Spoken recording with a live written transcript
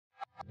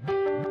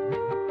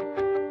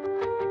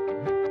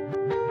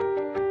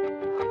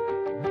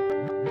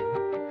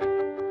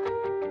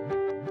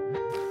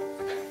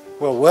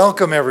Well,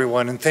 welcome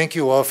everyone, and thank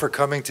you all for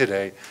coming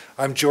today.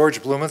 I'm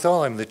George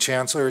Blumenthal. I'm the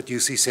Chancellor at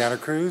UC Santa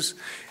Cruz,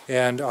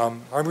 and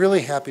I'm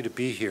really happy to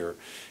be here.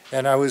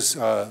 And I was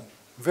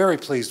very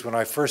pleased when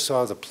I first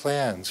saw the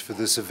plans for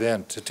this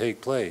event to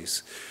take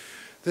place.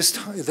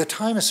 The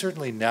time is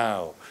certainly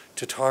now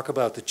to talk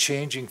about the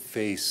changing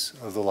face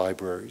of the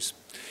libraries.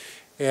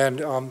 And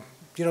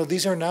you know,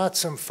 these are not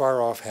some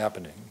far-off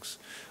happenings.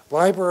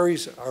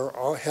 Libraries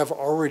have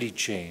already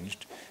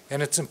changed,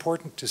 and it's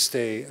important to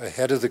stay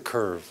ahead of the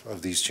curve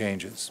of these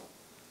changes.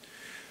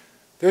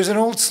 There's an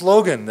old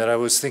slogan that I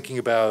was thinking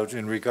about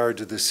in regard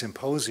to this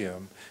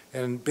symposium,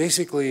 and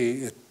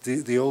basically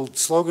the old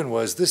slogan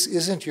was, "This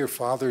isn't your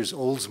father's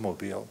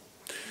Oldsmobile."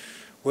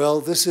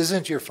 Well, this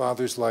isn't your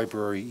father's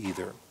library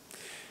either.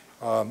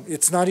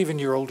 It's not even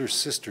your older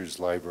sister's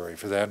library,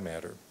 for that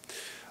matter.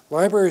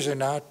 Libraries are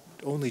not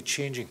only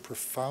changing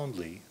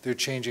profoundly, they're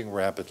changing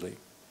rapidly.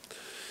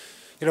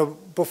 You know,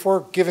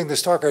 before giving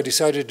this talk, I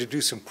decided to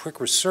do some quick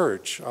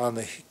research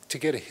to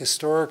get a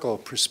historical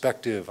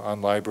perspective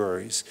on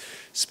libraries,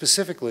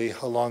 specifically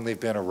how long they've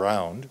been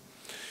around.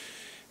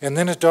 And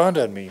then it dawned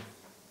on me,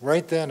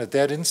 right then, at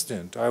that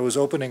instant, I was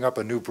opening up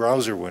a new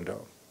browser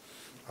window.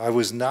 I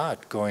was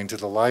not going to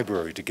the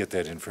library to get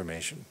that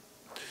information.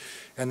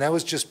 And that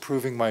was just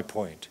proving my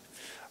point.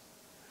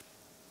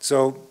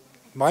 So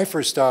my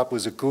first stop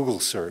was a Google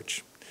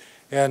search.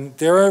 And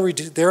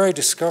there I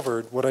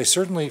discovered what I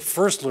certainly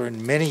first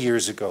learned many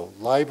years ago.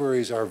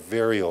 Libraries are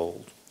very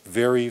old,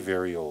 very,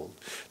 very old.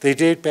 They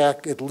date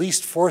back at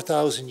least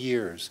 4,000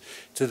 years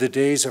to the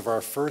days of our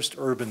first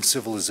urban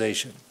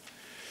civilization.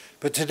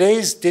 But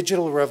today's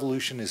digital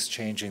revolution is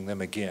changing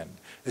them again,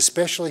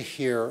 especially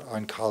here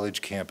on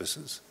college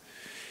campuses,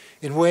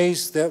 in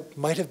ways that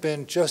might have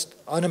been just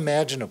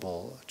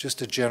unimaginable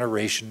just a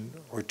generation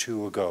or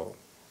two ago.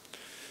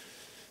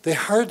 They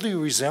hardly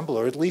resemble,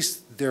 or at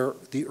least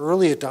the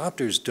early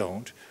adopters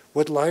don't,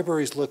 what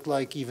libraries looked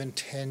like even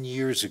 10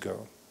 years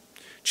ago.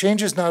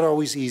 Change is not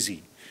always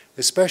easy,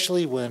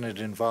 especially when it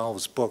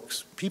involves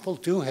books. People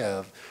do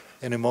have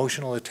an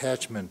emotional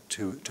attachment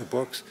to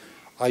books.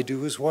 I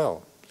do as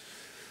well.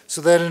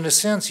 So that in a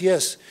sense,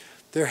 yes,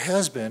 there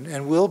has been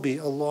and will be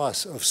a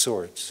loss of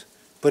sorts,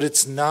 but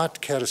it's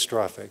not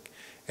catastrophic.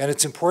 And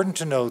it's important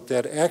to note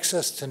that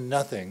access to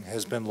nothing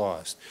has been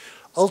lost.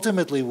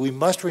 Ultimately, we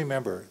must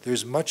remember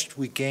there's much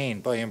we gain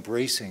by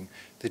embracing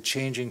the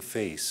changing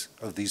face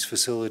of these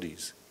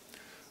facilities.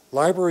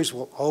 Libraries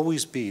will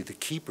always be the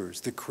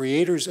keepers, the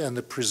creators, and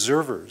the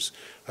preservers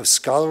of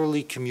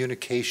scholarly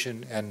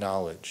communication and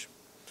knowledge.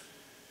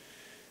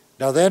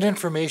 Now, that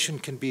information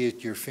can be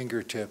at your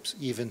fingertips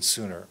even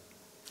sooner.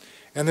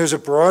 And there's a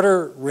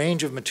broader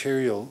range of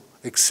material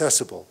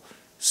accessible,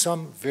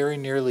 some very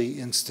nearly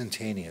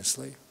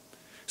instantaneously.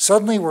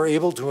 Suddenly, we're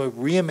able to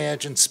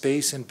reimagine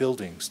space and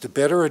buildings to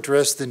better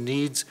address the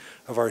needs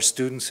of our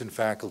students and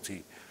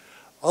faculty.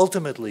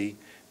 Ultimately,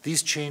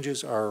 these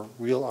changes are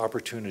real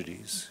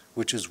opportunities,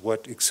 which is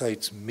what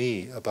excites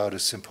me about a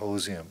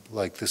symposium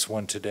like this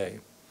one today.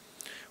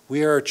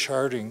 We are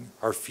charting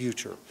our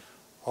future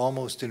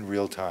almost in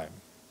real time.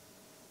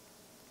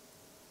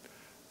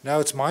 Now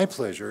it's my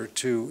pleasure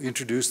to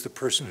introduce the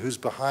person who's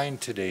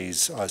behind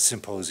today's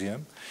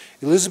symposium.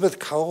 Elizabeth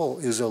Cowell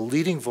is a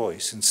leading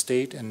voice in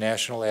state and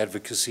national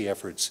advocacy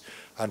efforts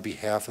on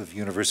behalf of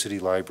university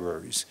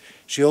libraries.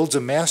 She holds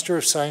a Master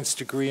of Science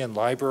degree in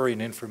Library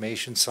and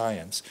Information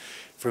Science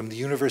from the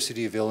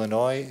University of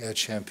Illinois at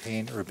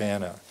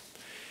Champaign-Urbana.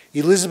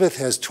 Elizabeth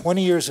has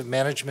 20 years of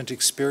management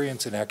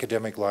experience in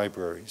academic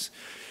libraries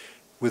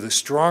with a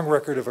strong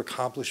record of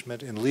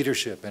accomplishment in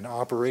leadership and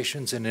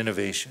operations and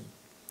innovation.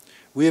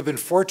 We have been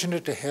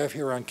fortunate to have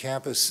her on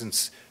campus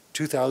since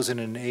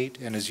 2008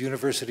 and as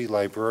university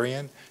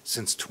librarian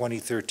since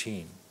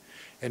 2013.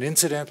 And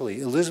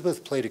incidentally,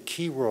 Elizabeth played a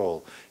key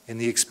role in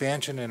the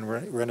expansion and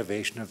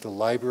renovation of the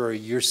library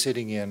you're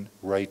sitting in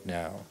right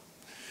now.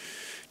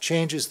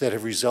 Changes that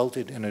have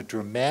resulted in a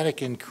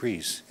dramatic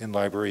increase in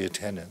library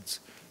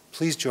attendance.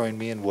 Please join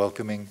me in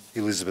welcoming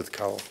Elizabeth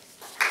Cowell.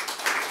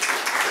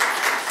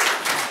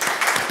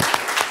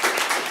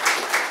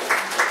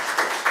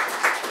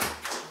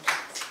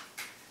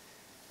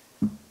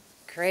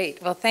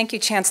 Great. Well, thank you,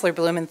 Chancellor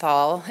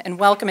Blumenthal, and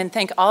welcome and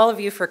thank all of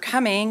you for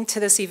coming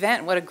to this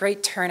event. What a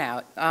great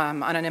turnout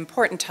on an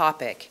important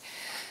topic.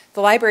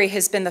 The library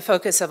has been the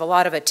focus of a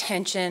lot of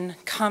attention,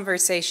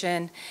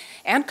 conversation,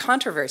 and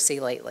controversy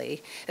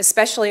lately,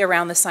 especially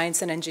around the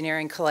Science and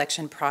Engineering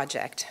Collection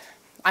Project.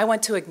 I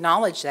want to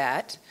acknowledge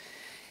that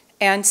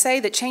and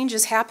say that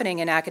changes happening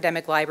in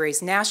academic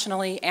libraries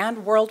nationally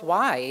and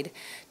worldwide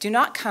do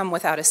not come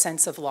without a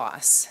sense of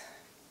loss.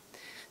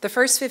 The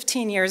first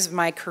 15 years of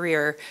my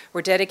career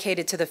were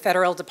dedicated to the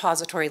Federal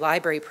Depository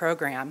Library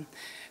Program,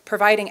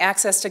 providing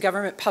access to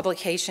government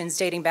publications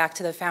dating back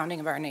to the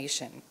founding of our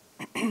nation.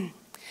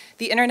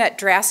 The internet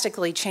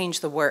drastically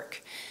changed the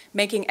work,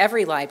 making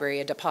every library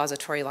a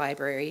depository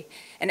library,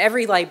 and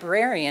every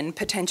librarian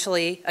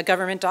potentially a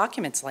government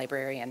documents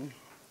librarian.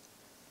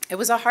 It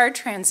was a hard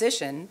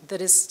transition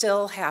that is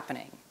still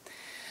happening.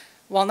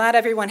 While not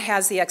everyone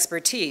has the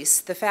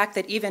expertise, the fact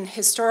that even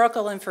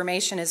historical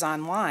information is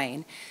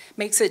online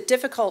makes it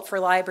difficult for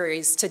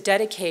libraries to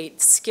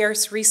dedicate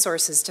scarce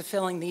resources to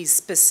filling these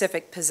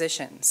specific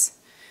positions.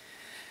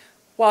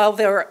 While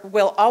there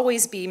will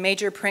always be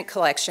major print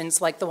collections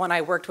like the one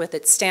I worked with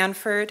at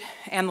Stanford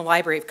and the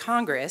Library of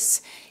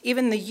Congress,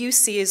 even the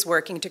UC is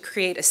working to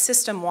create a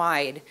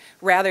system-wide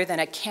rather than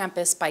a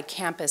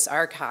campus-by-campus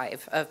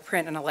archive of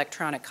print and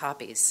electronic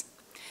copies.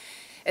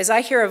 As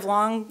I hear of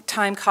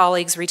longtime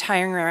colleagues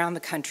retiring around the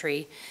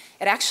country,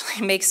 it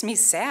actually makes me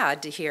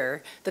sad to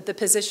hear that the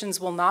positions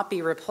will not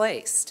be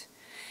replaced.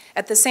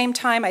 At the same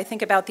time, I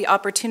think about the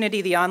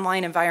opportunity the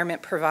online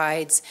environment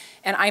provides,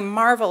 and I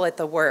marvel at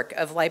the work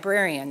of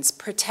librarians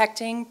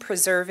protecting,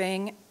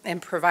 preserving,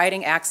 and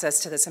providing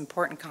access to this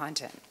important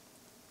content.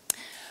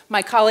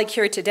 My colleague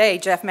here today,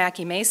 Jeff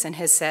MacKie-Mason,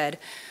 has said,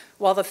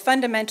 while the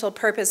fundamental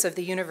purpose of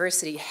the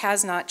university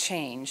has not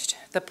changed,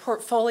 the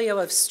portfolio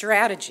of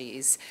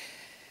strategies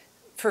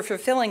for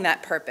fulfilling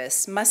that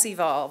purpose must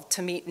evolve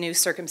to meet new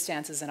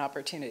circumstances and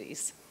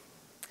opportunities.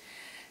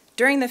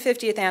 During the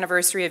 50th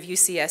anniversary of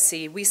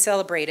UCSC, we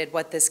celebrated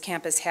what this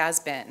campus has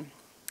been.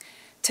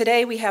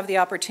 Today, we have the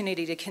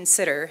opportunity to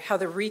consider how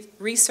the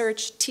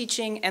research,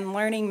 teaching, and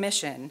learning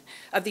mission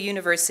of the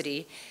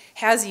university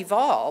has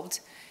evolved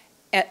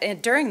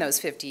during those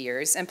 50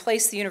 years and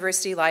placed the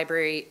university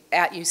library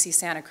at UC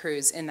Santa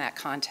Cruz in that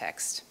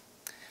context.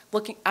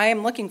 I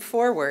am looking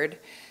forward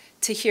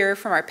to hear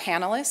from our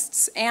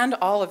panelists and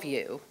all of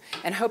you,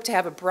 and hope to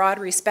have a broad,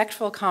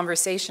 respectful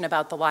conversation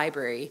about the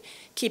library,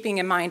 keeping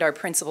in mind our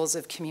principles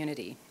of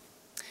community.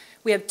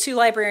 We have 2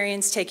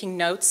 librarians taking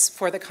notes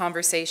for the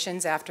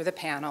conversations after the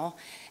panel,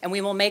 and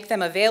we will make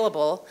them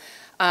available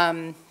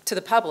to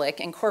the public,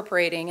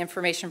 incorporating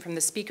information from the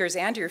speakers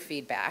and your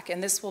feedback,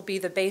 and this will be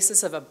the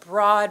basis of a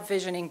broad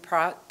visioning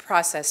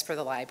process for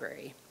the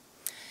library.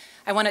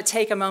 I want to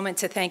take a moment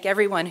to thank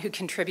everyone who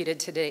contributed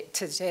to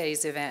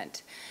today's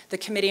event. The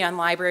Committee on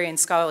Library and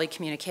Scholarly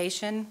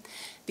Communication,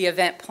 the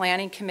Event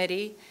Planning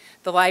Committee,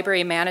 the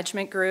Library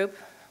Management Group,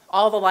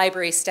 all the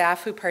library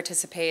staff who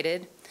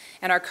participated,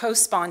 and our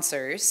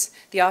co-sponsors,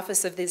 the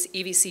Office of this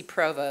EVC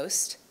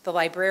Provost, the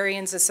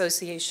Librarians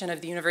Association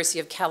of the University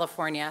of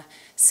California,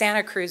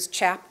 Santa Cruz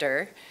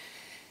chapter,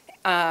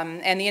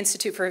 and the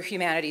Institute for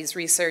Humanities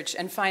Research,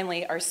 and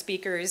finally, our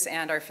speakers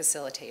and our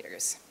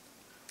facilitators.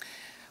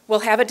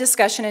 We'll have a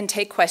discussion and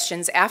take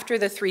questions after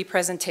the 3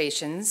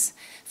 presentations.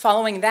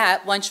 Following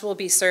that, lunch will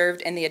be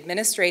served in the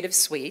administrative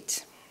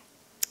suite.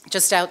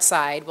 Just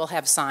outside, we'll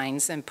have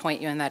signs and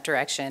point you in that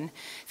direction.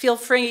 Feel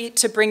free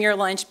to bring your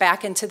lunch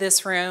back into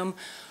this room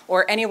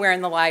or anywhere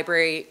in the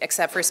library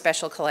except for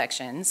special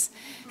collections.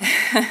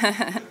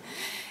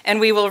 And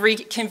we will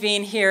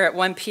reconvene here at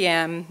 1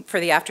 p.m. for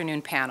the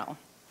afternoon panel.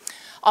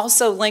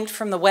 Also linked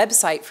from the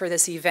website for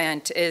this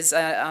event is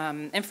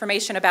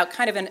information about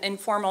kind of an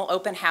informal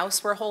open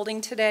house we're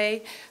holding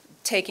today,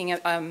 taking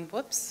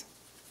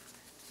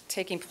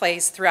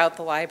place throughout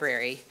the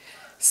library.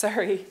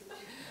 Sorry,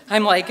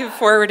 I'm like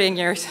forwarding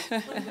yours.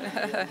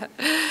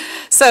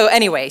 So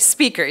anyway,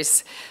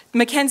 speakers.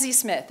 MacKenzie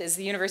Smith is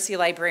the university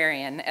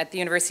librarian at the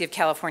University of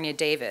California,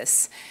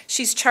 Davis.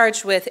 She's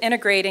charged with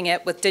integrating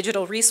it with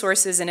digital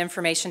resources and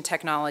information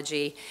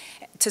technology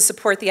to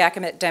support the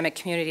academic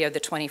community of the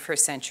 21st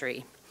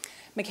century.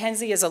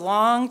 MacKenzie is a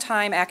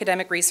long-time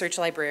academic research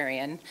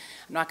librarian.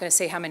 I'm not going to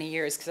say how many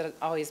years because it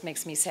always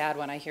makes me sad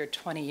when I hear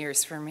 20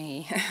 years for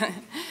me.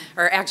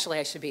 Or actually,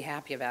 I should be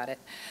happy about it.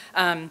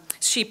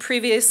 She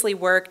previously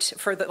worked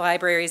for the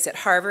libraries at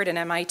Harvard and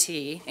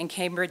MIT in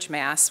Cambridge,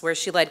 Mass., where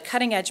she led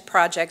cutting-edge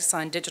projects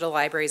on digital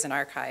libraries and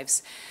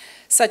archives,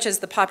 such as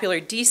the popular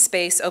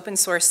DSpace open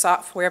source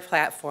software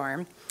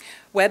platform,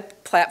 web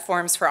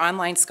platforms for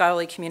online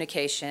scholarly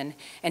communication,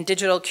 and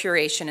digital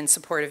curation in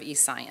support of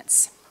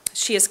e-science.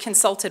 She has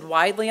consulted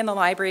widely in the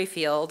library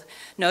field,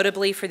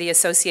 notably for the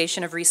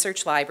Association of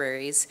Research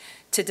Libraries,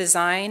 to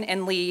design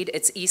and lead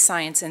its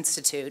e-Science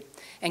Institute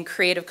and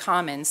Creative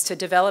Commons to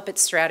develop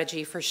its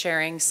strategy for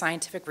sharing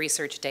scientific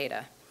research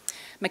data.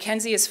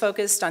 MacKenzie is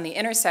focused on the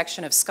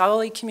intersection of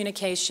scholarly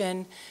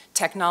communication,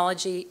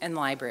 technology, and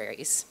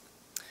libraries.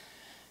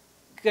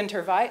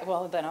 Günter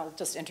well, then I'll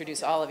just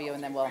introduce all of you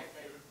and then we'll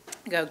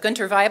go.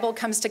 Günter Waibel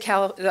comes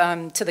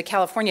to the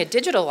California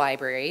Digital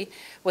Library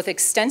with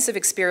extensive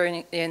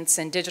experience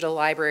in digital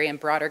library and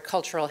broader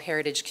cultural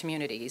heritage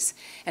communities,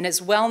 and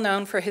is well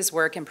known for his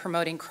work in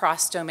promoting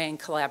cross-domain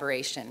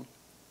collaboration.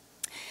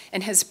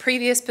 In his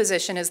previous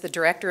position as the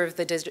director of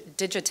the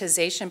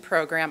Digitization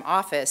Program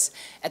Office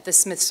at the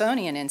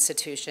Smithsonian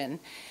Institution,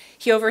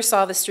 he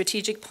oversaw the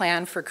strategic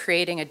plan for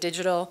creating a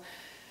digital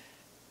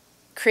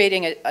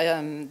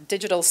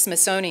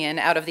Smithsonian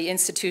out of the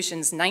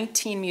institution's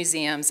 19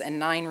 museums and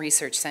 9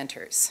 research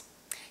centers.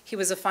 He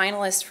was a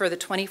finalist for the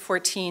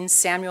 2014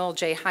 Samuel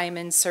J.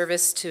 Hyman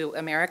Service to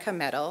America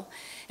Medal,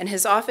 and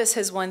his office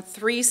has won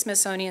 3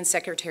 Smithsonian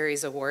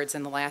Secretaries Awards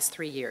in the last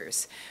 3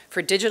 years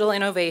for digital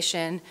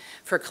innovation,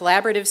 for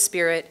collaborative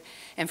spirit,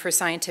 and for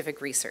scientific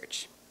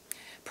research.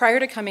 Prior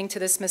to coming to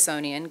the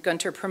Smithsonian,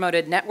 Günter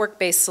promoted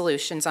network-based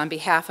solutions on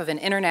behalf of an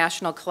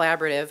international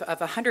collaborative of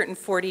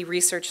 140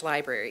 research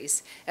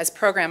libraries as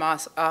program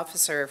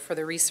officer for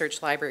the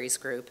Research Libraries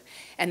Group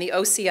and the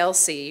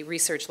OCLC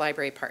Research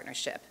Library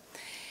Partnership.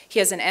 He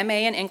has an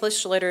MA in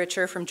English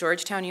Literature from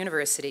Georgetown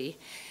University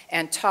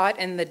and taught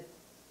in the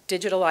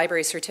Digital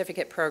Library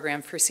Certificate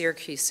Program for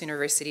Syracuse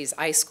University's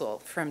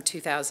iSchool from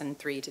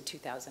 2003 to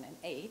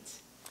 2008.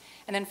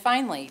 And then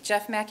finally,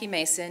 Jeff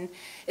MacKie-Mason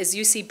is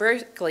UC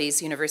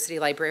Berkeley's University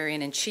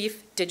Librarian and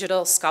Chief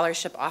Digital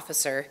Scholarship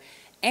Officer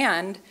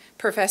and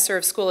Professor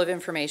of School of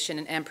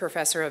Information and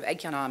Professor of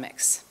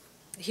Economics.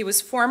 He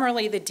was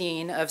formerly the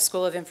Dean of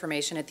School of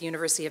Information at the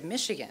University of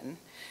Michigan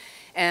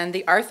and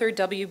the Arthur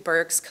W.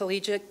 Burks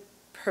Collegiate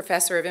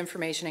Professor of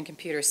Information and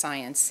Computer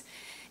Science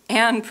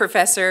and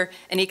Professor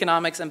in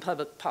Economics and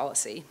Public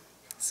Policy.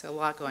 So a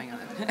lot going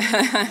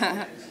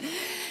on.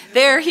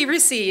 There, he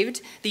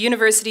received the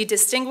University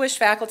Distinguished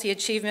Faculty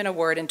Achievement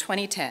Award in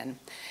 2010.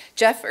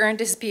 Jeff earned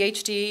his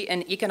PhD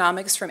in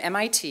economics from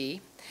MIT.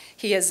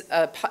 He has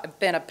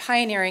been a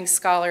pioneering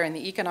scholar in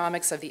the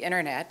economics of the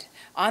internet,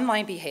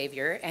 online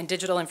behavior, and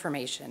digital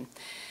information.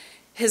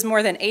 His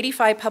more than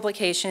 85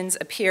 publications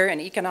appear in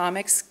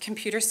economics,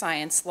 computer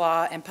science,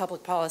 law, and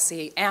public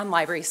policy, and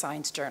library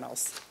science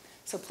journals.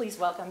 So please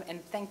welcome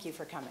and thank you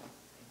for coming.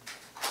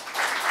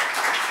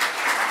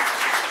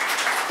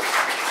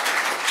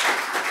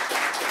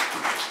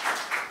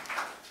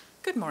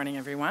 Good morning,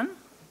 everyone.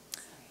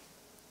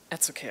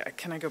 That's okay.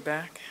 Can I go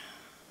back?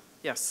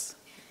 Yes.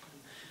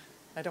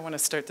 I don't want to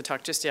start the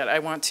talk just yet. I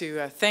want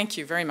to thank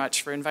you very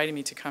much for inviting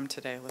me to come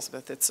today,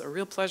 Elizabeth. It's a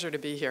real pleasure to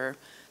be here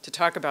to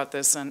talk about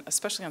this, and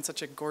especially on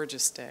such a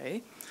gorgeous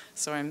day.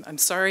 So I'm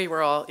sorry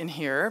we're all in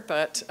here,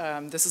 but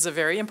this is a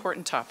very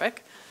important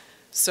topic,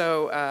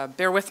 so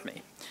bear with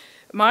me.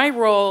 My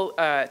role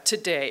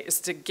today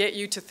is to get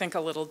you to think a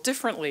little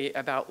differently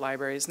about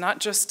libraries, not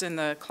just in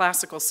the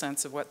classical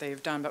sense of what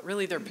they've done, but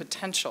really their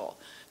potential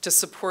to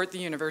support the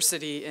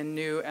university in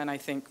new and I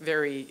think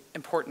very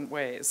important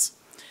ways.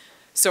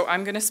 So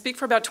I'm going to speak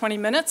for about 20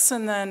 minutes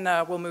and then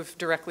we'll move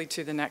directly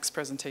to the next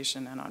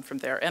presentation and on from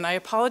there. And I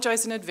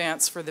apologize in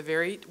advance for the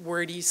very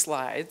wordy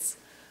slides.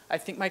 I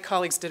think my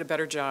colleagues did a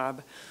better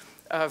job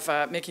of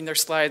making their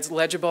slides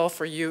legible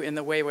for you in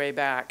the way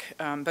back.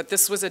 But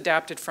this was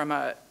adapted from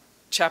a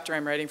chapter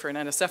I'm writing for an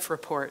NSF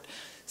report.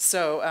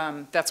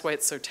 So that's why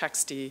it's so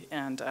texty,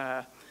 and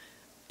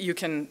you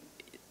can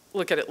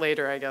look at it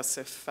later, I guess,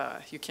 if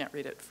you can't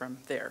read it from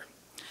there.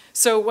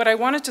 So what I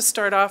wanted to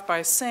start off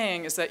by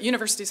saying is that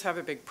universities have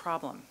a big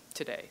problem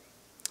today,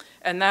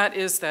 and that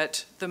is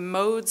that the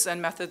modes and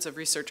methods of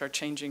research are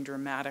changing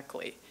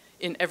dramatically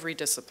in every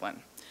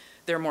discipline.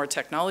 They're more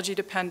technology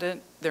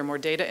dependent, they're more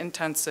data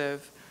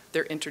intensive,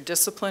 they're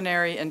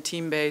interdisciplinary and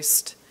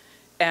team-based,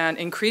 and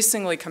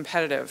increasingly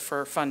competitive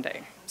for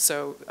funding.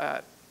 So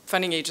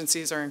funding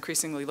agencies are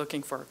increasingly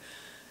looking for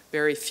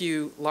very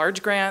few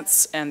large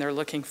grants, and they're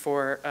looking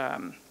for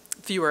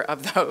fewer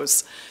of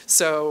those.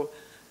 So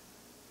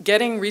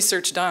getting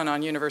research done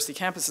on university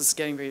campuses is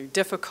getting very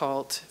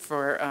difficult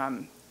for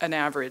an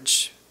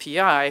average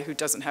PI who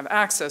doesn't have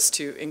access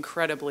to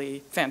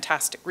incredibly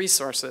fantastic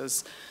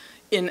resources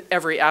in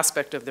every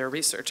aspect of their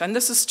research. And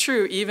this is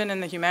true even in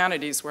the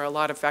humanities, where a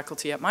lot of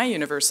faculty at my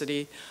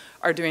university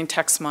are doing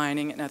text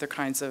mining and other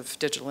kinds of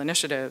digital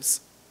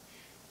initiatives.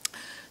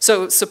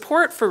 So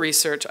support for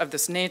research of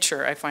this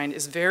nature, I find,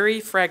 is very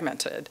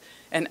fragmented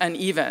and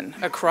uneven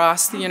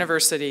across the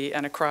university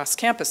and across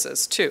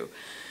campuses, too.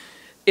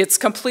 It's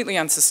completely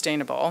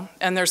unsustainable,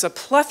 and there's a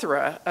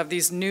plethora of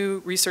these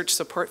new research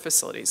support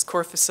facilities,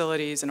 core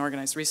facilities and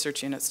organized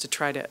research units to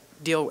try to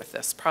deal with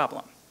this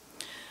problem.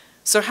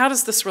 So how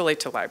does this relate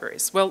to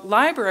libraries? Well,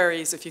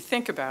 libraries, if you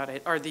think about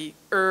it, are the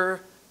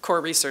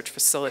core research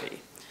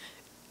facility.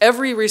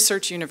 Every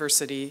research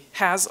university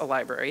has a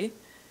library,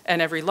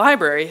 and every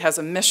library has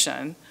a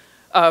mission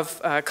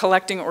of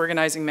collecting,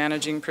 organizing,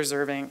 managing,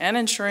 preserving, and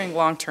ensuring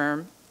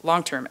long-term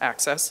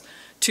access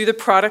to the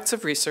products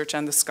of research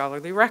and the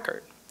scholarly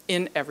record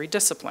in every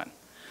discipline.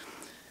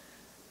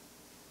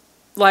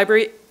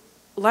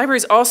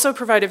 Libraries also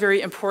provide a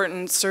very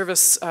important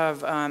service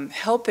of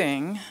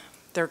helping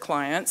their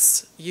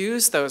clients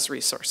use those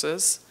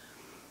resources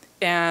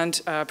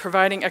and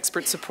providing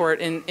expert support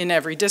in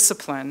every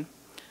discipline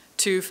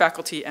to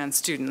faculty and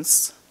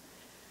students.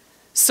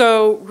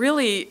 So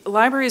really,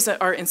 libraries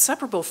are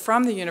inseparable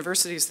from the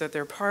universities that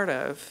they're part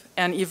of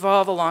and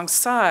evolve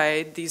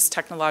alongside these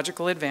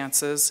technological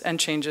advances and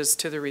changes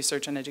to the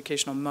research and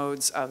educational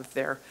modes of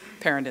their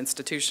parent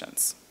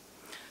institutions.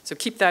 So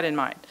keep that in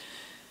mind.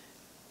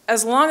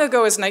 As long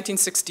ago as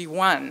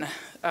 1961,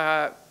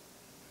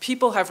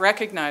 people have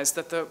recognized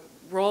that the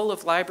role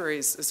of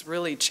libraries is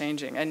really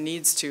changing and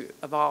needs to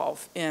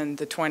evolve in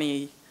the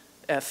 20th,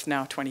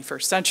 now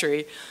 21st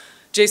century.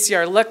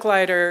 J.C.R.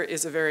 Licklider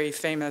is a very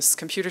famous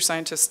computer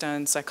scientist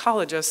and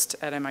psychologist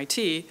at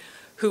MIT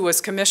who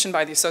was commissioned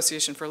by the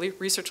Association for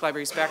Research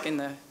Libraries back in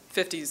the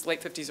 50s,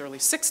 late 50s, early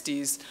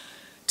 60s,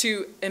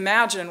 to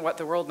imagine what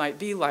the world might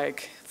be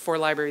like for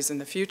libraries in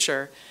the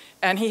future.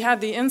 And he had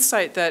the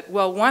insight that,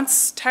 well,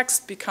 once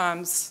text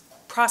becomes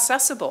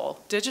processable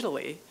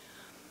digitally,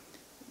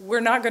 we're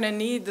not going to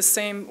need the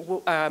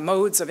same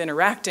modes of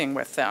interacting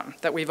with them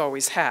that we've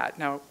always had.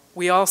 Now,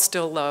 we all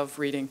still love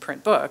reading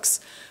print books,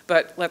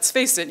 but let's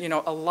face it,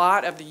 a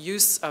lot of the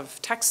use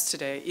of text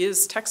today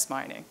is text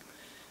mining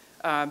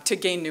to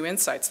gain new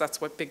insights. That's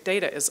what big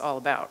data is all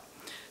about.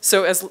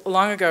 So as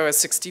long ago as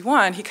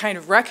 '61, he kind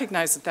of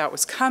recognized that that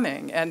was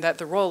coming and that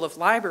the role of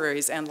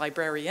libraries and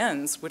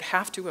librarians would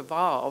have to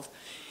evolve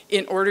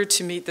in order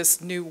to meet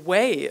this new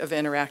way of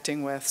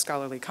interacting with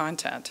scholarly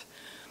content.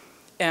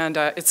 And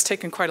it's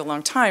taken quite a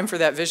long time for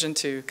that vision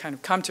to kind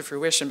of come to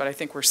fruition, but I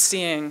think we're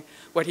seeing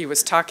what he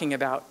was talking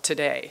about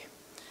today.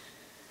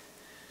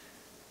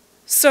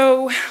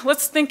 So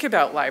let's think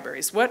about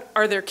libraries. What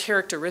are their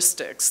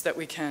characteristics that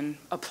we can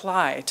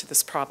apply to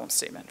this problem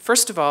statement?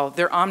 First of all,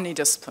 they're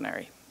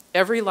omnidisciplinary.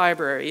 Every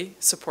library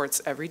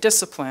supports every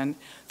discipline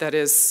that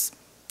is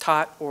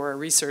taught or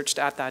researched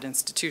at that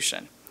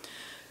institution.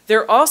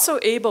 They're also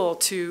able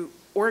to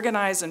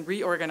organize and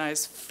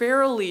reorganize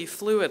fairly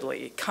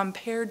fluidly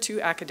compared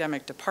to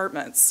academic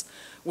departments,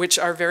 which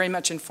are very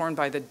much informed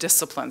by the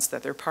disciplines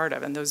that they're part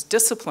of. And those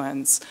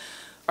disciplines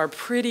are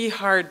pretty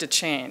hard to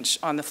change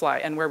on the fly.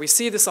 And where we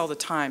see this all the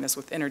time is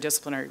with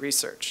interdisciplinary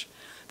research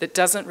that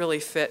doesn't really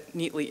fit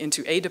neatly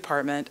into a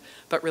department,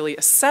 but really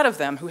a set of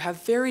them who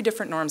have very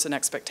different norms and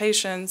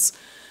expectations.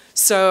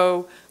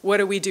 So what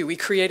do? We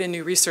create a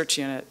new research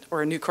unit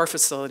or a new core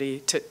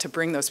facility to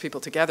bring those people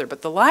together.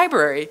 But the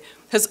library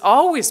has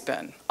always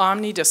been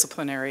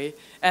omnidisciplinary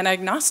and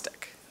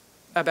agnostic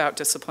about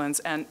disciplines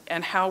and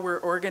how we're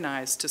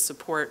organized to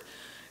support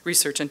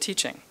research and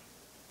teaching.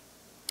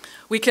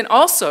 We can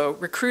also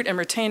recruit and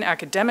retain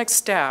academic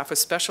staff with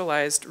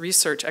specialized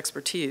research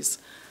expertise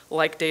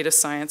like data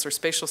science or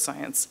spatial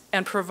science,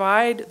 and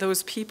provide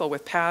those people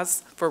with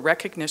paths for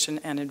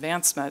recognition and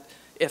advancement,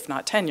 if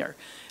not tenure.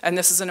 And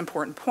this is an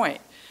important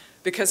point,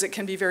 because it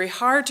can be very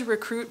hard to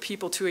recruit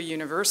people to a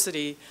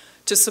university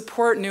to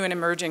support new and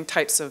emerging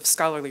types of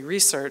scholarly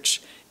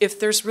research if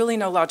there's really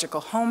no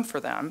logical home for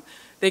them.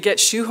 They get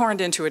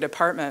shoehorned into a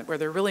department where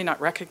they're really not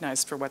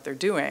recognized for what they're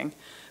doing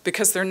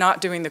because they're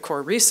not doing the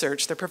core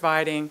research. They're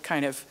providing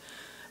kind of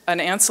an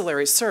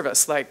ancillary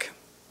service like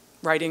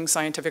writing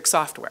scientific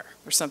software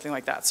or something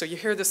like that. So you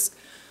hear this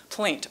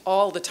plaint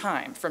all the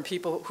time from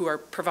people who are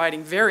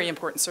providing very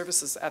important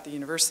services at the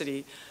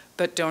university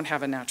but don't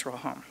have a natural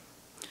home.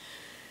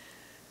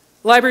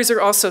 Libraries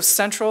are also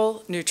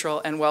central,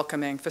 neutral, and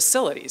welcoming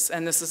facilities,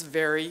 and this is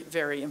very,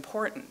 very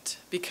important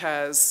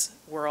because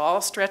we're all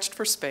stretched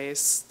for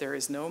space. There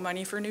is no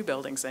money for new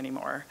buildings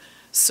anymore.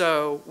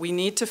 So we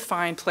need to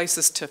find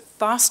places to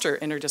foster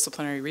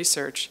interdisciplinary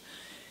research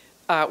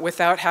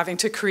without having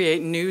to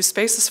create new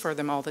spaces for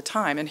them all the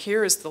time. And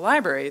here is the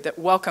library that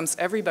welcomes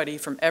everybody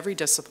from every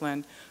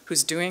discipline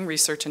who's doing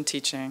research and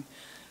teaching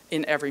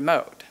in every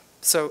mode.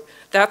 So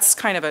that's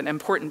kind of an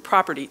important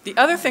property. The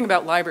other thing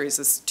about libraries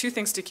is two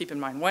things to keep in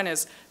mind. One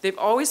is they've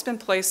always been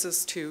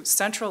places to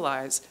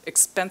centralize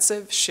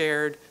expensive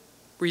shared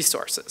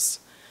resources.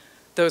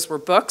 Those were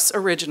books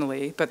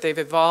originally, but they've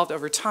evolved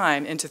over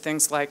time into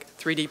things like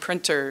 3D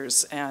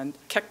printers and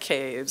Keck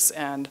caves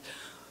and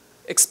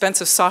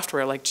expensive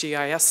software like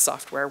GIS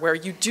software, where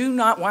you do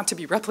not want to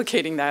be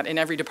replicating that in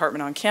every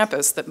department on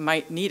campus that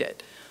might need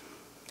it.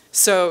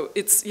 So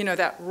it's,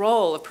 that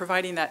role of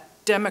providing that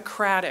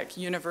democratic,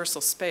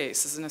 universal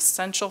space is an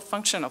essential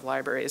function of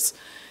libraries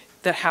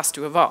that has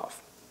to evolve.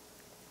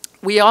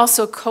 We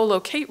also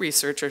co-locate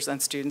researchers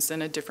and students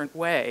in a different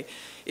way.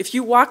 If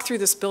you walk through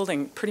this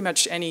building pretty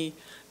much any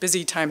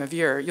busy time of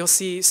year, you'll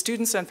see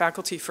students and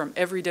faculty from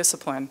every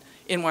discipline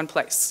in one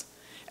place.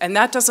 And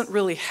that doesn't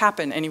really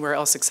happen anywhere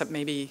else except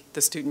maybe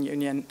the student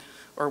union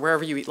or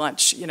wherever you eat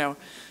lunch,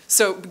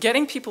 So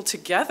getting people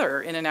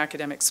together in an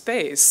academic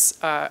space,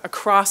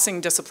 crossing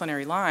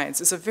disciplinary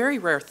lines, is a very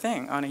rare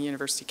thing on a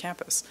university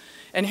campus.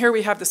 And here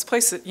we have this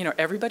place that,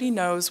 everybody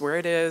knows where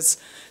it is.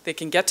 They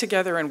can get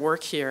together and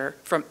work here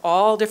from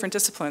all different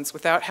disciplines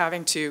without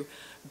having to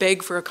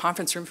beg for a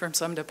conference room from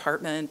some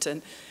department.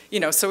 And,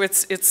 so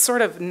it's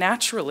sort of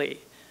naturally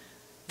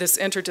this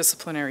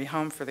interdisciplinary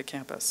home for the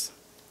campus.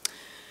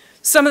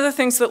 Some of the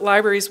things that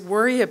libraries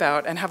worry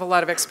about and have a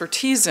lot of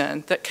expertise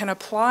in that can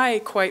apply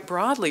quite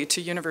broadly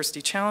to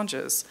university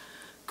challenges: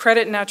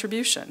 credit and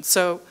attribution.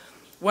 So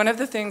one of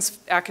the things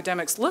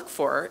academics look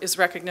for is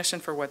recognition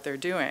for what they're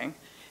doing.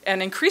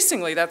 And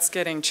increasingly, that's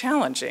getting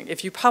challenging.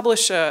 If you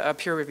publish a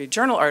peer-reviewed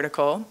journal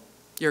article,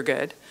 you're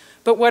good.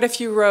 But what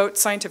if you wrote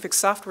scientific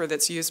software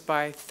that's used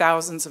by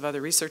thousands of other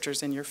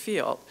researchers in your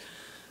field?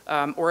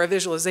 Or a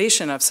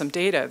visualization of some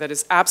data that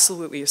is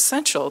absolutely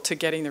essential to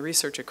getting the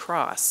research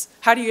across?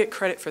 How do you get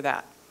credit for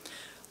that?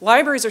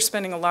 Libraries are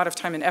spending a lot of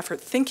time and effort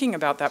thinking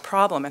about that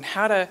problem and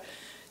how to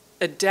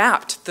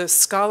adapt the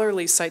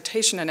scholarly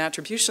citation and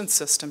attribution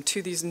system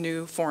to these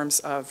new forms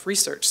of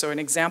research. So an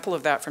example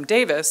of that from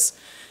Davis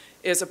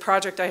is a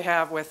project I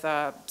have with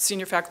a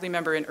senior faculty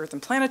member in Earth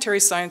and Planetary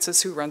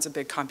Sciences who runs a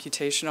big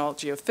computational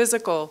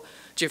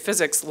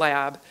geophysics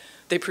lab,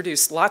 They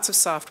produce lots of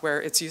software.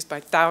 It's used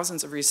by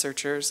thousands of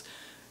researchers.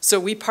 So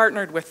we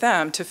partnered with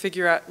them to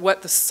figure out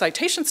what the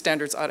citation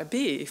standards ought to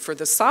be for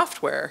the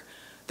software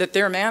that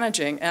they're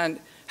managing and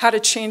how to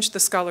change the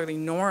scholarly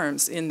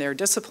norms in their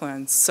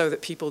disciplines so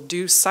that people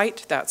do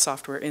cite that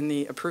software in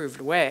the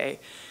approved way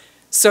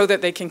so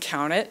that they can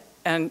count it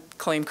and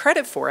claim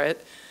credit for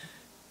it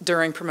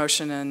during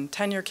promotion and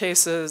tenure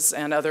cases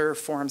and other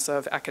forms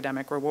of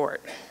academic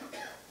reward.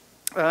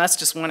 Well, that's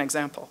just one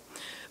example.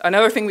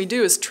 Another thing we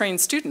do is train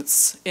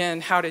students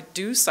in how to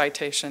do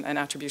citation and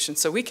attribution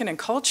so we can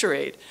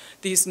enculturate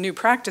these new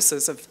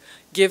practices of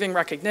giving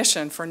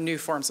recognition for new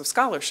forms of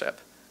scholarship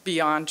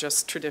beyond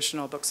just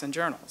traditional books and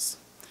journals.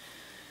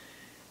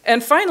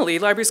 And finally,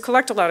 libraries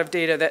collect a lot of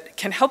data that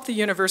can help the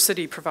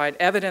university provide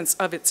evidence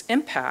of its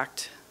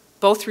impact,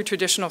 both through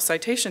traditional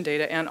citation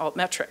data and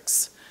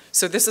altmetrics.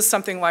 So this is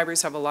something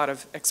libraries have a lot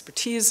of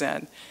expertise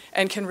in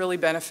and can really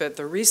benefit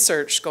the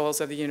research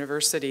goals of the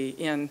university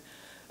in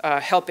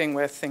helping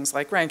with things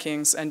like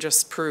rankings and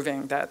just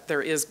proving that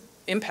there is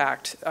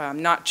impact,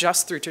 not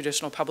just through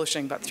traditional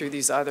publishing, but through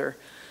these other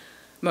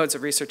modes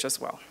of research as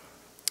well.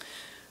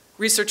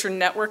 Researcher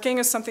networking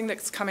is something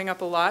that's coming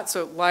up a lot.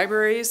 So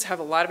libraries have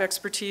a lot of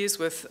expertise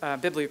with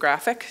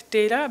bibliographic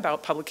data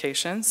about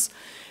publications,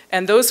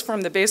 and those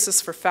form the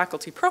basis for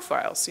faculty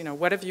profiles. You know,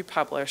 what have you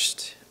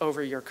published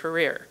over your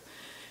career?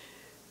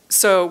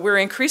 So we're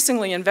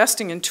increasingly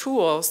investing in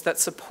tools that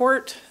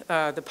support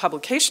the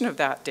publication of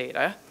that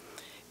data,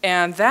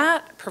 and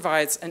that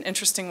provides an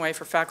interesting way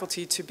for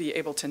faculty to be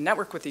able to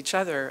network with each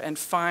other and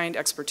find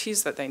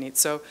expertise that they need.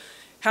 So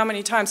how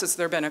many times has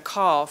there been a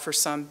call for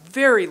some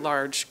very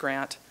large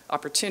grant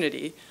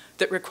opportunity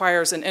that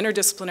requires an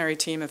interdisciplinary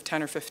team of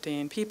 10 or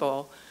 15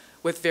 people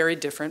with very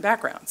different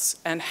backgrounds?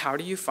 And how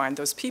do you find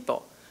those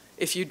people?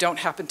 If you don't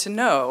happen to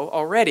know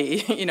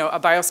already, you know, a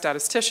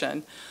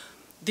biostatistician,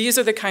 these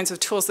are the kinds of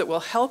tools that will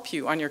help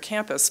you on your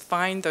campus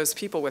find those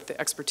people with the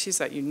expertise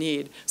that you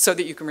need so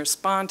that you can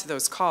respond to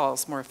those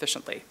calls more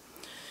efficiently.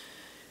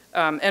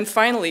 And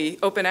finally,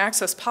 open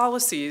access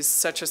policies,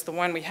 such as the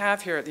one we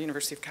have here at the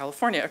University of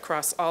California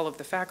across all of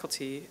the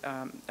faculty,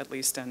 at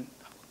least, and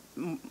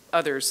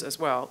others as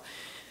well,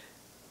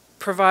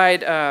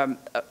 provide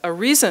a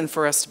reason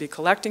for us to be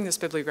collecting this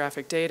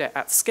bibliographic data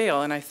at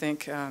scale. And I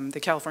think the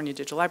California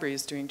Digital Library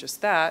is doing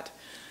just that.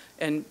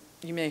 And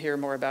you may hear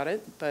more about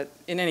it, but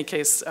in any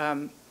case,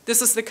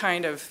 this is the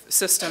kind of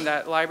system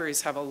that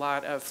libraries have a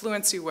lot of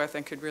fluency with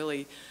and could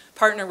really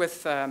partner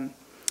with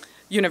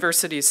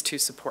universities to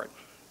support.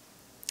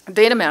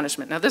 Data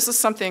management. Now this is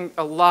something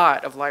a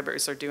lot of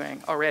libraries are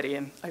doing already,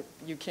 and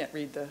you can't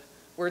read the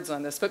words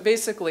on this, but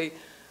basically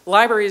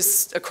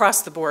libraries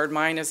across the board,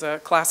 mine is a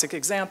classic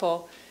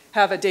example,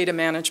 have a data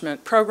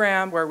management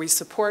program where we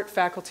support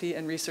faculty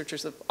and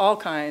researchers of all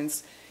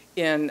kinds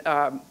in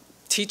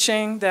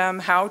teaching them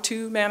how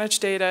to manage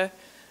data,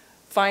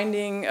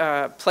 finding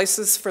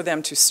places for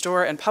them to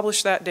store and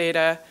publish that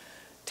data,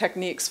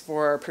 techniques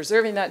for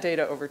preserving that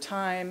data over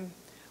time.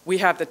 We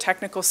have the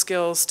technical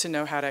skills to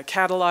know how to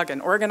catalog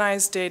and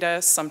organize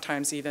data,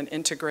 sometimes even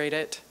integrate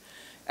it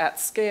at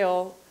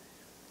scale.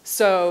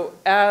 So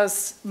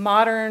as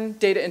modern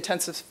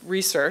data-intensive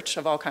research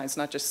of all kinds,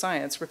 not just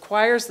science,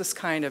 requires this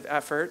kind of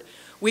effort,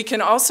 we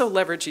can also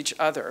leverage each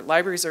other.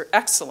 Libraries are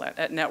excellent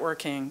at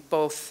networking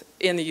both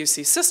in the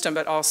UC system,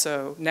 but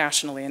also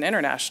nationally and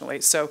internationally.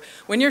 So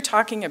when you're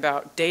talking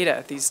about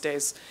data these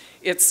days,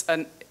 it's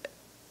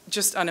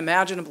just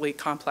unimaginably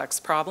complex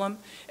problem,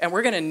 and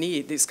we're going to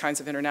need these kinds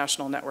of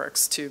international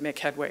networks to make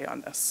headway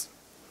on this.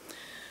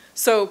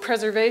 So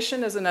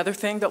preservation is another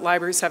thing that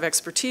libraries have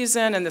expertise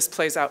in, and this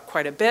plays out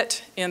quite a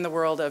bit in the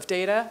world of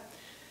data.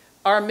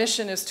 Our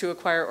mission is to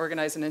acquire,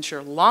 organize, and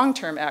ensure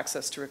long-term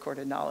access to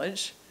recorded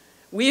knowledge.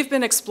 We've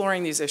been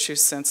exploring these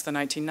issues since the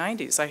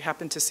 1990s. I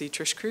happened to see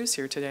Trish Cruz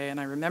here today, and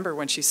I remember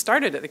when she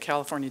started at the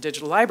California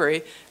Digital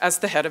Library as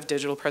the head of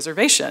digital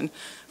preservation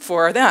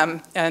for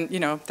them. And, you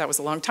know, that was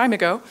a long time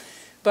ago.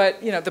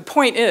 But, you know, the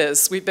point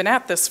is, we've been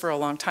at this for a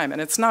long time, and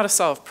it's not a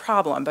solved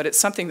problem, but it's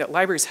something that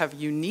libraries have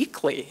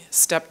uniquely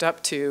stepped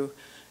up to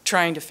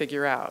trying to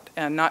figure out,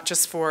 and not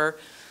just for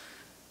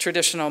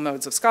traditional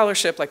modes of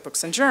scholarship like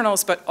books and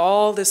journals, but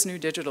all this new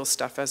digital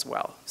stuff as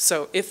well.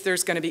 So if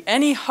there's going to be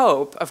any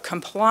hope of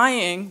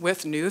complying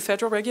with new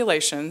federal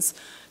regulations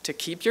to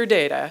keep your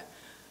data,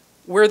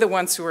 we're the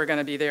ones who are going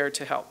to be there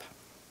to help.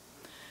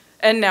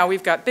 And now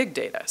we've got big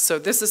data. So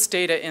this is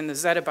data in the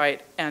zettabyte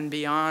and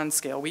beyond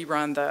scale. We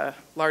run the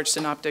Large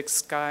Synoptic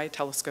Sky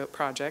Telescope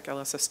project,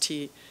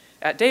 LSST,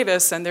 at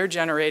Davis, and they're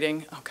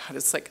generating, oh God,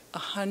 it's like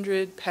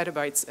 100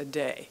 petabytes a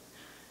day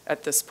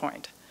at this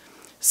point.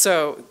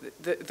 So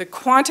the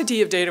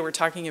quantity of data we're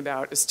talking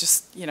about is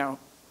just, you know,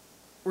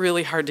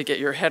 really hard to get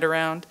your head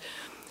around.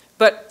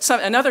 But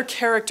another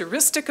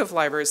characteristic of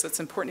libraries that's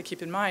important to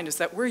keep in mind is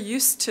that we're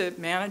used to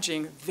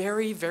managing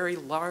very, very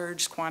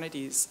large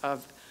quantities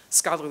of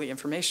scholarly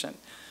information.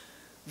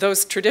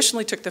 Those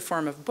traditionally took the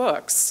form of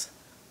books,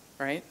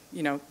 right?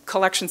 You know,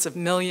 collections of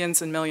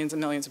millions and millions and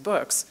millions of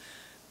books.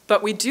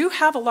 But we do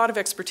have a lot of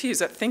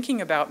expertise at thinking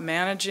about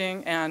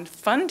managing and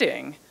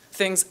funding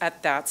things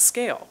at that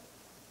scale.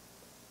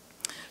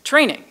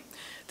 Training.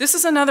 This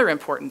is another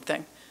important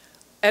thing.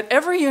 At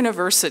every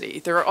university,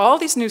 there are all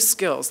these new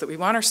skills that we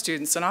want our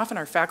students and often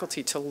our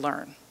faculty to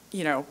learn.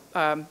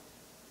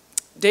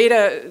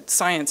 Data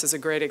science is a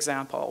great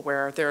example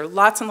where there are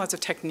lots and lots of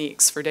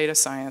techniques for data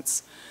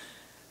science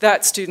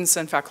that students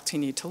and faculty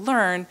need to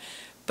learn,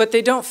 but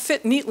they don't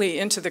fit neatly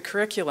into the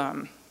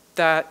curriculum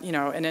that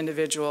an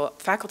individual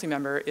faculty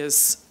member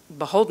is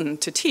beholden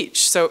to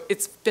teach. So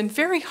it's been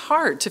very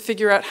hard to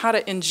figure out how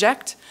to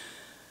inject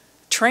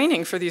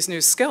training for these new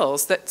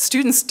skills that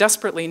students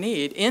desperately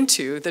need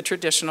into the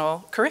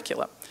traditional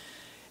curriculum.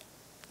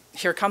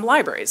 Here come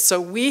libraries. So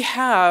we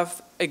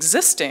have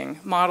existing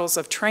models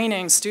of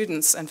training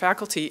students and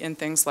faculty in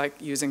things like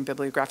using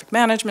bibliographic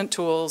management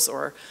tools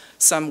or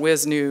some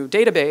whiz new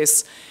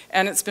database,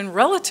 and it's been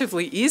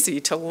relatively easy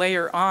to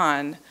layer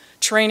on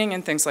training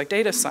in things like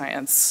data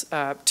science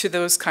to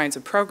those kinds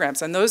of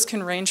programs. And those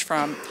can range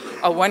from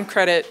a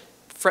 1-credit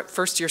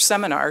first-year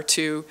seminar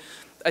to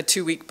a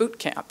 2-week boot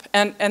camp.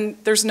 And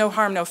there's no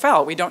harm, no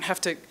foul. We don't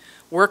have to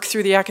work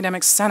through the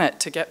academic senate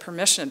to get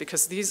permission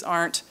because these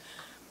aren't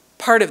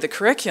part of the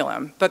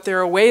curriculum, but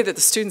they're a way that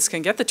the students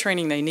can get the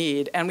training they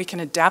need and we can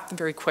adapt them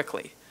very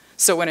quickly.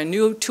 So when a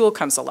new tool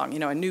comes along,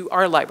 a new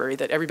R library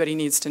that everybody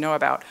needs to know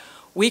about,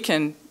 we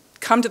can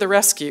come to the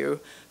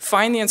rescue,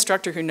 find the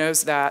instructor who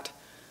knows that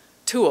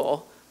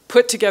tool,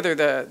 put together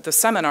the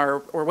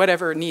seminar or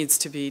whatever needs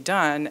to be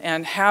done,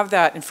 and have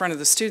that in front of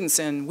the students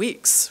in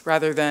weeks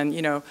rather than,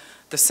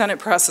 the Senate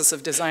process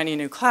of designing a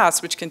new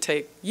class, which can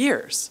take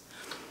years.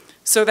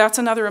 So that's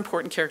another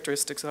important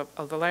characteristic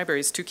of the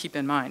libraries to keep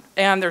in mind.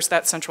 And there's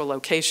that central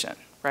location,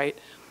 right?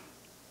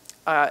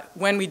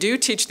 When we do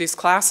teach these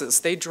classes,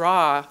 they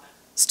draw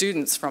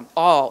students from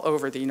all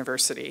over the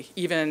university,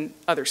 even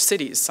other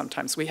cities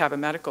sometimes. We have a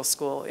medical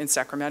school in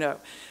Sacramento.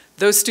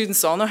 Those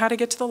students all know how to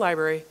get to the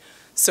library.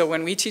 So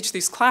when we teach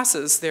these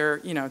classes, they're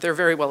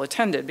very well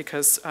attended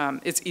because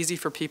it's easy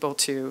for people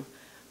to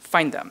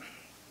find them.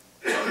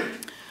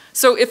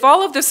 So if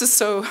all of this is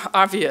so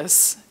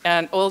obvious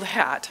and old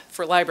hat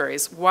for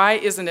libraries, why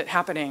isn't it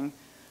happening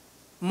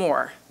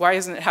more? Why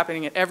isn't it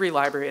happening at every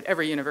library, at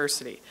every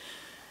university?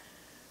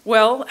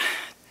 Well,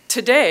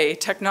 today,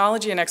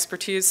 technology and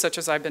expertise such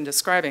as I've been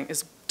describing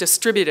is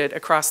distributed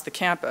across the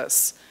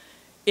campus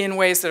in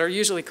ways that are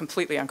usually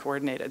completely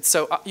uncoordinated.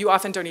 So you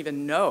often don't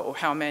even know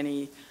how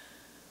many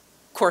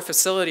core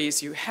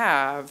facilities you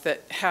have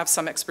that have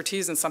some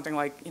expertise in something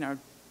like,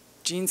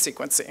 gene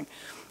sequencing.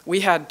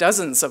 We had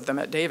dozens of them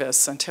at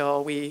Davis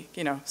until we,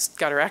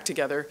 got our act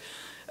together.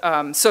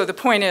 So the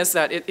point is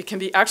that it can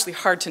be actually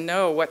hard to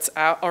know what's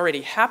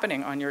already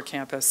happening on your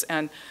campus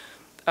and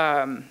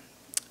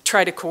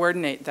try to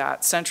coordinate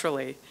that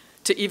centrally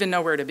to even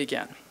know where to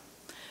begin.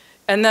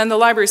 And then the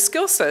library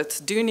skill sets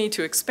do need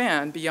to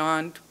expand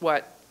beyond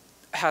what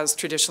has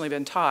traditionally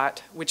been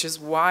taught, which is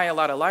why a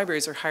lot of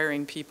libraries are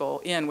hiring people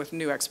in with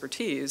new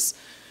expertise.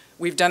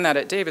 We've done that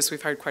at Davis.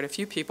 We've hired quite a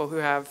few people who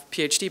have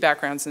PhD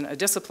backgrounds in a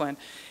discipline,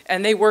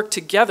 and they work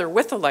together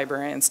with the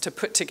librarians to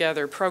put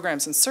together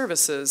programs and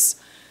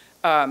services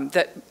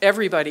that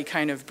everybody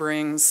kind of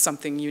brings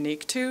something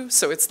unique to.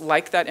 So it's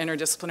like that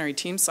interdisciplinary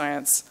team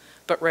science,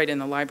 but right in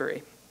the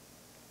library.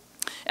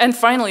 And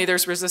finally,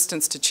 there's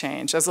resistance to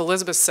change. As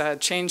Elizabeth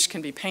said, change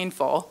can be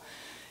painful.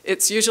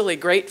 It's usually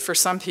great for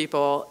some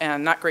people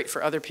and not great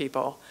for other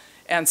people.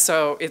 And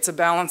so it's a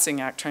balancing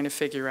act trying to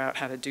figure out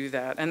how to do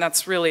that. And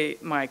that's really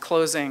my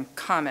closing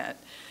comment,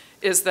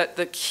 is that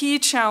the key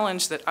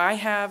challenge that I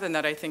have and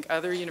that I think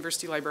other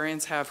university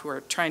librarians have who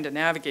are trying to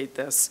navigate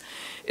this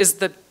is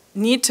the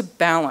need to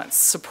balance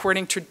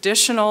supporting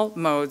traditional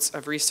modes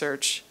of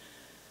research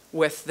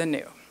with the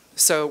new.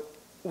 So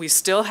we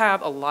still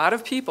have a lot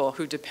of people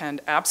who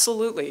depend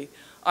absolutely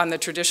on the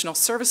traditional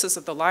services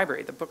of the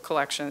library, the book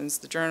collections,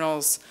 the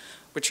journals,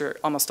 which are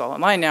almost all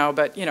online now,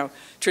 but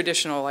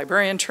traditional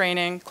librarian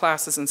training,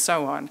 classes, and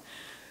so on.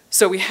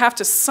 So we have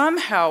to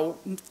somehow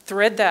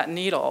thread that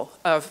needle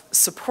of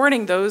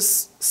supporting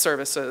those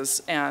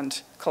services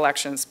and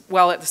collections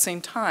while at the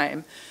same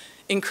time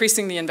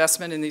increasing the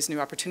investment in these new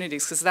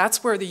opportunities, because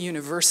that's where the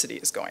university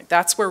is going.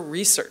 That's where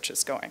research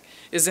is going,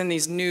 is in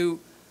these new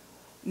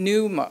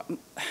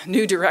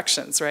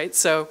directions, right?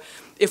 So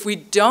if we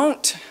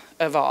don't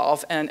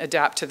evolve and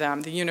adapt to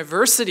them, the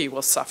university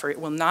will suffer. It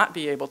will not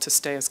be able to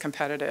stay as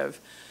competitive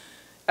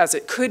as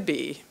it could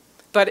be,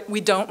 but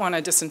we don't want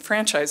to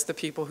disenfranchise the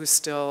people who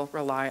still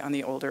rely on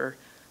the older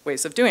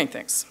ways of doing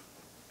things.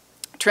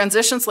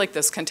 Transitions like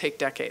this can take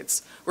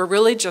decades. We're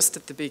really just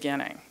at the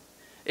beginning.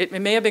 It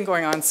may have been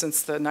going on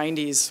since the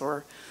 90s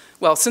or,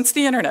 well, since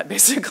the internet,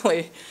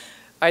 basically.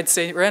 I'd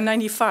say around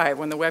 95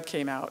 when the web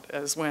came out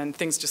is when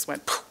things just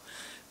went poof.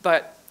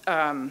 But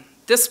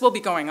this will be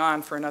going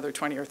on for another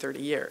 20 or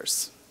 30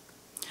 years.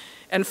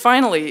 And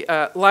finally,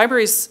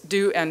 libraries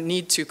do and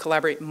need to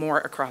collaborate more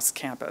across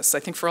campus.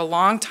 I think for a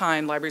long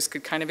time, libraries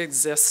could kind of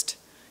exist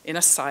in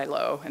a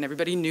silo, and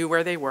everybody knew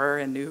where they were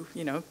and knew,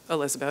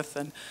 Elizabeth,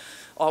 and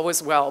all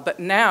was well. But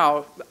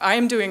now,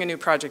 I'm doing a new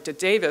project at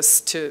Davis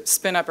to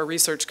spin up a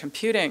research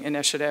computing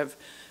initiative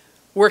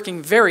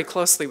working very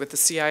closely with the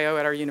CIO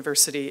at our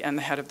university and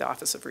the head of the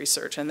Office of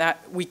Research. And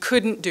that we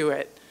couldn't do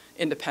it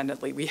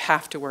independently. We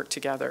have to work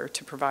together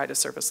to provide a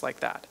service like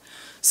that.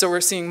 So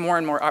we're seeing more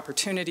and more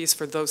opportunities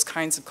for those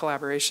kinds of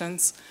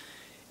collaborations.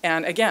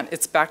 And again,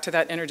 it's back to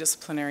that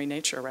interdisciplinary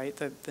nature, right?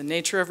 The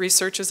nature of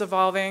research is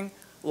evolving.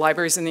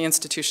 Libraries and the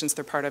institutions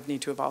they're part of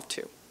need to evolve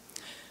too.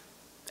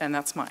 And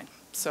that's mine.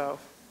 So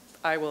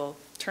I will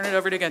turn it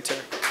over to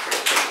Günter.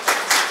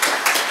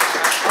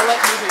 I'll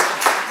let you do it.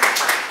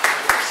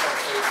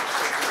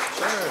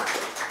 Sure.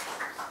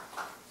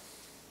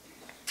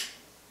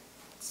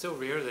 It's so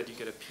rare that you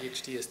get a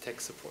PhD as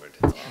tech support.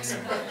 It's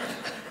awesome.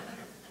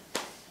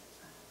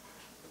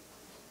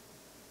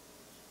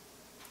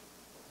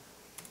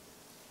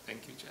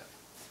 Thank you, Jeff.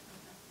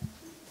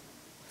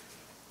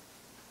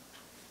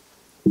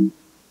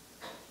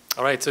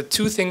 All right, so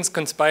two things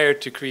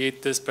conspired to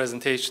create this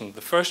presentation.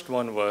 The first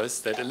one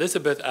was that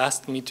Elizabeth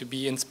asked me to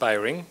be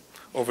inspiring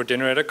over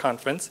dinner at a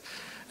conference.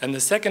 And the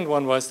second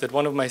one was that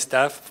one of my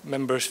staff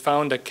members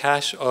found a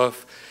cache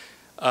of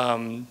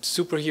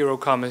superhero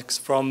comics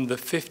from the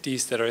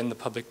 50s that are in the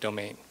public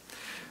domain.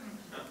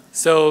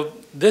 So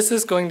this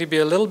is going to be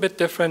a little bit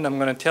different. I'm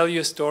going to tell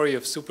you a story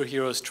of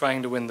superheroes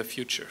trying to win the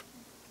future.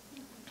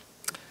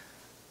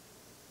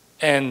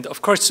 And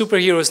of course,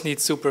 superheroes need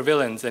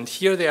supervillains. And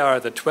here they are,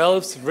 the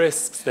 12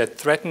 risks that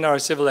threaten our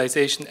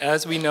civilization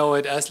as we know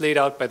it, as laid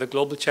out by the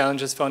Global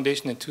Challenges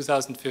Foundation in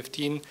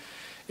 2015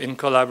 in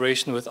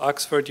collaboration with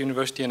Oxford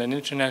University and an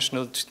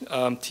international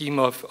team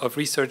of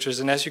researchers.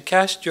 And as you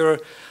cast your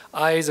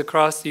eyes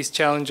across these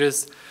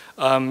challenges,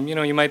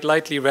 you might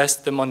lightly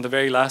rest them on the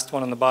very last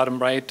one on the bottom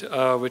right,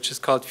 which is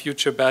called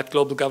Future Bad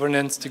Global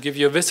Governance, to give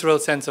you a visceral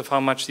sense of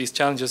how much these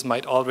challenges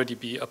might already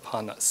be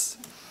upon us.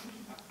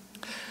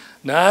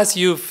 Now, as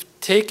you've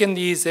taken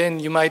these in,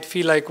 you might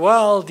feel like,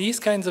 well,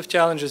 these kinds of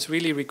challenges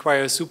really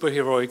require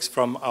superheroics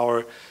from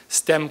our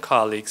STEM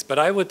colleagues. But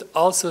I would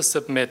also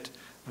submit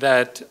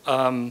that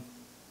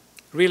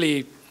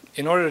really,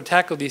 in order to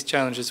tackle these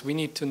challenges, we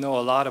need to know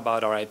a lot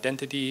about our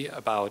identity,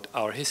 about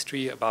our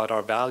history, about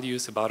our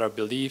values, about our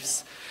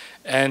beliefs.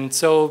 And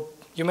so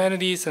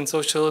humanities and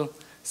social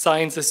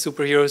sciences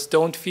superheroes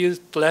don't feel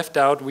left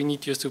out. We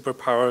need your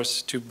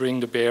superpowers to bring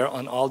to bear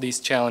on all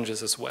these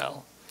challenges as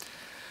well.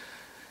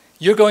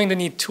 You're going to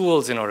need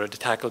tools in order to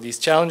tackle these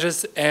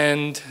challenges,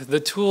 and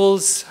the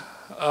tools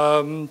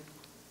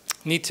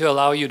need to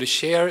allow you to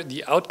share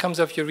the outcomes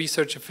of your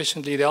research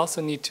efficiently. They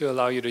also need to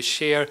allow you to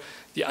share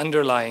the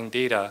underlying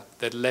data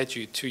that led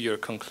you to your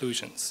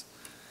conclusions.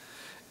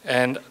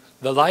 And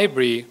the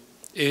library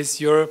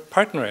is your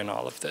partner in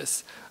all of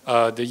this.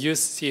 The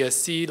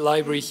UCSC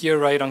library here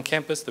right on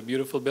campus, the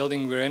beautiful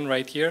building we're in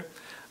right here,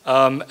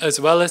 as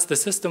well as the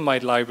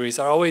system-wide libraries,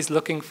 are always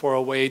looking for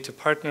a way to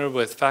partner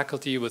with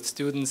faculty, with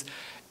students,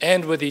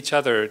 and with each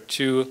other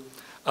to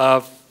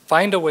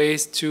find a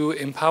ways to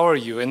empower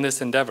you in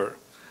this endeavor.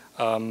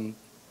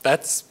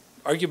 That's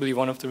arguably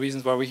one of the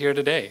reasons why we're here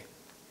today.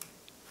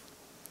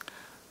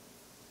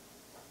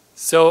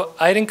 So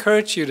I'd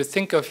encourage you to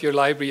think of your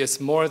library as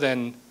more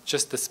than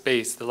just a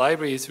space. The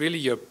library is really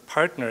your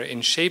partner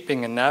in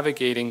shaping and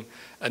navigating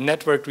a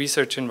networked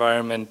research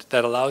environment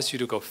that allows you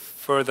to go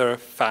further,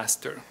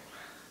 faster.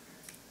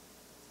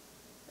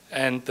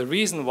 And the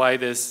reason why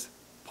this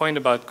point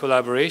about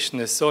collaboration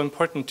is so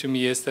important to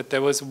me is that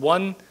there was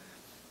one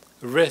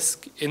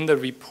risk in the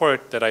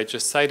report that I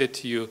just cited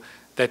to you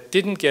that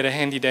didn't get a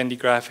handy-dandy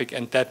graphic,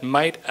 and that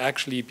might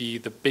actually be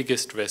the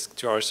biggest risk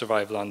to our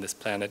survival on this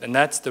planet. And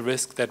that's the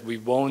risk that we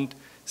won't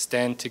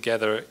stand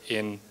together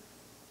in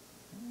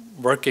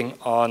working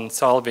on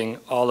solving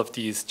all of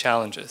these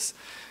challenges.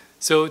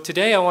 So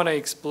today I want to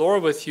explore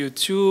with you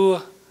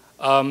two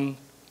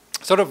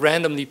sort of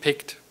randomly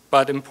picked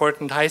but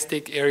important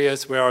high-stake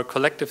areas where our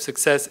collective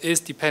success is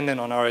dependent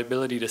on our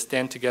ability to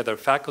stand together,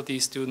 faculty,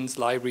 students,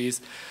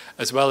 libraries,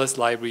 as well as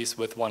libraries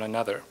with one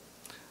another.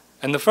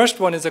 And the first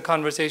one is a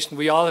conversation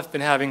we all have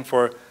been having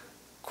for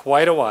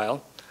quite a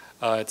while.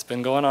 It's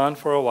been going on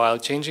for a while,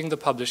 changing the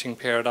publishing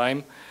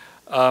paradigm.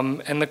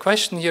 And the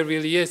question here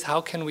really is,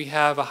 how can we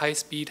have a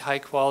high-speed,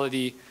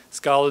 high-quality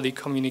scholarly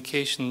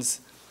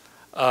communications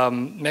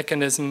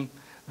mechanism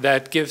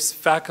that gives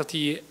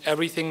faculty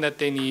everything that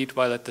they need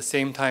while at the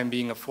same time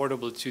being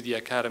affordable to the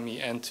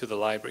academy and to the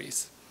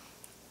libraries?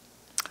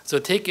 So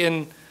take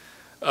in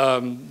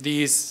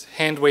these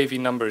hand-wavy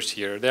numbers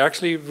here. They're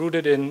actually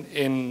rooted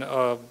in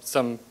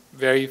some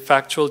very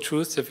factual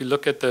truths. If you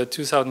look at the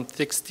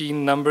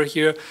 2016 number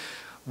here,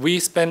 we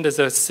spend as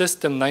a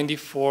system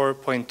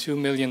 $94.2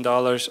 million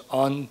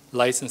on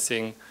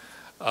licensing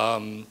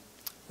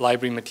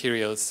library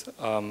materials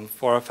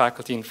for our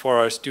faculty and for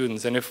our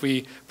students. And if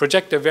we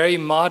project a very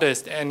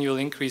modest annual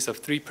increase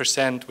of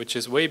 3%, which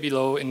is way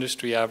below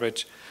industry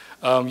average,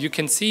 you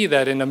can see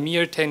that in a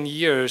mere 10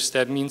 years,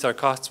 that means our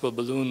costs will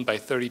balloon by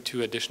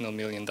 $32 additional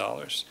million.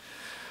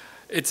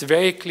 It's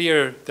very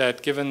clear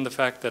that given the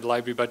fact that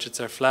library budgets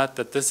are flat,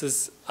 that this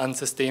is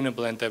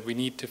unsustainable and that we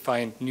need to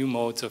find new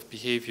modes of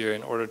behavior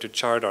in order to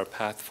chart our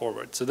path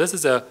forward. So this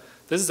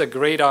is a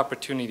great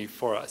opportunity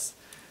for us.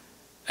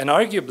 And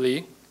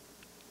arguably,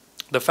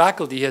 the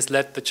faculty has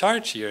led the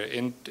charge here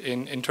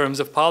in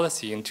terms of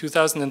policy. In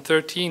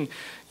 2013,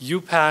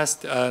 you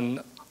passed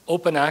an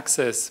open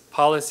access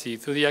policy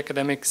through the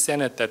Academic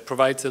Senate that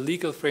provides a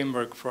legal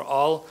framework for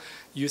all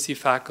UC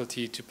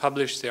faculty to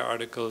publish their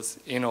articles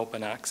in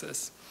open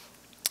access.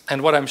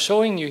 And what I'm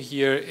showing you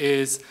here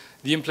is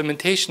the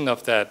implementation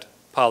of that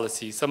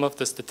policy, some of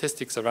the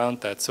statistics around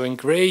that. So in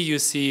gray, you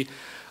see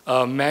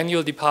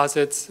manual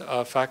deposits,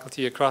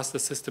 faculty across the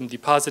system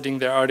depositing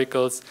their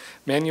articles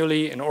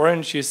manually. In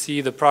orange, you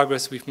see the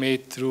progress we've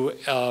made through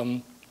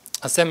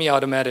a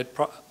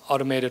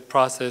semi-automated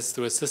process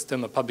through a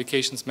system, a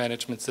publications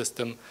management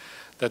system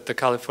that the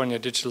California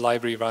Digital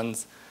Library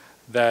runs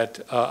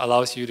that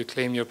allows you to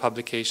claim your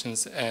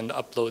publications and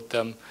upload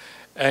them.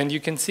 And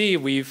you can see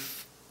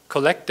we've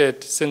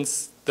collected,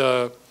 since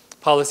the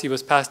policy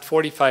was passed,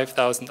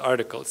 45,000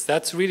 articles.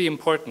 That's really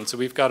important. So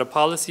we've got a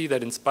policy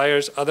that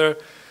inspires other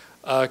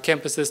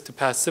campuses to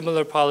pass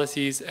similar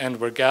policies, and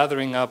we're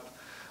gathering up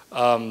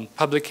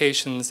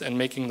publications and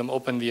making them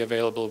openly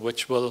available,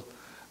 which will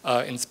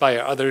inspire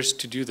others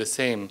to do the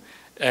same.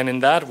 And in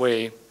that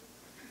way,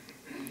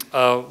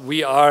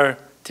 we are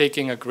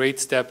taking a great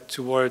step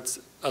towards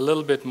a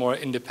little bit more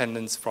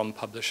independence from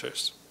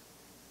publishers.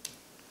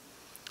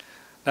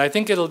 Now, I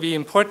think it'll be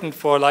important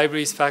for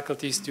libraries,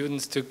 faculty,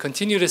 students to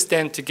continue to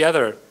stand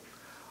together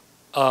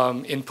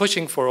in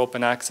pushing for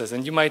open access.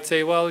 And you might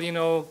say, well, you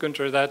know,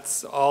 Günter,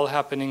 that's all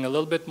happening a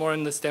little bit more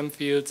in the STEM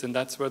fields, and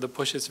that's where the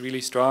push is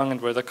really strong and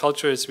where the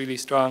culture is really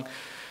strong.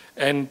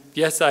 And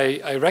yes,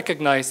 I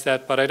recognize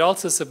that, but I'd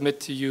also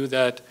submit to you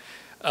that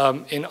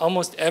in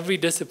almost every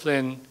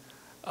discipline,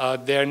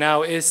 there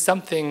now is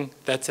something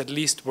that's at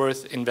least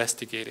worth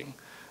investigating,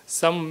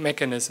 some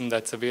mechanism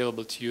that's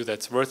available to you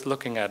that's worth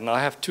looking at. And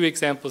I have two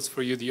examples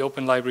for you: the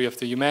Open Library of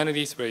the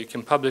Humanities, where you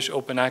can publish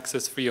open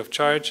access free of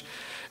charge,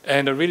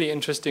 and a really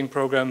interesting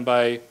program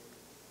by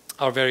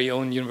our very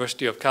own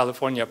University of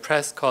California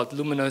Press called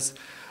Luminous,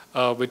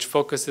 which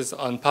focuses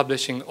on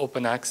publishing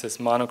open access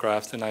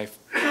monographs. And I've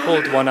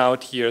pulled one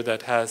out here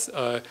that has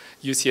a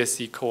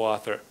UCSC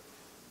co-author.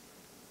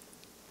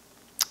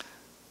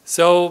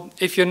 So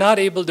if you're not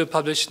able to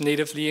publish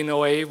natively in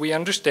OA, we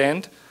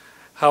understand.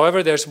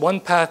 However, there's one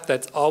path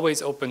that's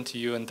always open to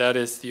you, and that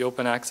is the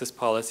open access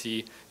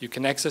policy. You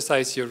can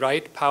exercise your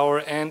right, power,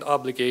 and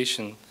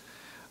obligation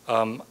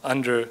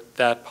under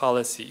that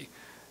policy.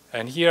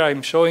 And here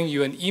I'm showing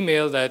you an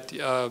email that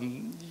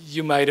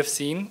you might have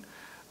seen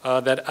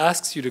that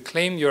asks you to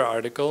claim your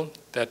article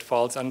that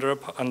falls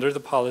under the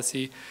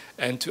policy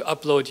and to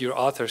upload your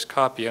author's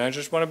copy. And I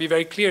just want to be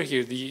very clear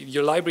here.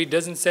 Your library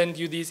doesn't send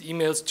you these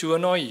emails to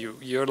annoy you.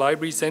 Your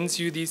library sends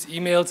you these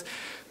emails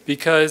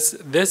because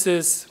this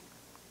is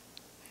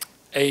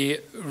a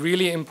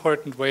really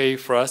important way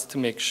for us to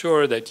make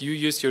sure that you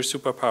use your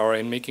superpower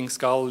in making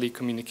scholarly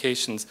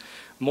communications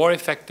more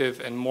effective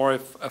and more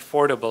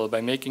affordable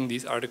by making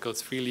these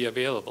articles freely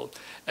available.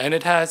 And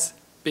it has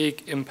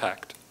big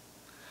impact.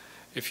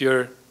 If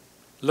you're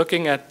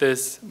looking at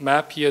this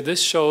map here,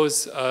 this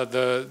shows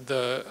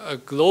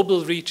a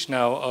global reach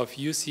now of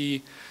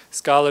UC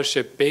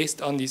scholarship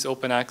based on these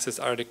open access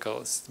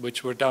articles,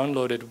 which were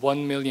downloaded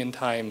 1 million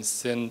times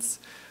since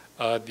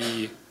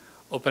the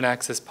open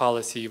access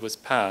policy was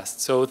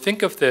passed. So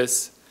think of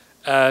this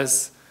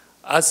as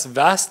us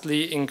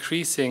vastly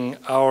increasing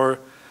our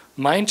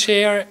mind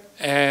share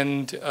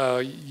and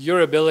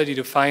your ability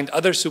to find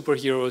other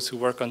superheroes who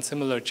work on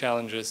similar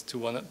challenges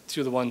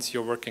to the ones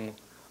you're working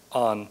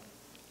on.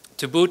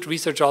 To boot,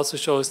 research also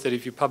shows that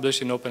if you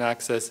publish in open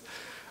access,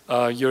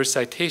 your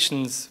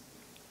citations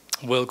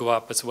will go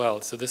up as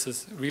well. So this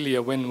is really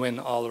a win-win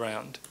all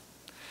around.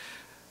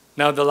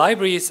 Now, the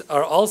libraries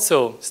are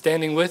also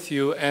standing with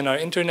you and are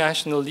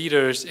international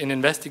leaders in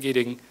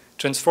investigating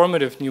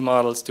transformative new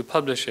models to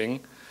publishing.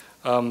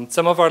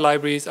 Some of our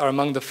libraries are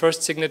among the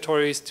first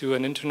signatories to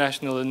an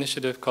international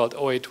initiative called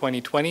OA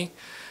 2020,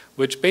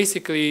 which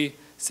basically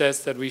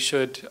says that we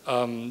should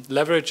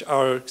leverage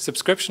our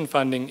subscription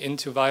funding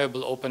into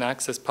viable open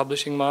access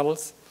publishing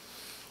models.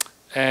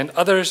 And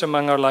others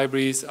among our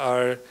libraries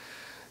are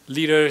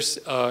leaders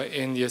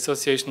in the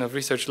Association of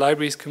Research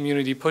Libraries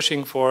community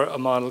pushing for a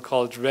model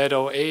called Red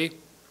OA,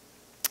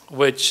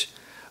 which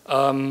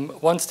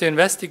wants to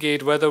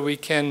investigate whether we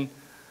can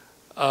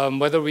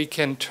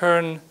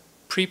turn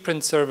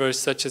preprint servers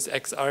such as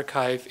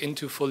xArchive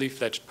into fully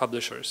fledged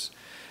publishers.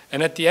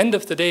 And at the end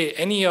of the day,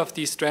 any of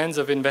these strands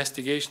of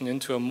investigation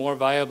into a more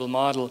viable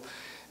model,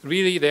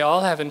 really they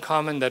all have in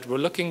common that we're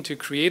looking to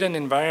create an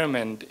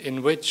environment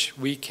in which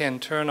we can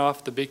turn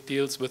off the big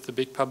deals with the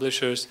big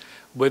publishers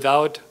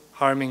without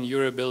harming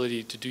your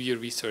ability to do your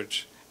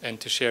research and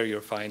to share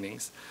your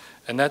findings.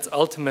 And that's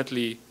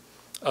ultimately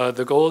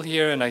the goal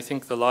here, and I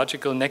think the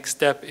logical next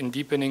step in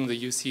deepening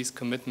the UC's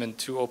commitment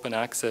to open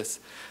access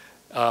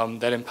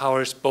that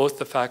empowers both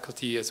the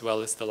faculty as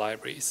well as the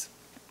libraries.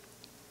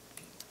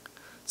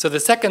 So the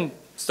second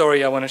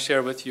story I want to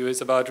share with you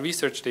is about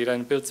research data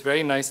and builds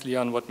very nicely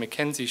on what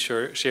MacKenzie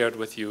shared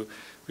with you.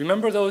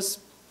 Remember those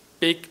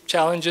big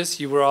challenges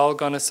you were all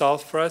going to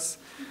solve for us?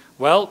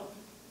 Well,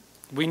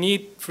 we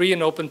need free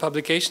and open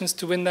publications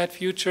to win that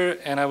future,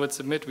 and I would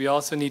submit we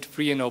also need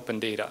free and open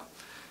data.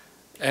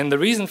 And the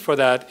reason for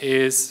that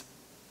is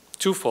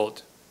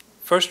twofold.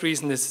 First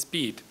reason is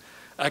speed.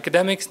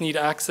 Academics need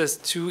access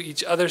to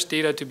each other's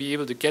data to be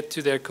able to get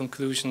to their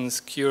conclusions,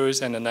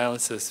 cures, and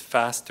analysis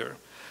faster.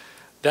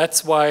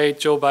 That's why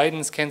Joe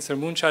Biden's Cancer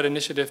Moonshot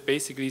Initiative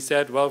basically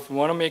said, well, if we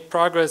want to make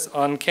progress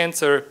on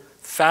cancer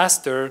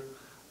faster,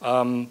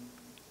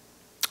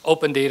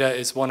 open data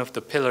is one of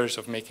the pillars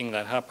of making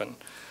that happen.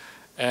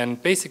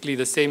 And basically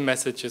the same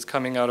message is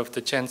coming out of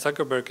the Chan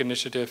Zuckerberg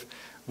Initiative,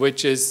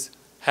 which has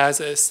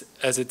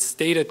as its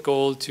stated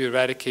goal to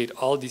eradicate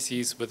all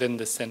disease within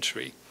this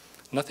century.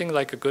 Nothing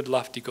like a good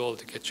lofty goal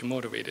to get you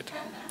motivated.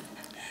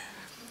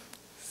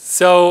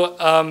 So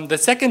the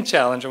second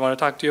challenge I want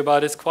to talk to you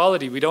about is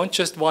quality. We don't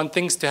just want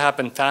things to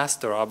happen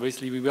faster,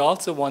 obviously. We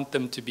also want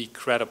them to be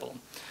credible.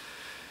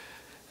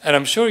 And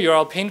I'm sure you're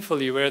all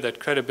painfully aware that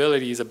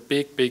credibility is a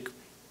big, big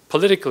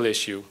political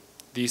issue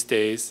these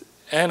days.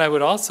 And I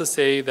would also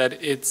say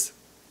that it's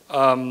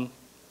an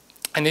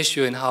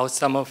issue in how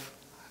some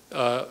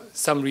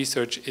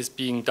research is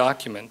being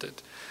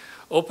documented.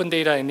 Open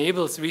data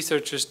enables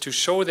researchers to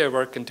show their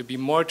work and to be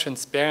more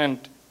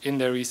transparent in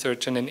their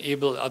research and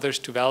enable others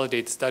to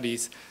validate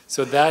studies.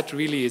 So that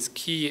really is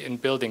key in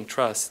building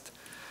trust.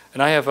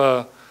 And I have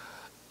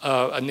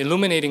an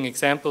illuminating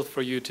example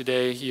for you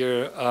today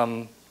here.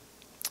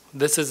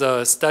 This is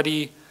a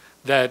study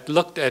that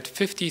looked at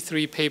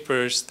 53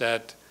 papers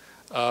that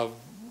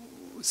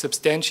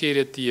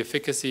substantiated the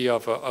efficacy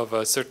of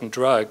a certain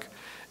drug.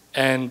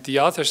 And the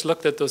authors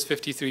looked at those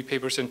 53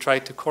 papers and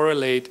tried to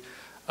correlate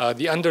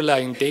the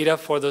underlying data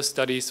for those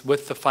studies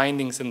with the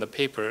findings in the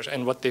papers.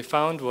 And what they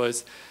found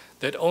was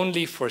that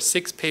only for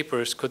 6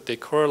 papers could they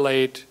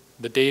correlate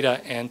the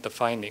data and the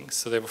findings.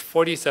 So there were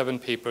 47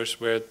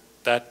 papers where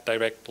that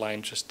direct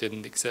line just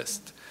didn't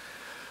exist.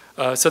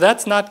 So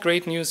that's not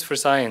great news for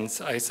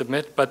science, I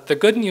submit. But the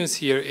good news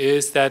here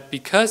is that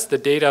because the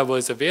data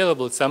was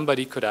available,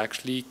 somebody could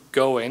actually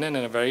go in and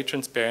in a very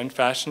transparent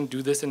fashion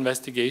do this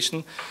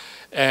investigation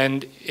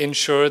and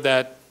ensure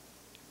that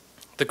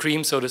the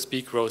cream, so to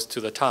speak, rose to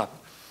the top.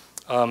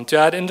 To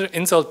add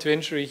insult to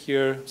injury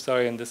here,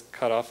 sorry, and this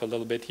cut off a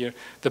little bit here,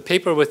 the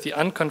paper with the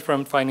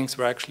unconfirmed findings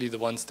were actually the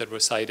ones that were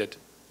cited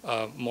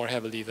more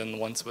heavily than the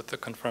ones with the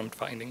confirmed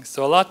findings.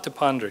 So a lot to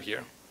ponder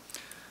here.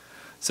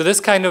 So this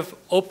kind of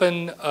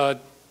open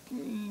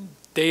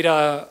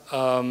data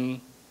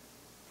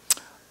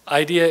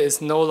idea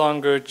is no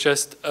longer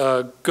just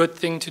a good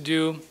thing to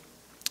do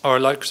or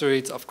luxury.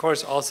 It's of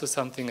course also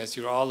something, as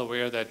you're all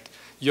aware, that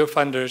your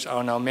funders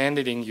are now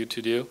mandating you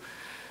to do.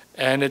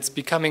 And it's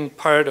becoming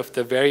part of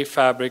the very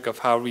fabric of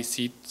how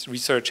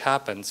research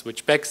happens,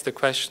 which begs the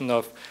question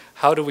of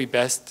how do we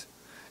best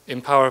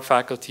empower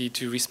faculty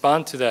to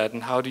respond to that,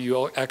 and how do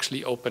you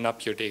actually open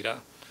up your data?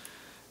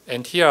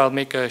 And here I'll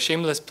make a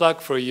shameless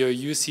plug for your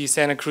UC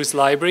Santa Cruz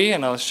Library,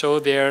 and I'll show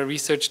their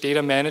research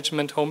data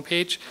management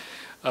homepage,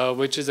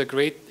 which is a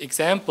great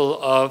example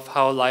of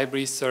how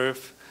libraries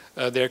serve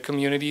their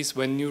communities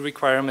when new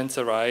requirements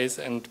arise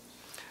and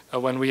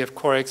when we have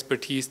core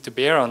expertise to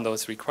bear on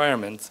those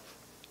requirements.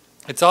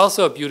 It's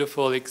also a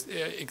beautiful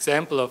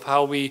example of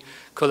how we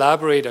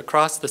collaborate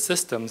across the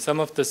system. Some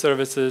of the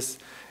services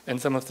and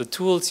some of the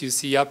tools you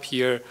see up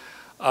here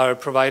are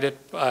provided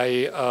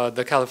by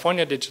the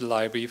California Digital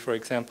Library, for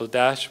example,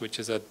 DASH, which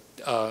is a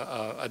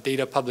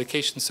data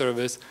publication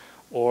service,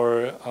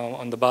 or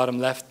on the bottom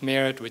left,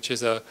 Merit, which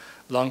is a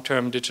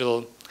long-term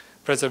digital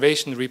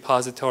preservation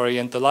repository.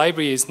 And the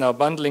library is now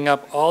bundling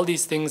up all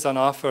these things on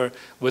offer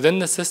within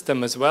the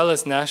system as well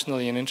as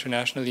nationally and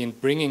internationally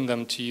and bringing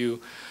them to you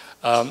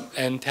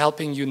and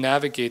helping you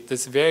navigate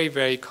this very,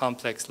 very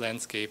complex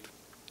landscape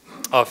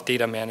of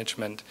data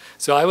management.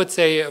 So I would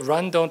say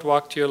run, don't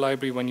walk to your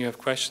library when you have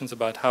questions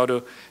about how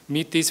to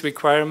meet these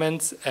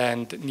requirements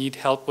and need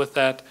help with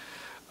that.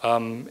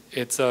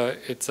 It's a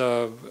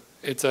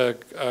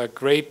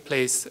great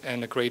place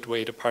and a great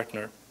way to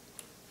partner.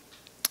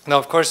 Now,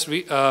 of course,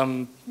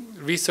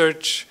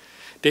 research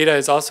data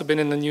has also been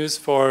in the news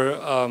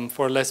for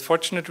less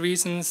fortunate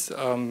reasons,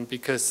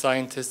 because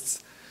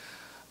scientists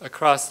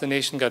across the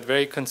nation got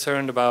very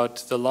concerned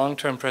about the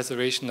long-term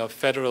preservation of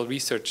federal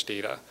research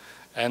data.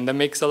 And that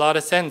makes a lot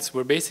of sense.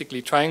 We're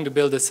basically trying to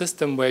build a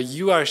system where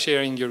you are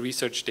sharing your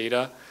research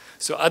data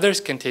so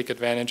others can take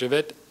advantage of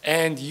it,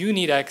 and you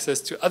need access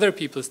to other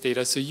people's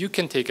data so you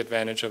can take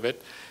advantage of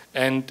it.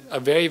 And a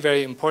very,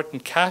 very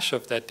important cache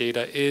of that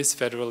data is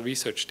federal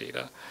research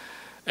data.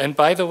 And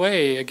by the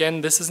way,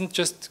 again, this isn't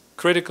just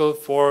critical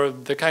for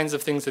the kinds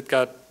of things that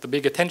got the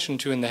big attention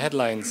to in the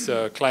headlines,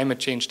 climate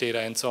change data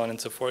and so on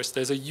and so forth.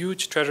 There's a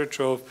huge treasure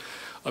trove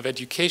of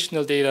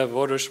educational data,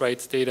 voters'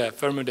 rights data,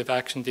 affirmative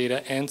action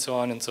data, and so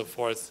on and so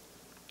forth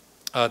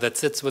that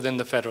sits within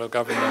the federal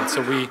government.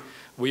 So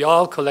we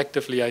all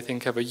collectively, I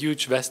think, have a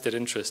huge vested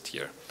interest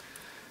here.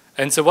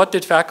 And so what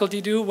did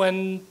faculty do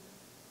when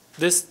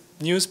this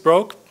news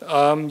broke?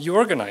 You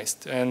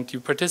organized and you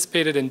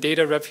participated in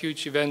data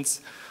refuge events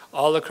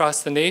all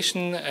across the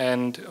nation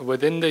and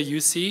within the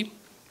UC.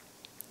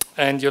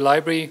 And your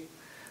library,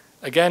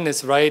 again,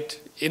 is right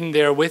in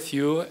there with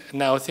you,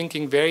 now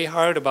thinking very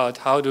hard about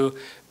how to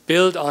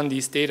build on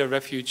these data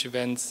refuge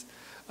events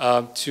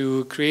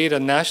to create a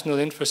national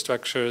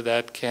infrastructure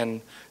that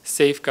can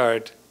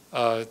safeguard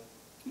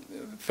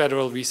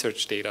federal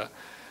research data.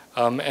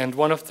 And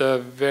one of the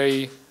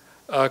very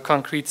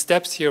concrete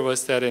steps here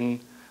was that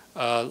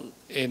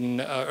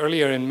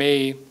earlier in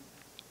May,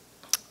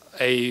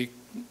 a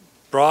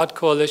broad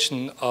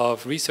coalition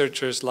of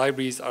researchers,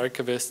 libraries,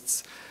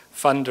 archivists,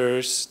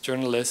 funders,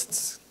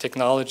 journalists,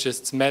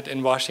 technologists met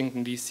in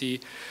Washington,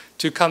 D.C.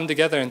 to come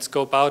together and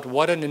scope out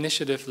what an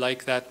initiative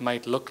like that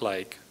might look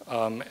like.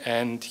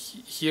 And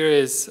here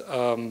is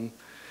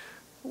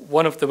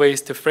one of the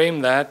ways to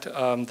frame that.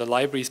 The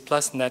Libraries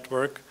Plus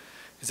network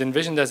is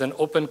envisioned as an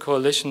open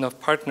coalition of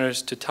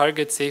partners to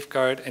target,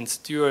 safeguard, and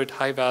steward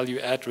high-value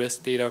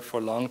at-risk data for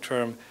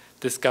long-term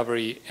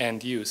discovery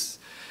and use.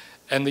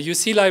 And the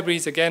UC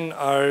libraries, again,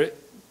 are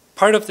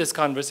part of this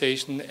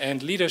conversation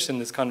and leaders in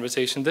this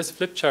conversation. This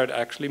flip chart,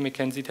 actually,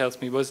 MacKenzie tells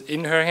me, was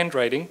in her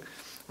handwriting.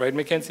 Right,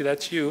 MacKenzie,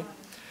 that's you.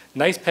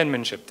 Nice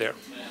penmanship there.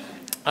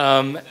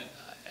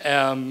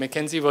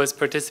 MacKenzie was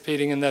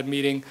participating in that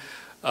meeting,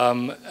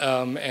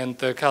 and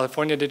the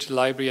California Digital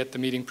Library at the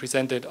meeting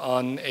presented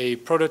on a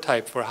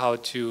prototype for how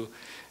to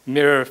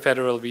mirror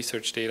federal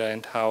research data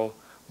and how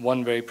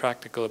one very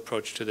practical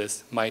approach to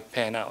this might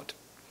pan out.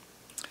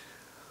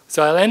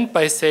 So I'll end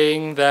by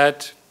saying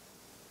that,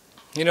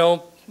 you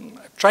know,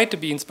 I've tried to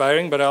be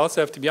inspiring, but I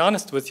also have to be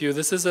honest with you.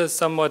 This is a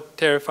somewhat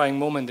terrifying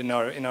moment in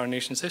our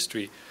nation's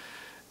history.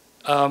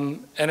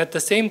 And at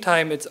the same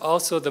time, it's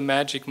also the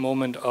magic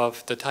moment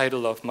of the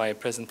title of my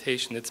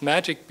presentation. It's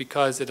magic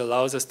because it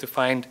allows us to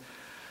find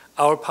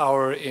our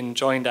power in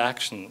joint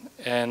action.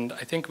 And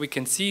I think we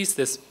can seize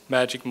this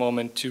magic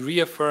moment to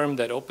reaffirm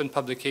that open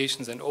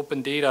publications and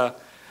open data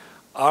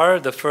are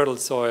the fertile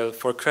soil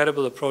for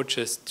credible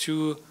approaches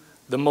to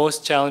the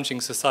most challenging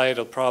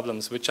societal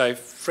problems, which I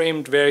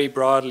framed very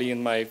broadly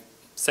in my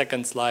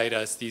second slide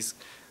as these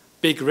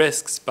big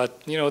risks. But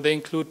you know, they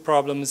include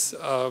problems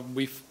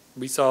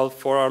we solve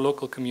for our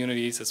local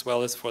communities as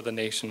well as for the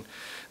nation.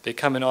 They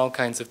come in all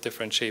kinds of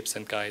different shapes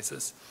and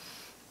guises.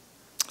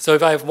 So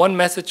if I have one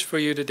message for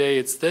you today,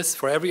 it's this: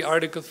 for every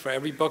article, for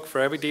every book, for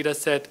every data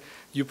set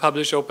you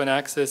publish open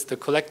access, the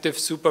collective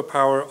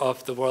superpower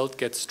of the world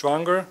gets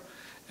stronger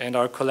and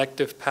our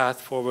collective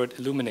path forward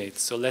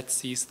illuminates. So let's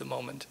seize the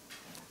moment.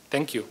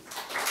 Thank you.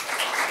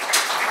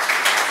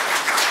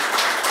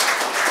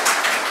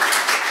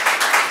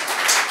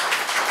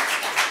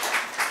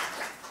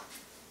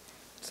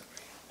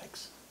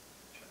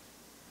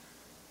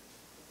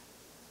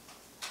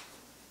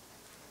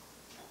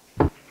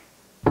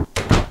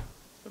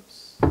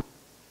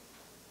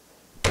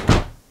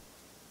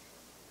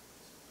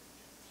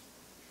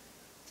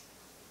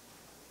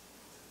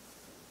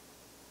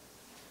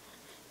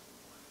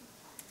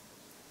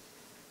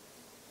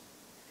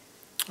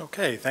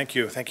 Okay, thank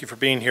you. Thank you for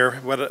being here.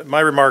 My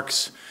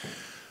remarks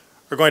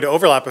are going to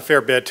overlap a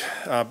fair bit,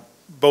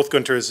 both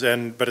Günter's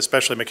but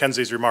especially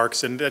MacKenzie's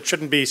remarks, and that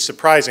shouldn't be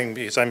surprising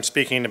because I'm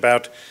speaking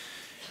about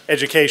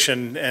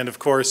education, and of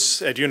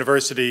course at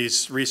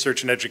universities,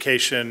 research and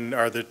education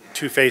are the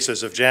two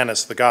faces of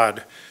Janus, the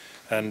god,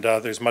 and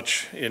there's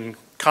much in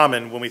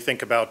common when we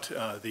think about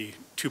the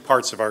two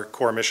parts of our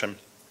core mission.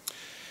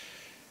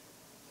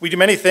 We do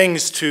many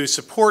things to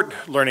support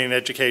learning and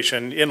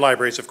education in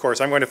libraries, of course.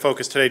 I'm going to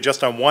focus today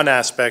just on one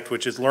aspect,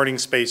 which is learning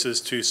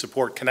spaces to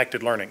support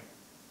connected learning.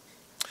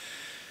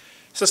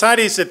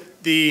 Society is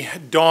at the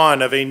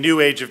dawn of a new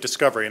age of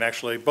discovery, and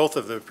actually both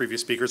of the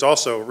previous speakers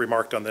also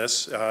remarked on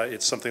this.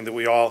 It's something that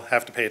we all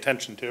have to pay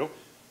attention to.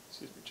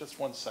 Excuse me, just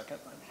one second.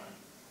 I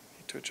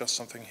need to adjust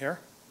something here.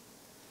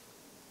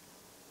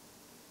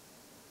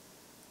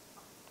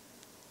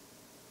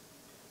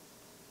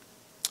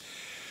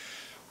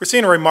 We're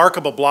seeing a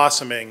remarkable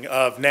blossoming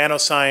of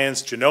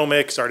nanoscience,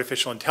 genomics,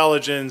 artificial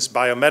intelligence,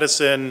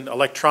 biomedicine,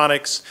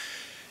 electronics,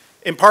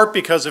 in part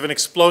because of an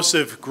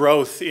explosive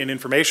growth in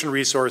information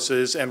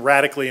resources and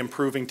radically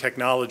improving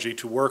technology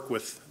to work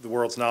with the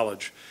world's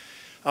knowledge.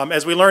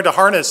 As we learn to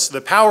harness the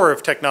power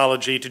of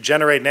technology to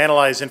generate and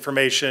analyze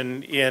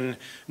information in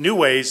new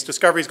ways,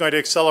 discovery is going to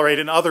accelerate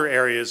in other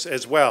areas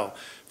as well.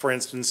 For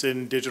instance,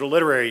 in digital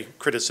literary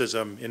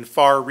criticism, in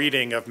far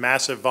reading of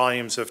massive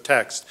volumes of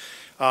text.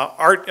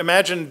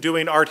 Imagine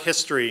doing art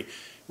history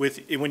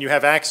when you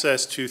have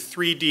access to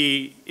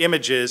 3D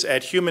images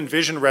at human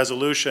vision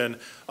resolution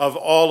of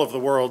all of the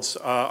world's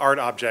art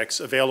objects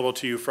available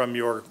to you from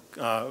your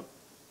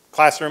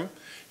classroom,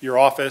 your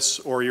office,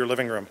 or your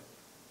living room.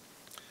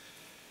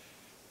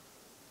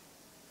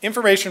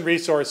 Information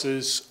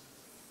resources,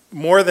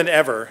 more than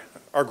ever,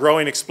 are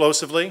growing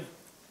explosively,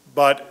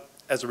 but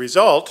as a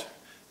result,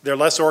 they're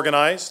less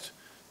organized,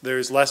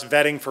 there's less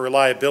vetting for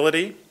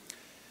reliability,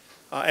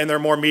 and there are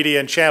more media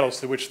and channels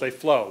through which they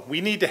flow.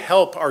 We need to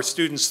help our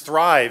students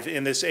thrive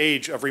in this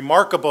age of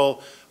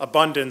remarkable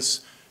abundance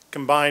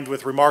combined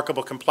with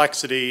remarkable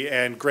complexity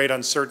and great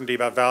uncertainty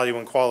about value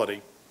and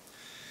quality.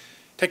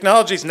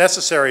 Technology is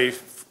necessary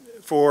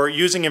for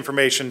using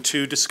information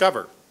to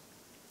discover.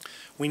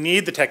 We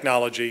need the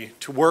technology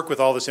to work with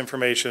all this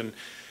information,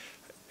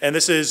 and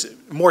this is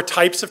more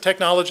types of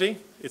technology.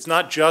 It's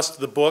not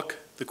just the book,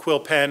 the quill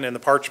pen, and the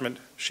parchment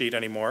sheet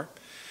anymore.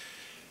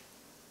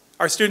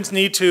 Our students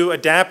need to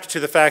adapt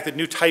to the fact that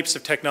new types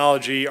of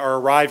technology are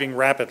arriving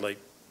rapidly,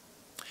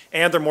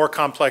 and they're more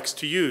complex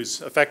to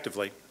use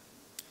effectively.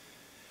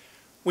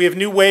 We have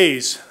new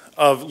ways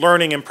of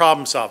learning and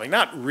problem solving.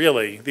 Not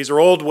really. These are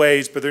old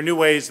ways, but they're new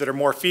ways that are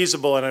more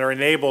feasible and are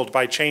enabled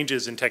by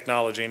changes in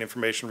technology and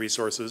information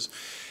resources.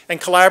 And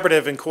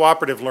collaborative and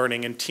cooperative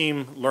learning and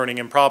team learning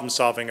and problem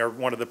solving are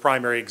one of the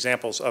primary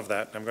examples of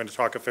that. I'm going to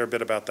talk a fair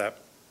bit about that.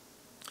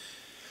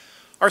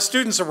 Our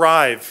students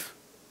arrive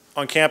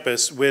on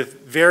campus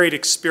with varied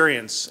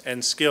experience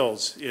and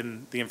skills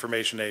in the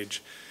information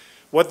age.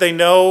 What they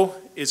know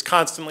is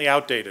constantly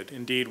outdated.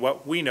 Indeed,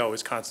 what we know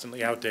is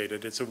constantly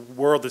outdated. It's a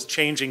world that's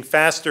changing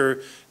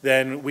faster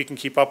than we can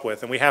keep up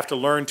with, and we have to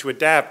learn to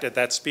adapt at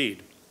that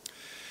speed.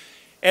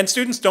 And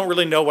students don't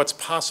really know what's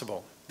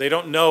possible. They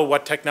don't know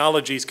what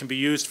technologies can be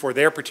used for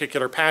their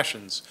particular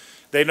passions.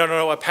 They don't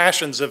know what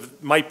passions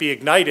might be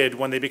ignited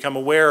when they become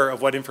aware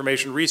of what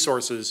information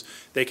resources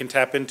they can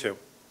tap into.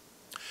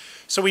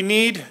 So we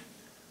need,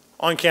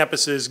 on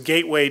campuses,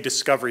 gateway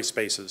discovery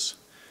spaces.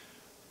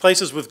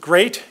 Places with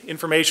great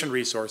information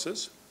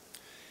resources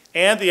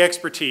and the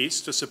expertise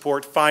to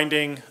support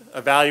finding,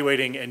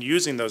 evaluating, and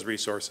using those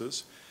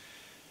resources.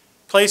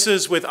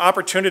 Places with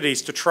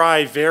opportunities to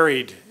try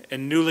varied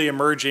and newly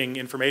emerging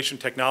information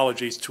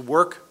technologies to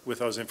work with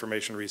those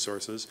information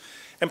resources.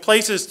 And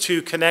places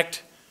to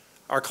connect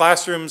our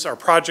classrooms, our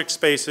project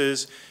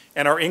spaces,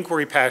 and our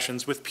inquiry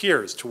passions with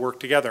peers to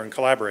work together and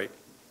collaborate.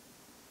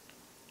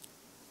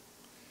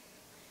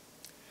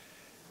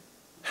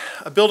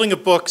 A building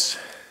of books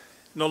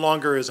no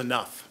longer is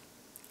enough.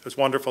 As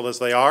wonderful as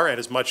they are, and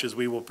as much as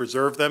we will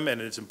preserve them,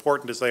 and as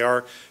important as they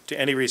are to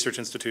any research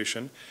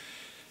institution,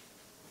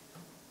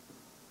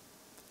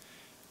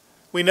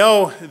 we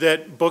know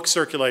that book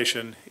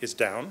circulation is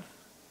down,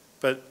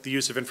 but the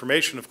use of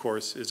information, of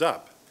course, is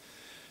up.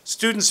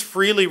 Students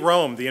freely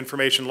roam the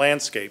information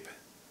landscape,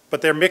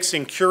 but they're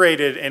mixing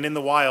curated and in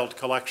the wild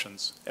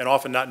collections, and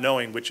often not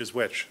knowing which is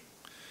which.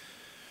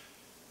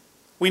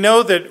 We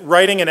know that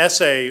writing an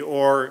essay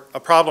or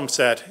a problem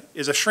set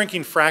is a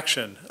shrinking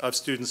fraction of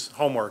students'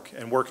 homework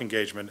and work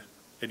engagement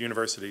at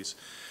universities.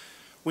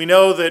 We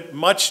know that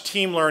much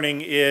team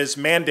learning is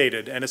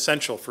mandated and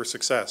essential for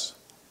success.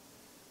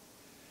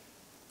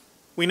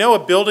 We know a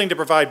building to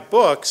provide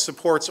books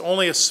supports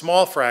only a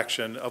small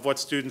fraction of what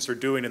students are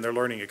doing in their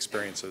learning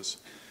experiences.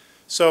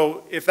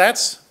 So if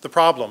that's the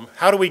problem,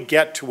 how do we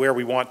get to where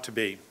we want to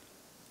be?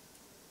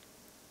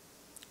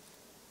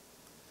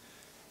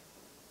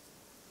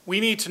 We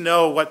need to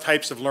know what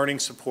types of learning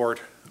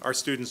support our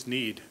students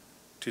need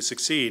to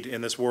succeed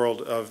in this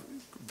world of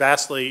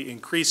vastly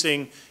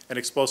increasing and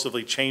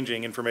explosively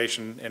changing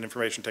information and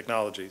information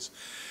technologies.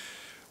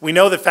 We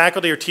know that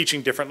faculty are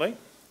teaching differently.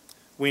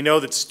 We know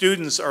that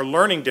students are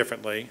learning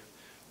differently.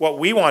 What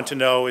we want to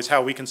know is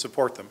how we can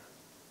support them.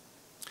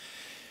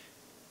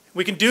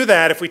 We can do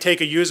that if we take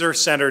a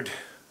user-centered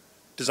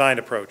design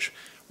approach.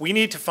 We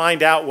need to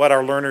find out what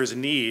our learners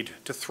need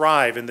to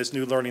thrive in this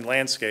new learning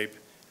landscape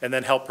and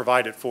then help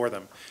provide it for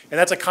them. And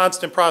that's a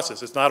constant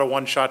process. It's not a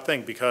one-shot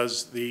thing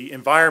because the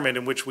environment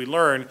in which we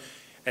learn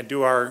and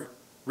do our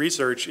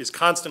research is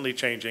constantly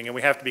changing, and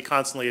we have to be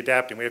constantly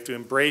adapting. We have to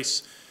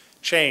embrace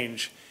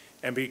change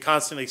and be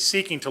constantly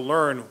seeking to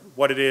learn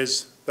what it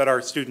is that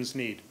our students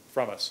need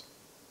from us.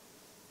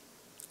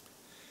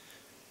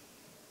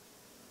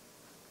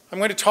 I'm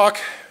going to talk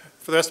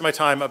for the rest of my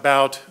time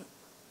about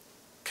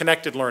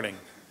connected learning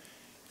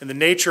and the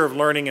nature of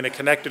learning in a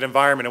connected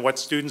environment and what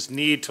students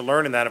need to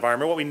learn in that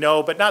environment, what we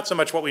know, but not so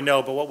much what we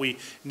know, but what we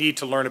need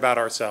to learn about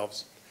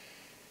ourselves.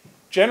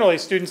 Generally,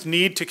 students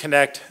need to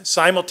connect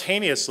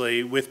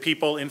simultaneously with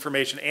people,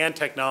 information, and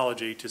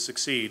technology to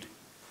succeed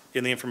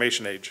in the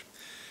information age.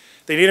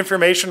 They need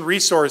information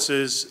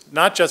resources,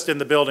 not just in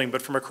the building,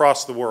 but from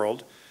across the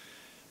world.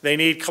 They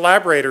need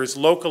collaborators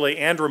locally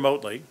and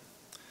remotely.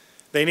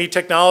 They need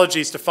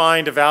technologies to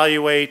find,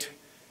 evaluate,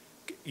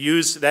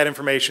 use that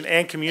information,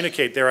 and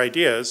communicate their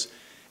ideas.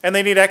 And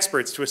they need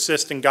experts to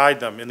assist and guide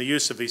them in the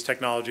use of these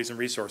technologies and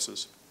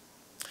resources.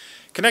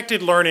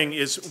 Connected learning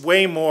is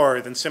way more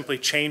than simply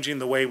changing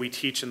the way we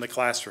teach in the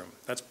classroom.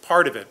 That's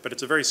part of it, but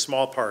it's a very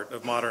small part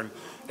of modern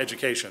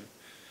education.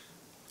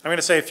 I'm going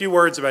to say a few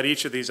words about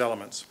each of these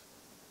elements.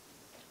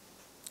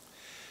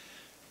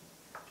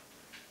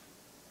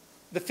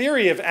 The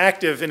theory of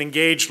active and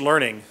engaged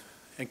learning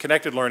and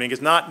connected learning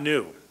is not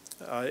new.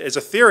 As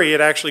a theory,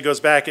 it actually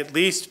goes back at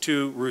least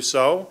to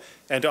Rousseau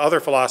and to other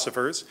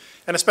philosophers,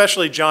 and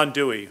especially John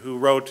Dewey, who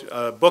wrote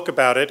a book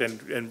about it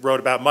and wrote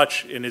about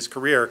much in his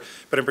career,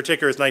 but in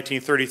particular his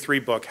 1933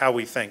 book, How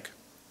We Think.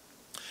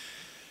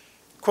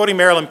 Quoting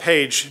Marilyn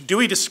Page,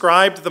 Dewey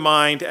described the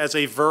mind as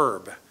a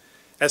verb,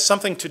 as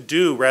something to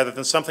do rather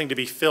than something to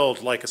be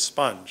filled like a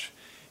sponge.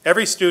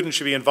 Every student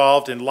should be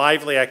involved in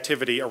lively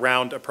activity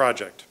around a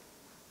project.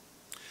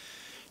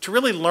 to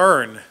really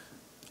learn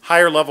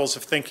higher levels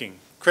of thinking,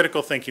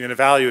 critical thinking and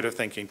evaluative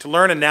thinking, to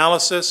learn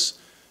analysis,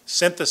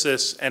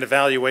 synthesis, and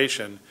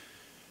evaluation,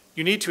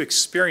 you need to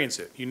experience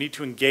it. You need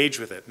to engage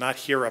with it, not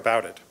hear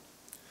about it.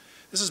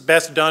 This is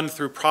best done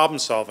through problem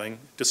solving,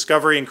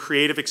 discovery and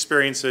creative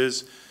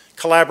experiences,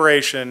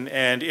 collaboration,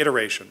 and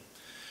iteration.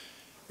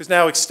 There's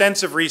now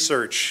extensive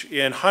research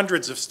in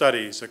hundreds of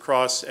studies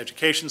across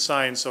education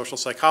science, social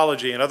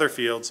psychology, and other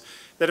fields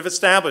that have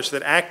established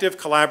that active,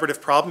 collaborative,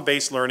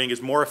 problem-based learning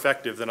is more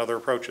effective than other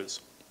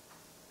approaches.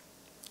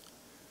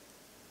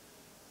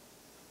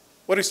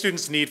 What do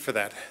students need for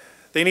that?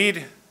 They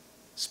need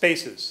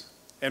spaces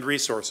and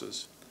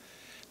resources.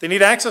 They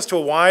need access to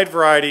a wide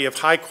variety of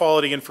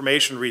high-quality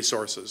information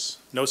resources.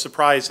 No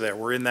surprise there,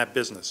 we're in that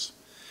business.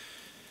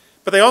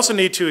 But they also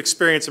need to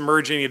experience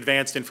emerging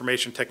advanced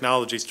information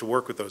technologies to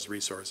work with those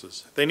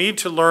resources. They need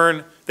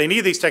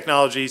these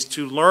technologies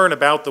to learn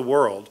about the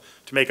world,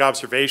 to make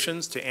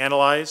observations, to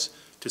analyze,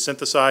 to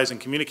synthesize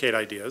and communicate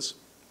ideas.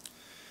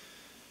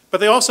 But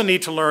they also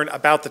need to learn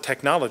about the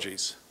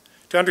technologies,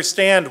 to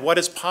understand what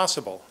is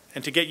possible,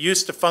 and to get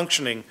used to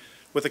functioning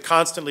with a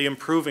constantly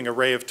improving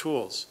array of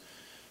tools.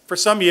 For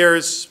some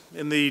years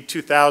in the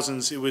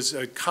 2000s, it was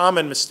a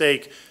common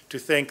mistake to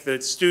think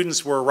that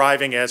students were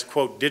arriving as,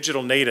 quote,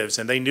 digital natives,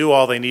 and they knew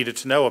all they needed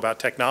to know about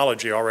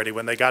technology already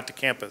when they got to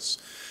campus.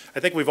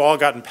 I think we've all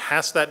gotten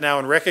past that now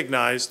and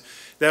recognized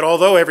that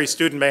although every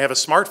student may have a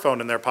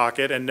smartphone in their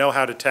pocket and know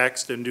how to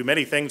text and do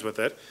many things with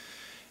it,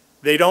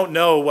 they don't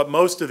know what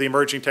most of the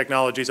emerging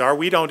technologies are.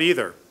 We don't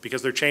either,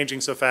 because they're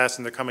changing so fast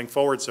and they're coming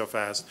forward so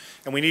fast.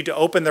 And we need to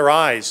open their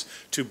eyes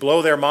to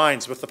blow their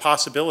minds with the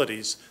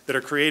possibilities that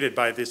are created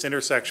by this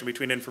intersection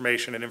between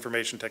information and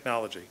information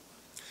technology.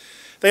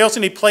 They also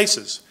need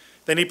places.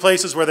 They need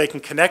places where they can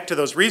connect to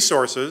those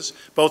resources,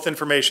 both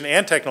information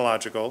and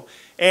technological,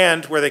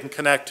 and where they can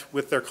connect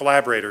with their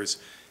collaborators,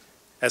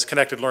 as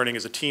connected learning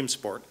is a team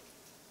sport.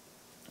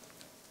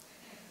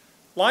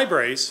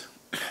 Libraries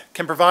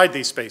can provide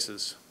these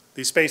spaces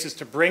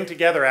to bring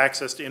together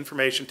access to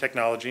information,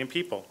 technology, and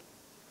people.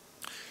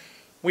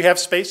 We have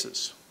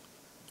spaces.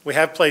 We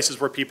have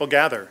places where people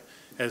gather.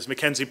 As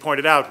MacKenzie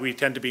pointed out, we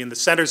tend to be in the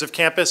centers of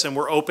campus and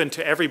we're open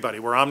to everybody.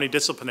 We're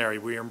omnidisciplinary,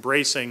 we are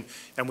embracing,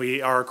 and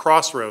we are a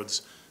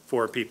crossroads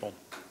for people.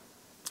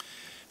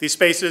 These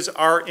spaces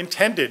are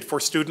intended for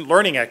student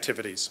learning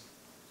activities,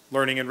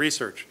 learning and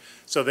research.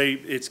 So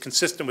it's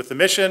consistent with the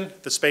mission,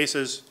 the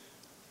spaces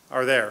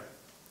are there.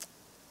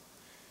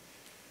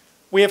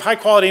 We have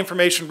high-quality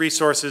information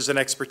resources and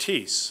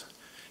expertise.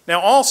 Now,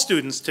 all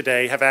students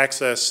today have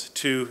access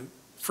to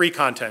free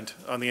content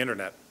on the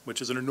internet,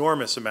 which is an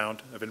enormous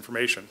amount of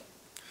information.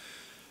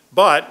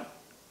 But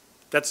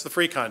that's the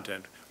free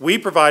content. We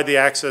provide the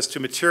access to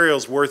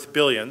materials worth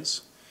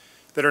billions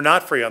that are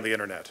not free on the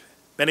internet,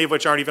 many of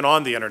which aren't even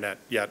on the internet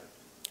yet.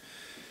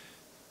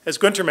 As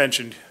Günter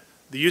mentioned,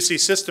 the UC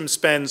system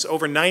spends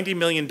over $90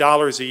 million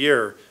a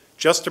year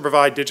just to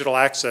provide digital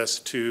access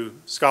to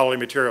scholarly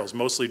materials,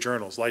 mostly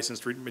journals,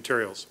 licensed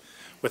materials.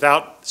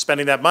 Without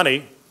spending that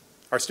money,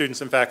 our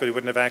students and faculty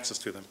wouldn't have access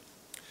to them,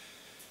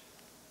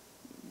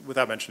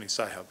 without mentioning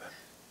Sci-Hub.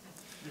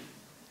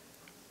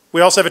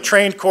 We also have a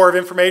trained core of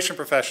information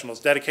professionals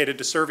dedicated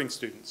to serving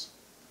students.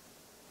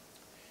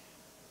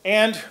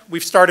 And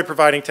we've started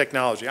providing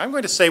technology. I'm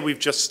going to say we've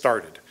just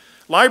started.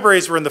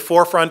 Libraries were in the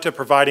forefront of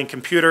providing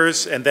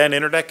computers and then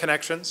internet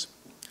connections.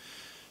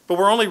 But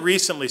we're only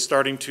recently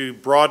starting to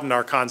broaden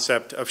our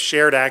concept of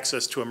shared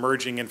access to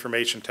emerging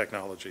information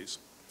technologies.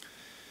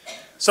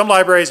 Some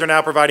libraries are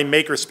now providing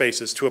maker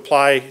spaces to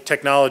apply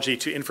technology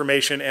to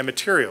information and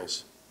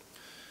materials.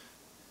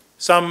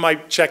 Some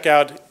might check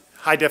out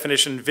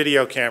high-definition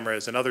video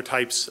cameras and other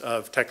types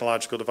of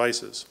technological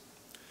devices.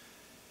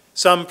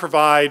 Some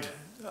provide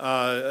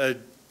a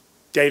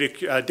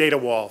data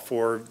wall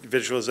for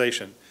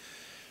visualization.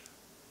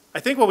 I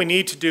think what we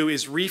need to do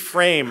is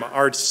reframe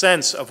our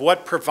sense of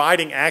what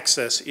providing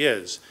access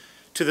is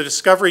to the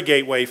discovery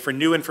gateway for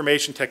new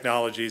information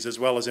technologies as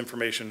well as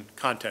information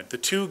content. The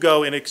two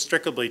go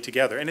inextricably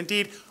together, and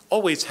indeed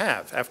always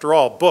have. After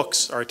all,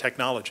 books are a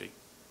technology.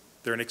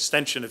 They're an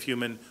extension of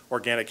human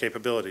organic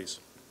capabilities.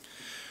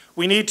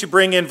 We need to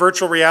bring in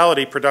virtual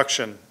reality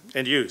production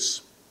and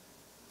use.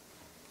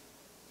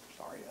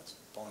 Sorry, that's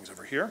falling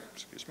over here,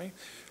 excuse me.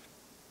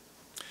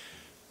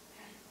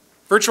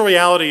 Virtual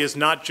reality is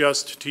not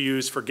just to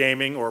use for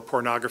gaming or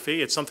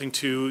pornography. It's something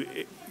to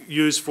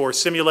use for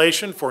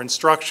simulation, for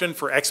instruction,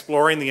 for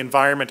exploring the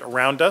environment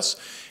around us.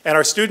 And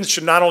our students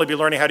should not only be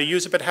learning how to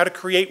use it, but how to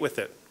create with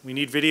it. We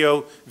need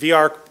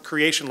VR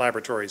creation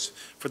laboratories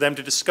for them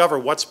to discover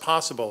what's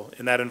possible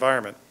in that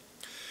environment.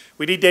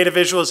 We need data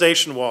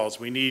visualization walls.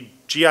 We need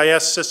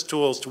GIS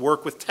tools to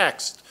work with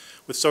text,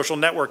 with social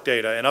network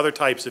data, and other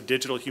types of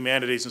digital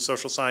humanities and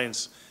social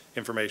science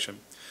information.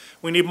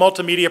 We need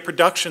multimedia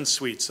production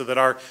suites so that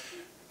our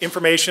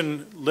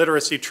information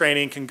literacy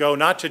training can go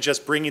not to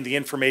just bringing the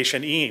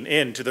information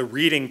in to the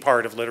reading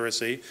part of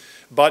literacy,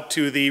 but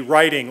to the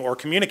writing or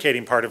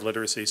communicating part of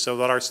literacy so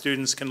that our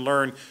students can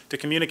learn to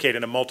communicate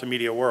in a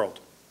multimedia world.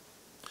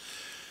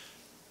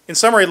 In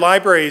summary,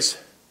 libraries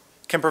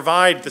can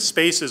provide the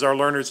spaces our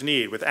learners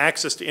need with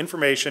access to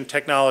information,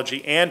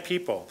 technology, and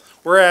people,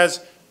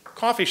 whereas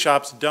coffee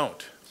shops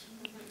don't.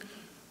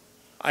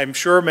 I'm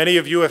sure many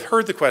of you have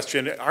heard the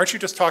question, aren't you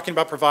just talking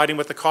about providing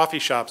what the coffee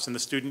shops and the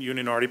student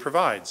union already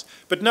provides?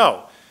 But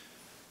no,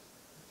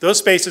 those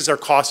spaces are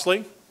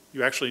costly.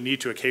 You actually need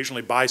to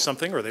occasionally buy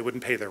something or they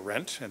wouldn't pay their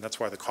rent, and that's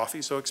why the coffee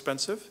is so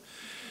expensive.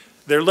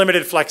 They're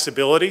limited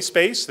flexibility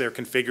space. They're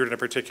configured in a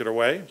particular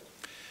way.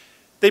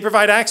 They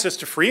provide access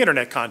to free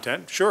internet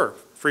content, sure,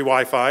 free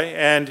Wi-Fi,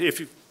 and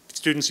if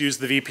students use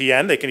the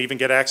VPN, they can even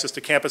get access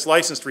to campus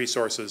licensed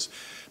resources,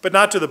 but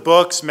not to the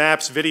books,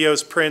 maps,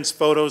 videos, prints,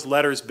 photos,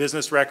 letters,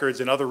 business records,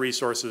 and other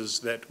resources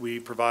that we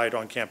provide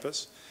on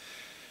campus.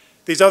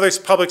 These other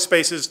public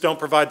spaces don't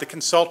provide the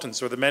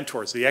consultants or the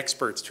mentors, the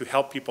experts to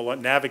help people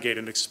navigate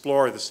and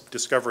explore this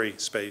discovery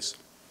space.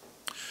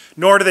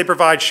 Nor do they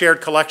provide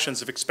shared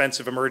collections of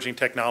expensive emerging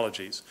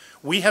technologies.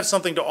 We have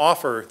something to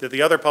offer that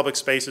the other public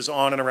spaces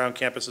on and around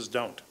campuses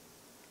don't.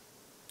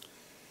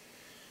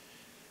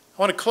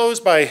 I want to close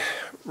by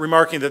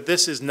remarking that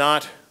this is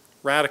not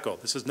radical.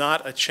 This is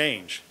not a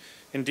change.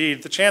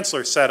 Indeed, the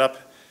Chancellor set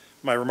up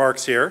my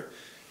remarks here.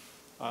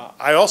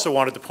 I also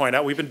wanted to point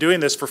out we've been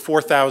doing this for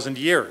 4,000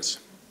 years.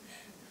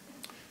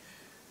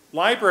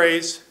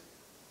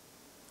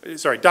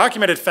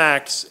 Documented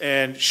facts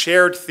and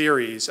shared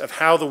theories of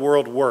how the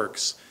world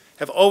works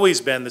have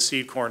always been the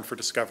seed corn for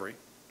discovery.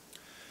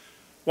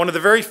 One of the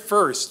very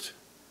first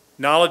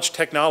knowledge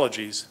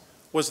technologies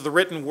was the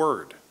written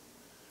word.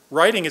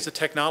 Writing is a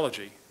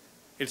technology.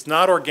 It's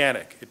not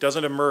organic. It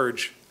doesn't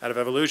emerge out of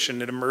evolution.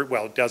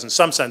 Well, it does in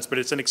some sense, but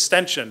it's an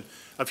extension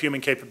of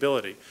human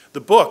capability. The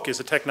book is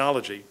a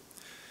technology.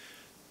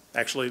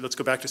 Actually, let's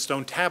go back to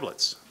stone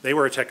tablets. They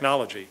were a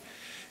technology.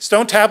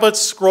 Stone tablets,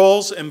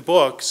 scrolls, and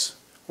books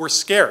were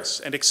scarce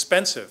and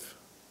expensive.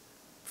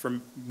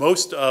 For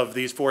most of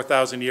these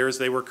 4,000 years,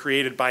 they were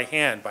created by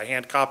hand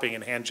copying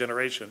and hand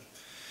generation.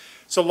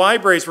 So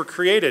libraries were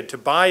created to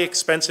buy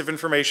expensive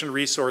information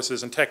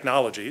resources and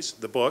technologies,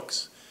 the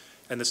books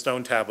and the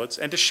stone tablets,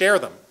 and to share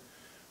them.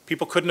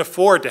 People couldn't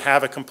afford to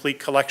have a complete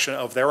collection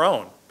of their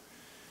own.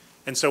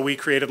 And so we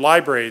created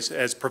libraries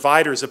as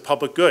providers of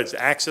public goods,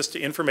 access to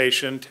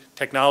information,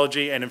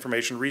 technology, and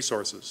information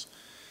resources.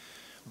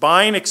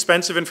 Buying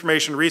expensive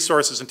information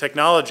resources and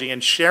technology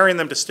and sharing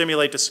them to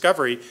stimulate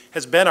discovery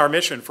has been our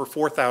mission for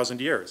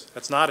 4,000 years.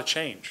 That's not a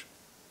change.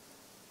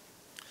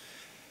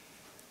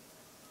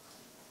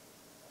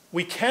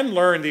 We can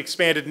learn the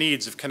expanded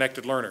needs of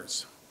connected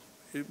learners.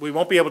 We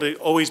won't be able to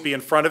always be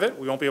in front of it.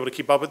 We won't be able to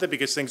keep up with it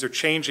because things are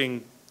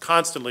changing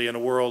constantly in a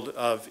world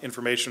of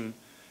information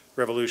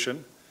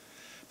revolution.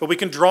 But we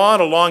can draw on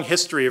a long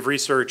history of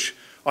research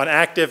on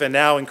active and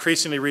now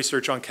increasingly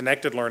research on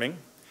connected learning.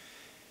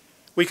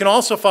 We can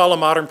also follow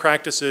modern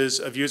practices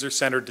of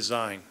user-centered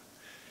design.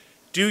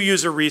 Do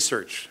user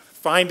research.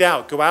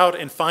 Go out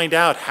and find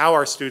out how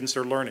our students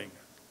are learning.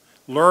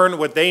 Learn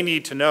what they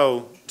need to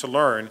know to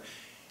learn,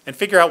 and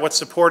figure out what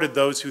supported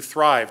those who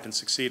thrived and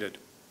succeeded.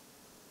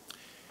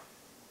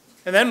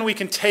 And then we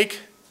can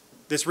take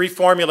this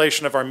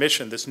reformulation of our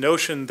mission, this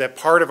notion that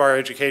part of our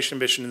education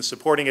mission in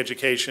supporting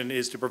education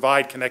is to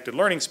provide connected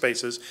learning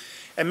spaces,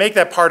 and make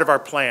that part of our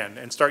plan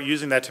and start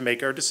using that to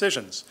make our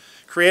decisions.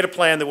 Create a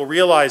plan that will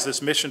realize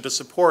this mission to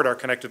support our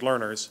connected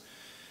learners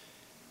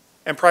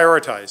and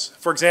prioritize.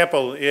 For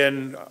example,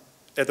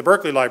 at the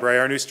Berkeley Library,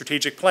 our new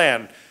strategic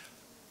plan,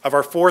 of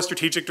our 4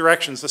 strategic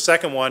directions, the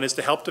second one is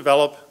to help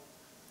develop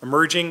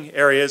emerging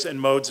areas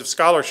and modes of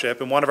scholarship,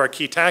 and one of our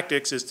key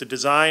tactics is to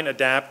design,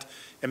 adapt,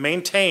 and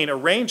maintain a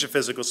range of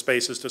physical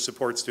spaces to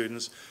support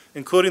students,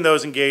 including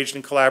those engaged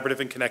in collaborative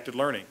and connected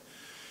learning.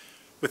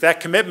 With that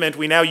commitment,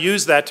 we now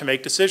use that to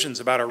make decisions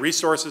about our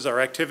resources,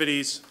 our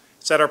activities,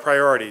 set our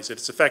priorities.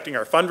 It's affecting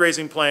our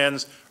fundraising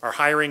plans, our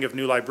hiring of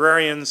new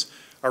librarians,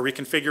 our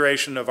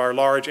reconfiguration of our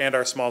large and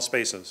our small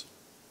spaces.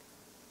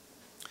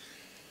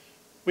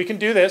 We can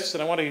do this,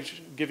 and I want to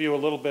give you a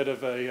little bit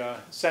of a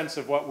sense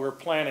of what we're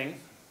planning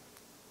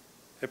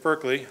at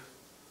Berkeley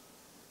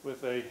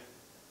with a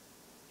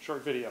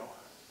short video.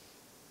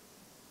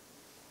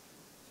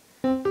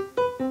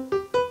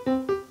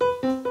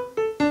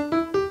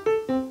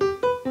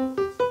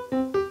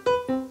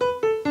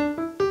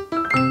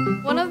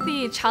 One of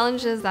the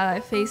challenges that I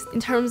faced in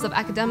terms of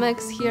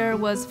academics here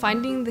was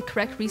finding the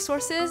correct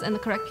resources and the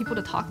correct people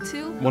to talk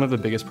to. One of the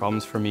biggest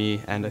problems for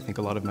me, and I think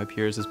a lot of my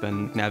peers, has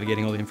been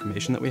navigating all the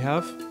information that we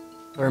have.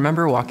 I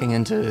remember walking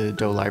into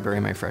Doe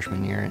Library my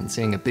freshman year and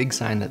seeing a big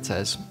sign that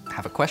says,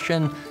 "Have a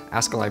question?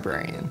 Ask a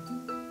librarian."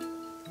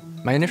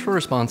 My initial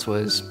response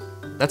was,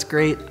 "That's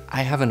great.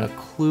 I haven't a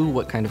clue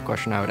what kind of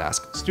question I would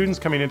ask." Students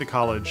coming into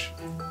college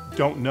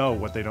don't know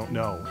what they don't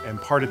know, and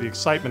part of the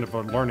excitement of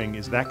our learning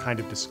is that kind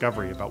of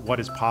discovery about what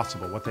is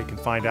possible, what they can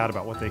find out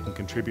about, what they can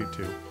contribute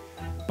to.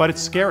 But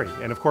it's scary,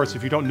 and of course,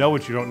 if you don't know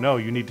what you don't know,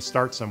 you need to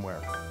start somewhere.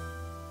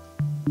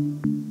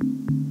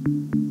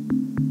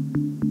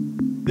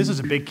 This is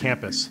a big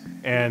campus,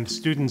 and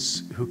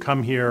students who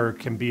come here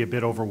can be a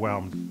bit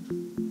overwhelmed.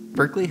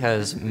 Berkeley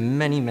has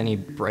many, many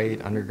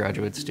bright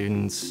undergraduate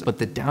students, but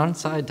the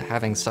downside to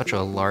having such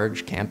a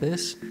large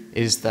campus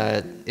is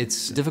that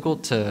it's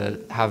difficult to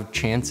have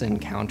chance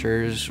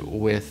encounters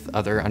with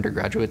other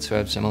undergraduates who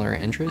have similar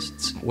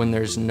interests when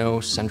there's no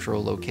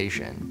central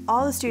location.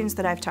 All the students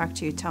that I've talked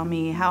to tell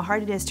me how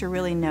hard it is to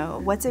really know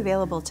what's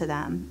available to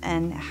them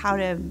and how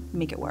to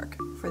make it work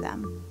for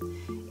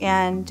them.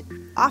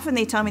 And often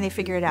they tell me they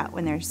figure it out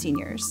when they're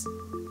seniors.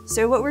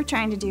 So what we're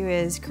trying to do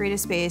is create a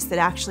space that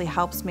actually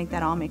helps make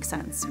that all make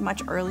sense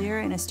much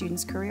earlier in a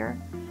student's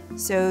career,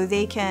 so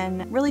they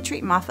can really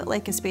treat Moffitt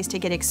like a space to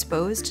get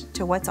exposed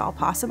to what's all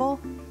possible.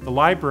 The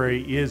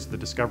library is the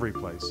discovery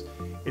place.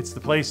 It's the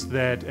place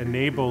that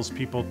enables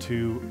people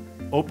to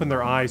open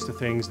their eyes to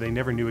things they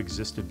never knew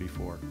existed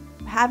before.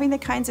 Having the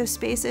kinds of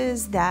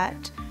spaces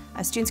that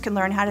students can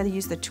learn how to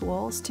use the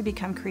tools to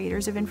become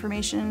creators of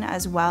information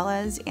as well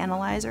as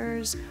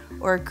analyzers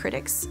or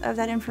critics of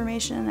that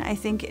information, I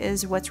think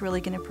is what's really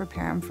going to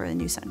prepare them for the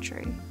new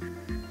century.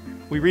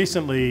 We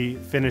recently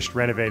finished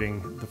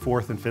renovating the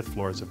 4th and 5th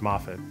floors of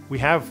Moffitt. We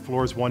have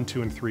floors 1,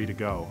 2, and 3 to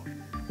go.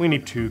 We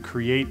need to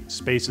create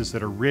spaces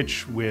that are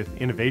rich with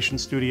innovation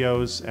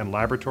studios and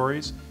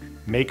laboratories,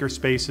 maker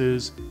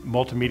spaces,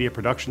 multimedia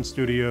production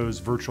studios,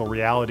 virtual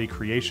reality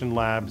creation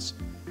labs,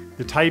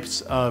 the types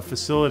of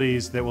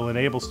facilities that will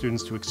enable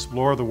students to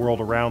explore the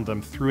world around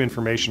them through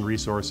information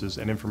resources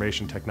and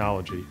information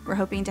technology. We're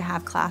hoping to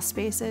have class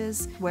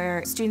spaces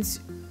where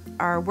students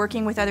are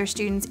working with other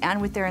students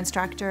and with their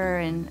instructor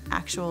and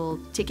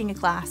taking a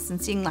class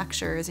and seeing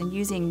lectures and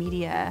using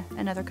media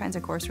and other kinds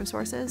of course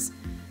resources.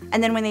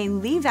 And then when they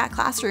leave that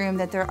classroom,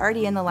 that they're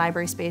already in the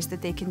library space,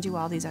 that they can do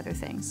all these other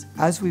things.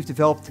 As we've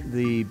developed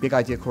the big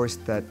idea course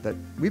that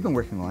we've been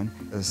working on,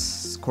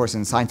 this course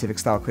in scientific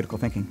style critical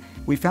thinking,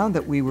 we found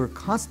that we were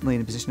constantly in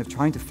a position of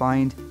trying to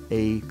find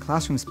a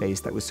classroom space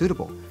that was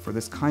suitable for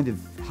this kind of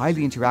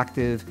highly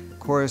interactive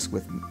course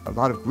with a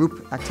lot of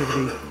group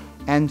activity,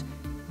 and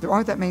there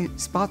aren't that many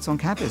spots on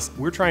campus.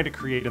 We're trying to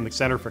create in the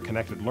Center for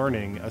Connected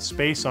Learning a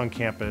space on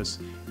campus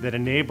that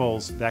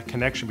enables that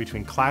connection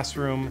between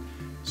classroom,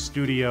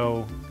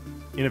 studio,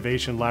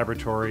 innovation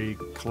laboratory,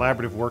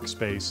 collaborative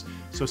workspace,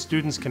 so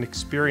students can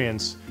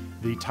experience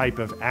the type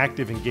of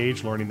active,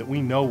 engaged learning that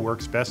we know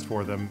works best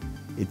for them.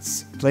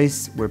 It's a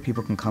place where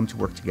people can come to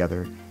work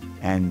together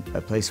and a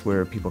place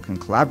where people can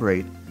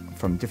collaborate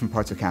from different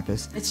parts of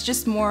campus. It's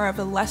just more of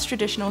a less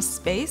traditional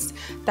space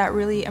that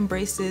really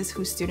embraces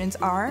who students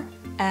are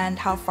and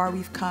how far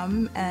we've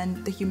come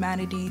and the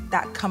humanity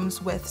that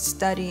comes with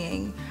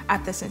studying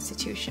at this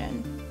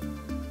institution.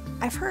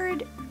 I've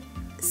heard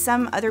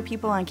some other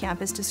people on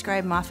campus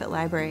describe Moffitt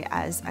Library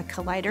as a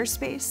collider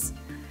space,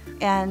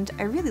 and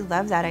I really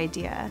love that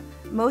idea,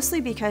 mostly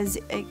because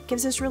it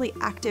gives us really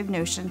active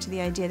notion to the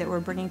idea that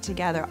we're bringing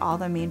together all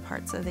the main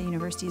parts of the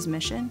university's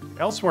mission.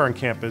 Elsewhere on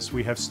campus,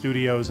 we have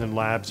studios and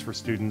labs for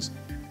students,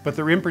 but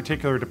they're in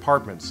particular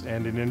departments,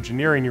 and in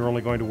engineering, you're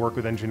only going to work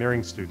with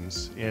engineering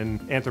students.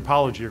 In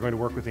anthropology, you're going to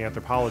work with the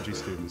anthropology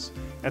students.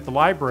 At the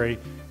library,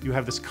 you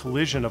have this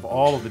collision of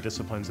all of the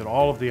disciplines and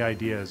all of the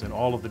ideas and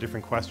all of the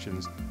different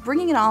questions.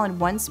 Bringing it all in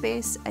one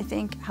space, I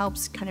think,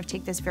 helps kind of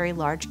take this very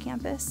large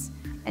campus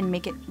and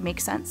make it make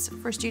sense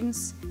for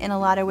students. In a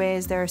lot of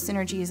ways, there are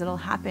synergies that'll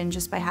happen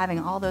just by having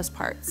all those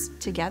parts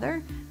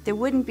together that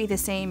wouldn't be the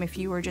same if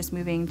you were just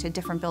moving to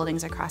different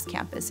buildings across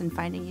campus and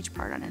finding each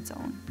part on its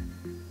own.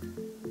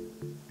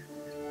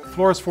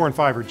 Floors 4 and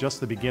 5 are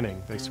just the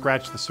beginning. They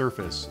scratch the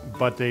surface,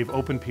 but they've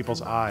opened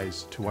people's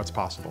eyes to what's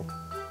possible.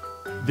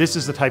 This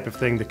is the type of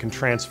thing that can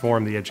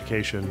transform the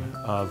education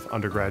of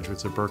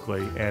undergraduates at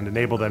Berkeley and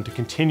enable them to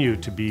continue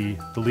to be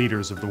the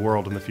leaders of the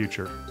world in the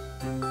future.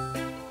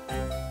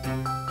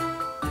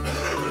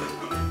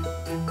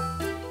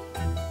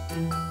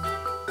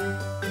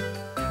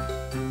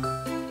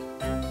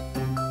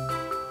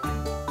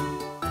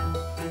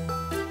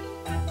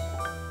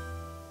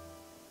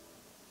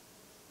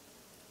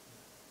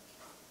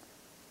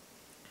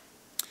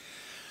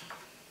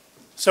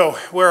 So,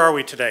 where are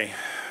we today?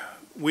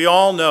 We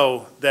all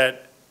know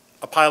that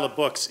a pile of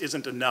books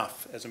isn't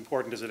enough, as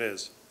important as it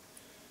is.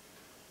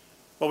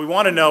 What we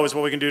want to know is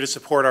what we can do to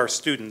support our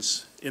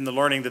students in the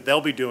learning that they'll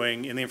be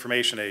doing in the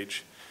information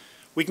age.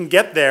 We can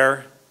get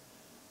there,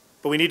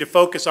 but we need to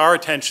focus our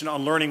attention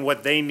on learning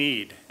what they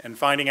need and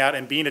finding out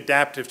and being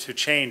adaptive to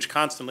change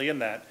constantly in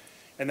that,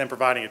 and then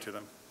providing it to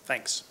them.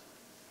 Thanks.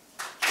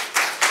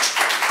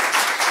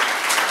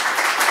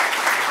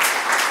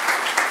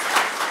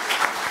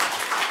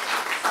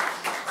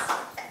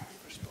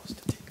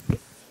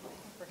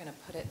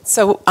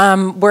 So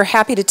we're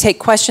happy to take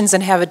questions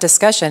and have a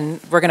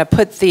discussion. We're going to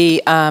put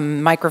the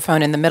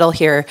microphone in the middle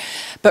here.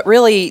 But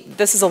really,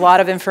 this is a lot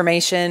of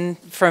information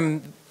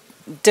from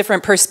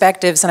different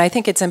perspectives, and I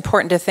think it's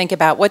important to think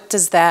about what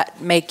does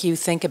that make you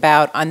think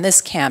about on this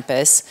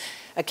campus.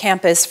 A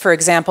campus, for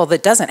example,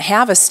 that doesn't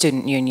have a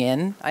student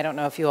union. I don't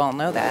know if you all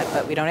know that,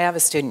 but we don't have a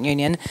student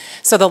union.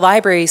 So the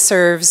library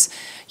serves,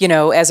 you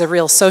know, as a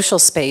real social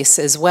space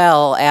as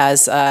well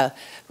as a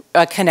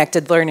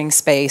connected learning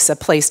space, a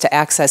place to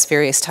access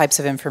various types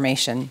of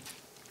information.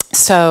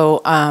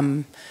 So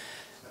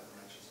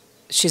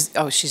she's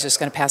just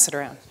going to pass it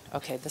around.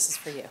 Okay, this is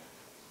for you.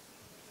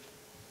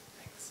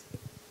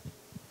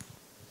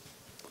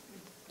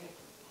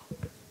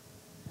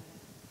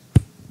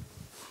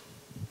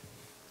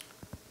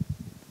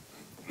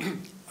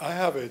 I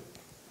have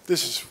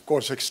this is of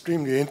course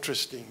extremely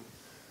interesting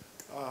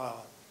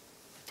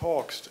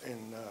talks,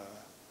 and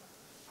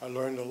I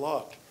learned a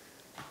lot.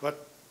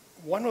 But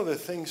one of the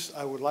things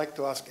I would like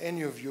to ask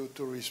any of you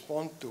to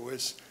respond to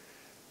is,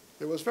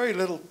 there was very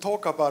little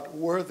talk about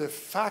where the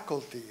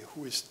faculty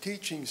who is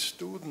teaching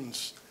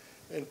students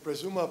and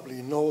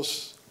presumably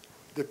knows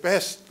the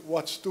best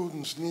what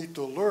students need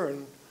to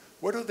learn,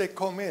 where do they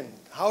come in?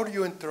 How do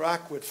you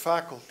interact with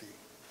faculty?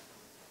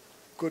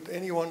 Could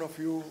any one of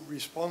you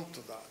respond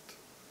to that?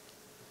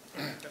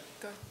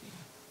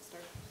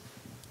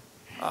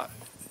 Go.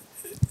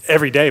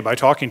 Every day by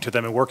talking to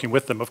them and working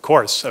with them, of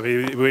course. I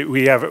mean,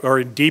 we are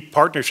in deep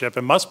partnership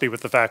and must be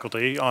with the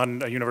faculty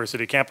on a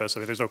university campus.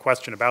 I mean, there's no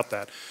question about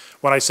that.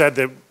 When I said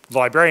that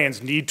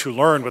librarians need to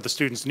learn what the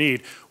students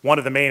need, one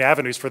of the main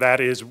avenues for that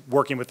is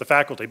working with the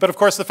faculty. But of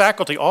course, the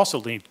faculty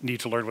also need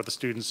to learn what the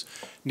students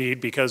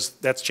need, because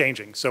that's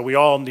changing. So we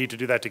all need to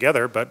do that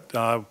together, but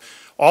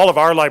all of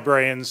our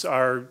librarians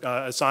are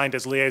assigned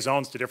as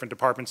liaisons to different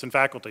departments and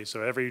faculty.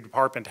 So every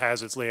department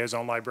has its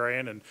liaison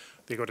librarian, and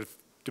they go to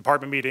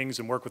department meetings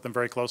and work with them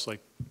very closely.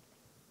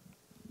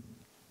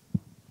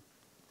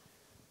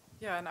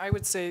 Yeah, and I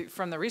would say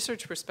from the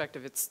research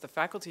perspective, it's the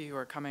faculty who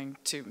are coming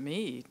to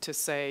me to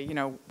say, you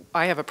know,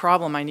 I have a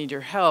problem, I need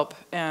your help.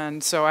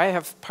 And so I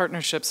have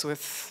partnerships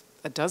with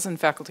a dozen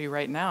faculty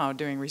right now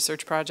doing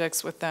research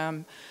projects with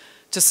them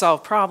to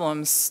solve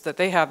problems that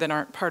they have that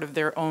aren't part of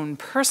their own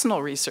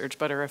personal research,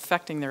 but are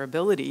affecting their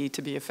ability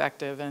to be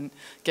effective and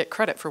get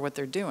credit for what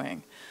they're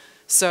doing.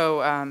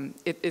 So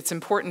it's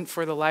important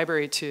for the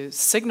library to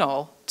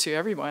signal to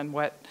everyone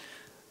what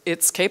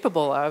it's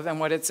capable of and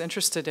what it's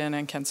interested in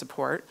and can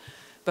support.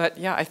 But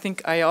yeah, I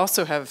think I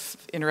also have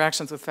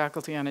interactions with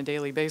faculty on a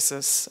daily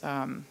basis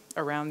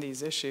around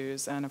these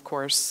issues. And of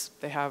course,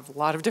 they have a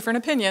lot of different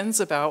opinions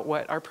about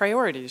what our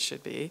priorities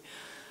should be.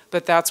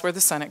 But that's where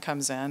the Senate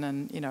comes in,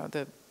 and you know,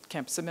 the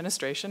campus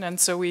administration. And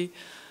so we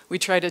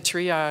try to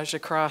triage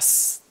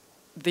across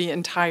the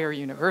entire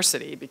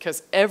university,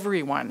 because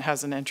everyone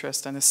has an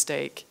interest and a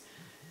stake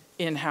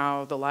in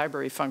how the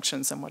library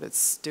functions and what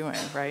it's doing,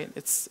 right?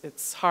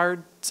 It's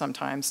hard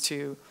sometimes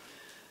to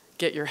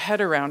get your head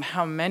around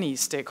how many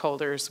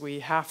stakeholders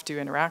we have to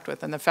interact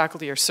with, and the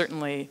faculty are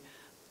certainly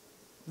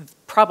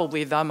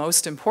probably the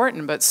most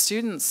important, but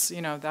students,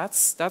 you know,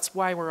 that's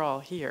why we're all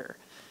here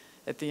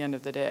at the end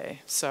of the day.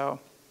 So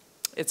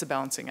it's a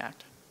balancing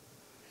act.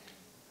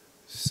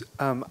 So,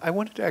 I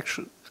wanted to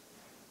actually,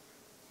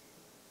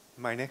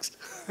 am I next?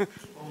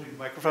 Only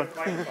microphone.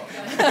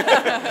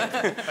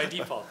 By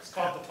default. It's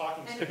called the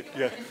talking stick. And if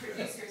you want to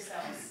introduce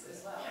yourselves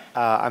as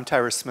well. I'm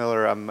Tyrus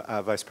Miller. I'm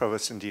Vice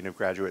Provost and Dean of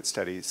Graduate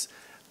Studies.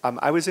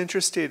 I was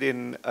interested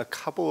in a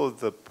couple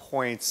of the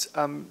points.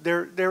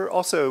 They're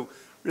also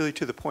really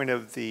to the point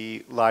of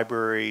the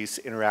library's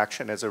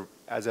interaction as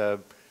a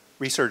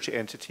research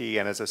entity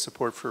and as a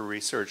support for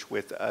research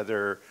with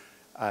other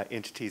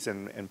entities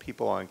and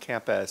people on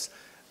campus.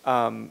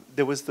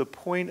 There was the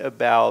point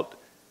about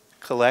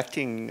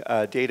collecting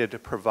data to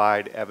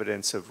provide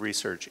evidence of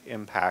research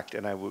impact,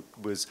 and I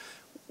was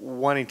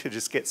wanting to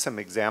just get some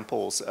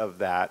examples of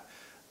that.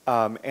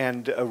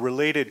 And a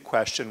related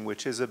question,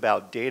 which is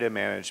about data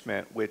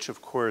management, which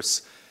of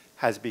course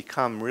has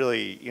become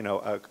really, you know,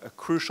 a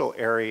crucial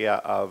area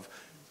of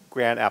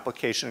grant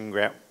application,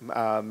 grant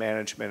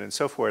management, and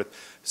so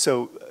forth.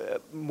 So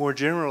more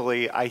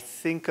generally, I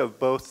think of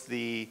both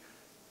the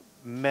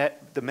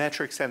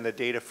metrics and the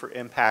data for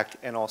impact,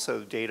 and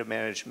also data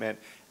management,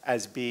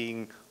 as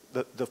being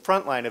the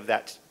front line of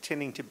that,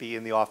 tending to be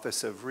in the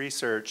Office of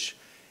Research.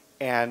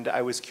 And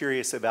I was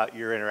curious about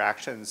your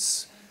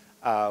interactions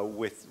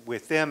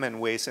with them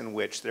and ways in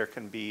which there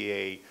can be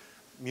a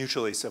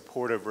mutually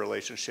supportive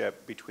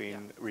relationship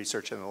between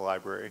research and the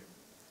library.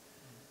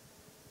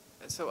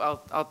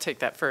 So I'll take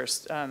that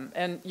first.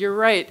 And you're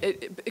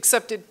right,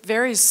 except it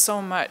varies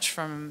so much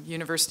from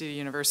university to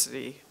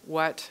university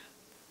what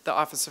the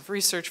Office of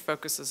Research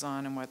focuses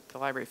on and what the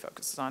library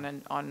focuses on.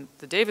 And on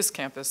the Davis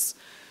campus,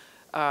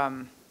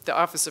 the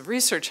Office of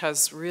Research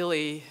has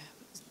really,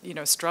 you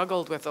know,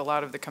 struggled with a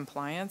lot of the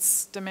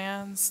compliance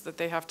demands that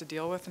they have to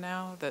deal with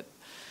now that,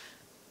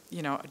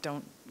 you know,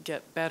 don't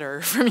get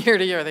better from year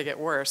to year, they get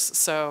worse.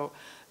 So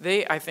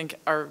they, I think,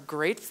 are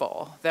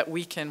grateful that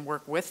we can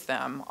work with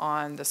them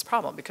on this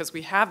problem, because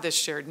we have this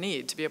shared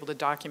need to be able to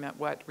document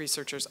what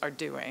researchers are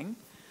doing,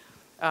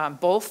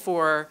 both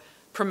for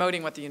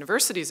promoting what the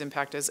university's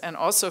impact is and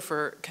also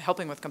for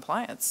helping with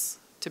compliance,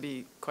 to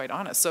be quite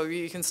honest. So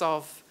you can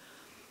solve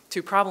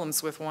two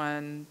problems with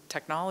one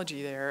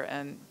technology there,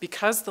 and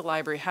because the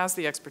library has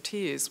the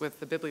expertise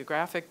with the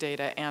bibliographic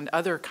data and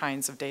other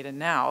kinds of data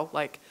now,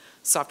 like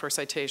software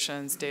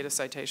citations, data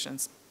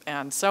citations,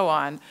 and so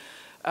on,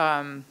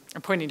 I'm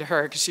pointing to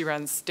her because she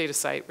runs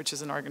DataCite, which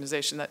is an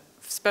organization that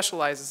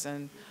specializes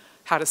in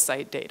how to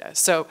cite data.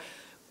 So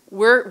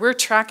we're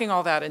tracking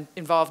all that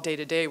involved day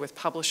to day with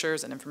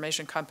publishers and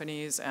information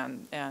companies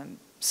and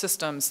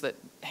systems that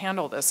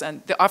handle this.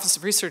 And the Office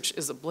of Research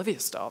is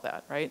oblivious to all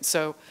that, right?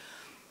 So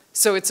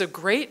it's a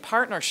great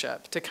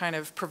partnership to kind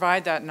of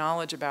provide that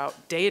knowledge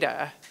about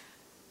data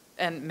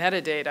and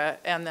metadata,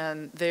 and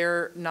then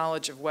their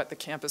knowledge of what the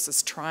campus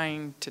is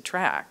trying to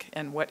track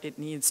and what it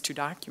needs to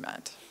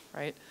document,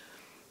 right?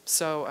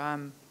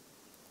 So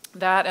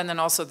that, and then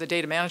also the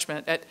data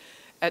management.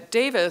 At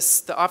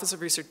Davis, the Office of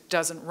Research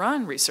doesn't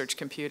run research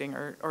computing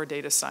or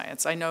data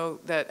science. I know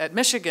that at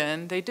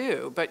Michigan they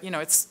do, but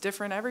it's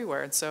different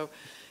everywhere. And so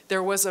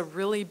there was a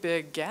really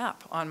big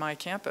gap on my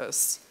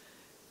campus,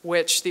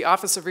 which the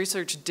Office of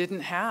Research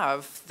didn't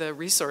have the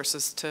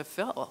resources to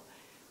fill.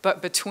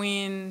 But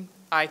between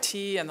IT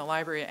and the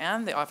library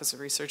and the Office of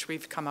Research,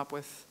 we've come up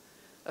with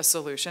a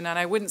solution. And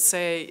I wouldn't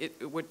say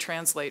it would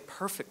translate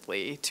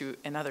perfectly to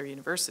another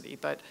university,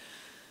 but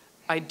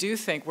I do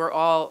think we're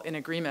all in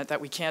agreement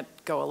that we can't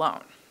go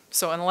alone.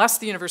 So unless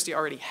the university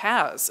already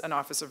has an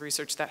Office of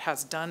Research that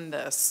has done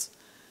this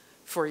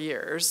for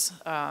years,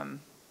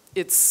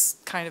 it's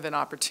kind of an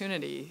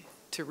opportunity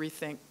to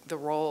rethink the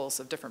roles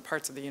of different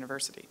parts of the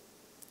university.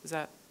 Does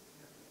that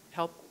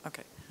help?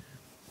 Okay.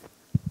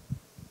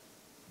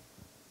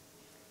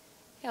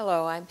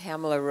 Hello, I'm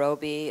Pamela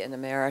Roby, an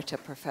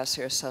Emerita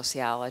Professor of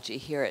Sociology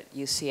here at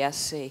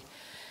UCSC.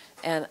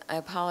 And I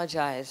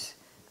apologize,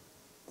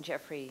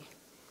 Jeffrey,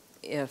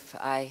 if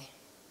I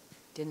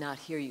did not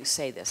hear you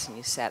say this and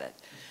you said it.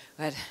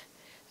 But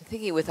I'm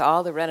thinking with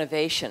all the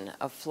renovation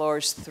of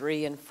floors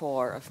 3 and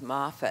 4 of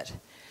Moffitt,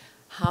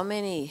 how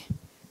many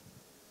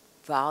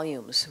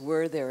volumes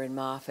were there in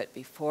Moffitt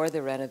before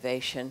the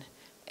renovation,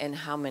 and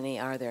how many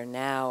are there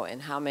now,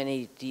 and how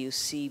many do you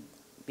see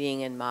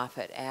being in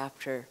Moffitt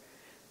after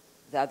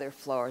the other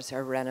floors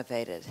are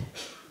renovated?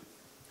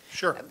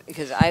 Sure.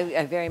 Because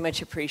I very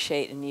much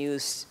appreciate and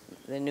use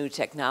the new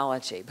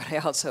technology, but I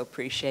also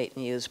appreciate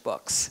and use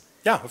books.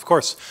 Yeah, of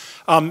course.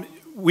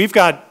 We've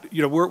got,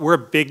 we're a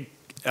big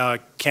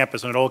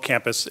campus, an old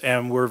campus,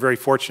 and we're very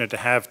fortunate to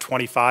have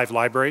 25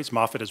 libraries.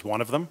 Moffitt is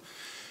one of them.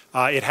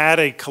 It had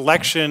a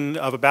collection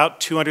of about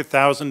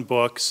 200,000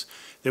 books.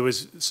 There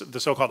was the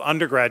so-called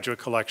undergraduate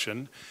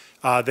collection.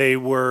 They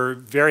were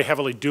very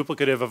heavily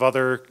duplicative of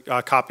other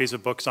copies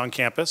of books on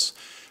campus.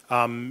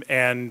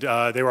 And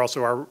they were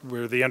also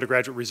the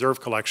undergraduate reserve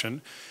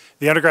collection.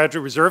 The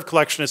undergraduate reserve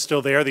collection is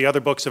still there. The other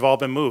books have all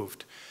been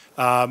moved.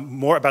 About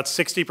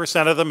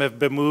 60% of them have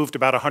been moved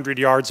about 100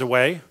 yards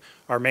away.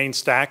 Our main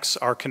stacks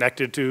are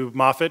connected to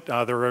Moffitt.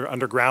 They're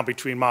underground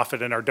between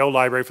Moffitt and our Doe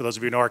Library, for those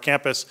of you who know our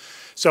campus.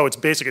 So it's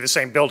basically the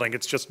same building.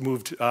 It's just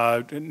moved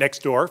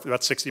next door,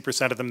 about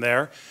 60% of them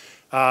there.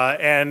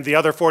 And the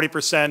other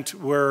 40%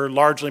 were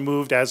largely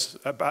moved as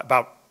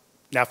about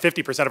now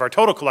 50% of our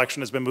total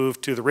collection has been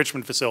moved to the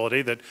Richmond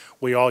facility that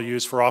we all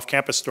use for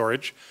off-campus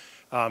storage.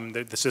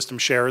 The system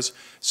shares.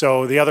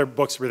 So the other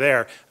books were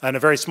there. And a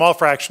very small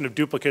fraction of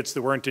duplicates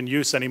that weren't in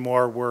use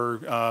anymore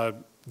were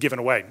given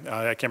away.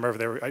 I can't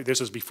remember if this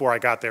was before I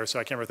got there, so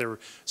I can't remember if they were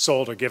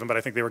sold or given, but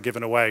I think they were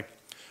given away.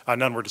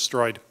 None were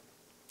destroyed,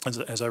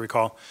 as I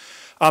recall.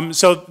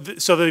 So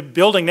the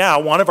building now,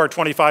 one of our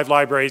 25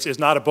 libraries, is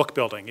not a book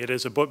building. It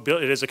is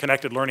a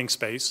connected learning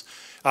space,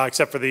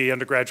 except for the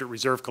undergraduate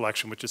reserve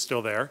collection, which is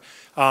still there.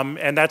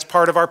 And that's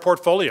part of our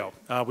portfolio.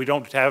 We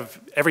don't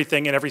have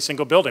everything in every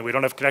single building. We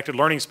don't have connected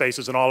learning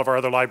spaces in all of our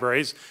other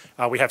libraries.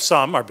 We have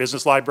some. Our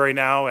business library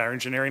now, our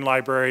engineering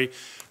library,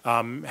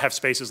 have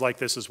spaces like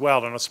this as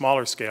well on a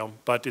smaller scale.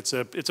 But it's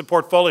a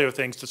portfolio of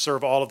things to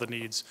serve all of the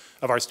needs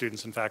of our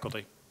students and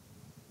faculty.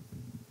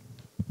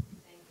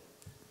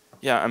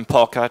 Yeah, I'm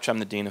Paul Koch. I'm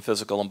the Dean of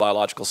Physical and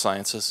Biological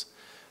Sciences.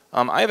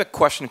 I have a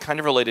question kind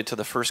of related to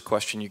the first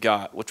question you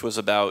got, which was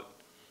about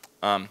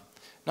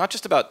not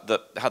just about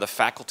how the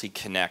faculty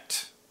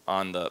connect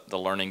on the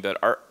learning,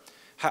 but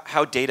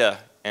how data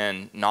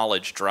and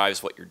knowledge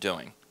drives what you're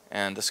doing.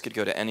 And this could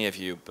go to any of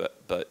you,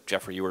 but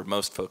Jeffrey, you were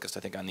most focused,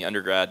 I think, on the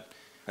undergrad,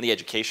 on the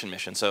education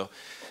mission. So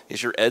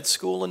is your ed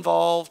school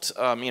involved?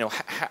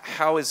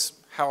 How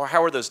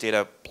are those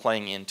data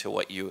playing into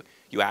what you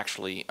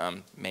actually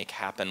make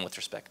happen with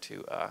respect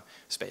to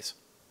space?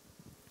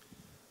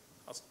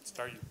 I'll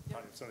start. You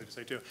probably have something to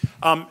say too.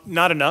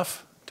 Not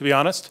enough, to be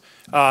honest.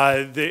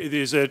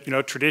 There's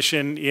a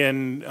tradition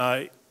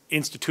in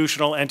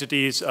institutional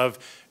entities of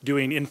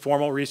doing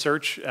informal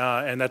research,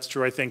 and that's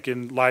true, I think,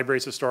 in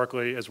libraries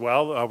historically as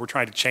well. We're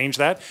trying to change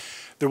that.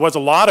 There was a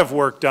lot of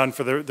work done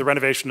for the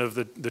renovation of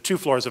the 2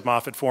 floors of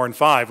Moffitt, 4 and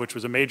 5, which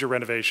was a major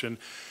renovation.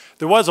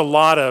 There was a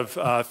lot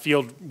of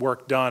field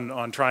work done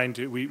on trying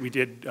to, we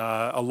did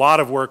a lot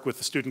of work with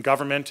the student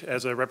government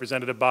as a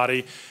representative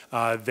body.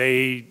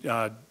 They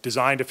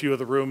designed a few of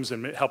the rooms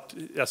and helped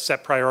us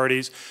set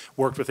priorities,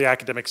 worked with the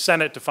academic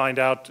senate to find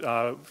out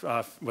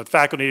what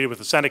faculty needed with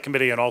the Senate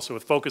committee and also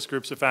with focus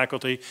groups of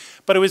faculty.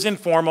 But it was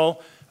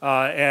informal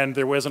and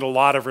there wasn't a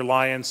lot of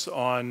reliance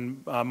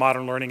on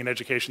modern learning in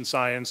education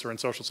science or in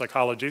social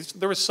psychology.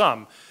 There was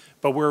some.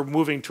 But we're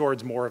moving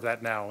towards more of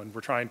that now, and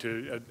we're trying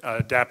to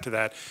adapt to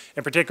that.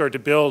 In particular, to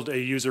build a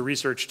user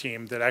research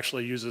team that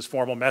actually uses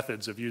formal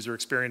methods of user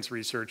experience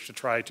research to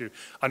try to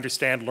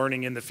understand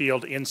learning in the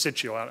field in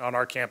situ on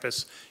our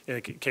campus, in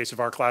the case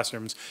of our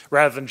classrooms,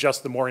 rather than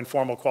just the more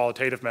informal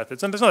qualitative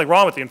methods. And there's nothing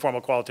wrong with the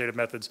informal qualitative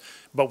methods,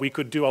 but we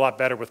could do a lot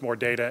better with more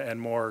data and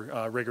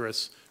more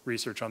rigorous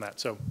research on that.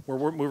 So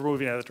we're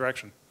moving in that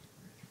direction.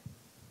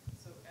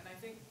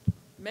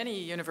 Many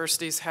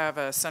universities have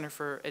a Center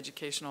for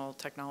Educational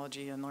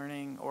Technology and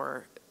Learning,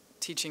 or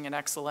Teaching and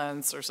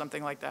Excellence, or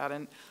something like that.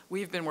 And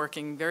we've been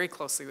working very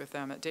closely with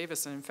them at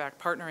Davis, and in fact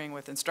partnering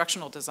with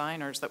instructional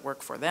designers that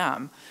work for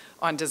them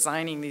on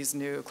designing these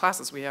new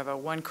classes. We have a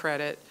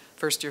 1-credit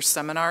first-year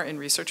seminar in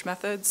research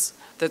methods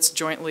that's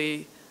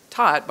jointly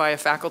taught by a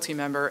faculty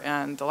member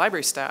and the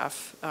library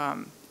staff.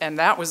 And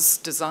that was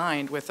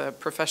designed with a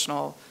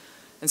professional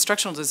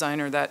instructional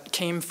designer that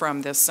came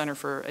from this Center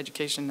for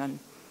Education and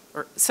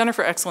or Center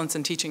for Excellence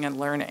in Teaching and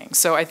Learning.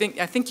 So I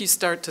think you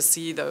start to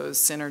see those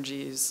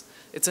synergies.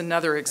 It's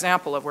another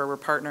example of where we're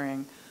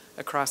partnering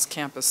across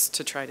campus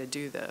to try to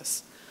do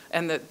this.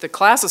 And the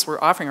classes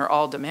we're offering are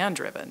all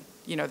demand-driven.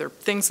 You know, they're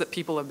things that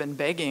people have been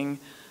begging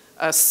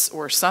us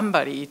or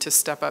somebody to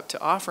step up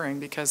to offering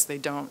because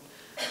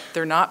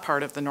they're not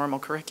part of the normal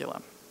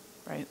curriculum,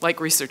 right? Like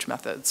research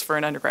methods for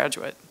an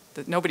undergraduate.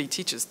 Nobody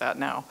teaches that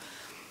now.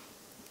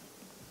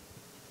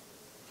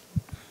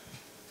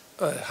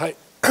 Hi.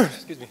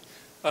 Excuse me.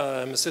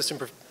 I'm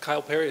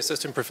Kyle Perry,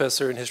 Assistant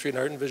Professor in History and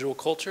Art and Visual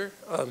Culture.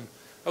 I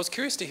was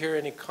curious to hear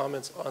any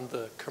comments on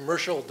the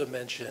commercial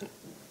dimension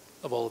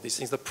of all of these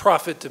things, the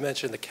profit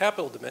dimension, the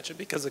capital dimension,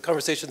 because the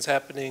conversation's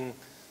happening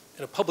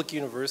in a public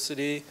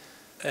university,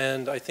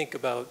 and I think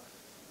about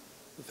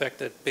the fact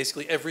that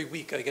basically every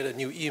week I get a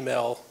new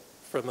email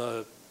from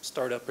a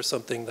startup or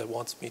something that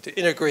wants me to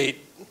integrate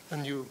a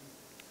new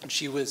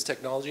gee-whiz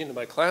technology into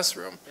my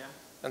classroom,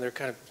 and they're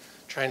kind of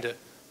trying to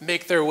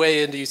make their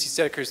way into UC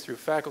Santa Cruz through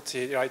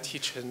faculty. You know, I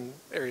teach in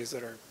areas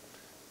that are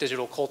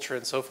digital culture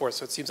and so forth,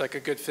 so it seems like a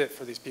good fit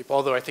for these people,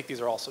 although I think these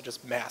are also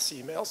just mass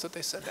emails that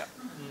they send out.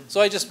 So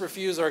I just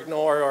refuse or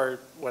ignore or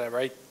whatever.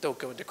 I don't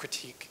go into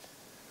critique.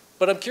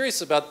 But I'm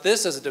curious about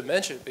this as a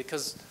dimension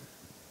because,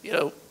 you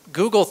know,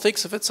 Google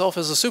thinks of itself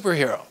as a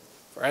superhero,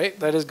 right?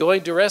 That is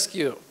going to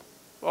rescue,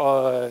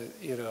 that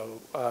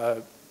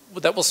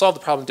will solve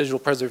the problem of digital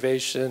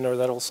preservation, or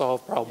that will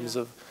solve problems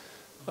of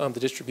the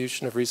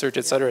distribution of research,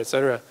 et cetera, et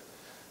cetera.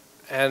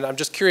 And I'm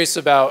just curious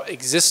about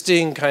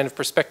existing kind of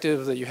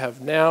perspective that you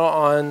have now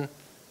on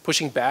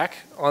pushing back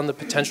on the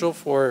potential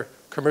for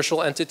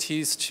commercial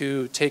entities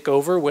to take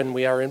over when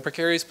we are in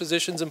precarious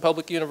positions in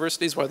public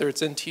universities, whether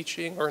it's in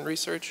teaching or in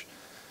research.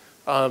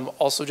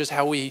 Also just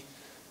how we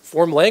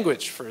form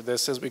language for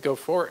this as we go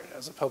forward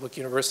as a public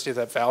university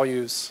that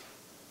values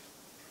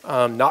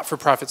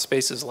not-for-profit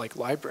spaces like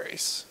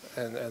libraries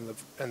and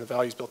the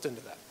values built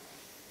into that.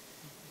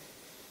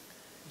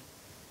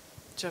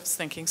 Jeff's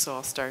thinking, so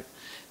I'll start.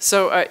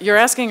 So you're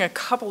asking a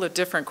couple of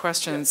different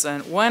questions,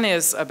 and one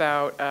is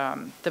about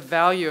the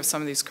value of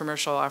some of these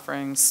commercial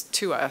offerings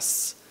to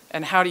us,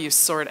 and how do you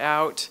sort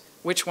out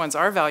which ones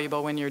are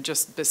valuable when you're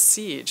just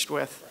besieged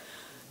with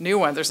new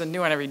ones. There's a new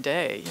one every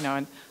day, you know,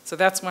 and so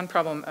that's one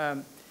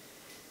problem.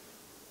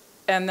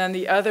 And then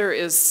the other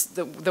is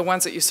the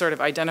ones that you sort of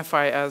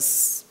identify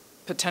as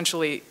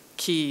potentially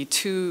key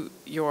to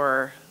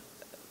your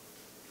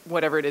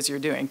whatever it is you're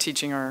doing,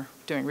 teaching or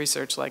doing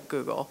research like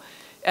Google.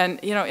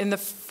 And you know, in the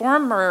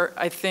former,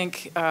 I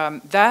think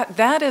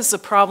that is a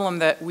problem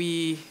that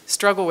we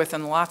struggle with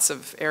in lots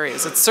of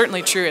areas. It's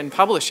certainly true in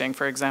publishing,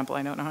 for example.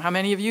 I don't know how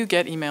many of you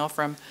get email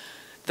from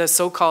the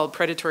so-called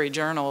predatory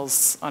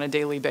journals on a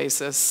daily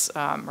basis,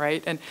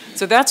 right? And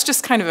so that's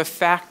just kind of a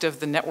fact of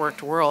the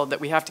networked world that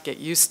we have to get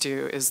used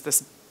to, is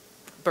this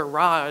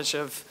barrage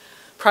of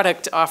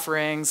product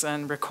offerings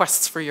and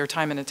requests for your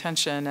time and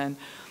attention. And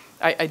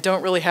I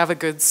don't really have a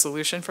good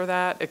solution for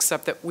that,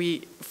 except that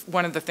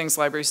one of the things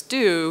libraries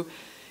do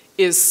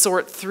is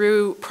sort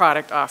through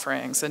product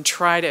offerings and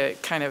try to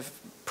kind of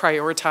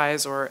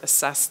prioritize or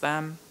assess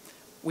them.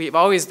 We've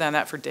always done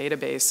that for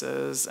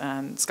databases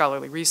and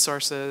scholarly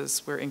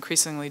resources. We're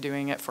increasingly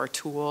doing it for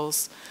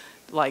tools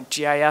like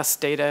GIS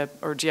data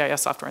or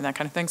GIS software and that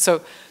kind of thing.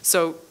 So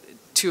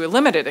to a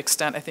limited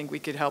extent, I think we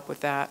could help with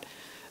that.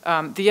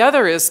 The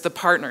other is the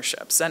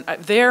partnerships. And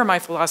there, my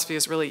philosophy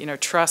is really,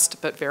 trust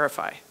but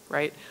verify,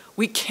 right?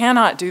 We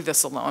cannot do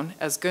this alone,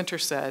 as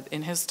Günter said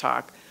in his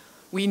talk.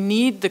 We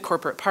need the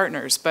corporate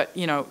partners, but,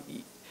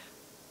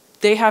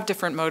 they have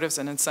different motives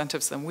and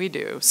incentives than we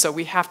do. So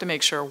we have to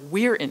make sure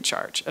we're in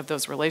charge of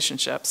those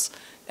relationships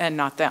and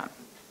not them,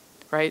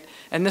 right?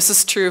 And this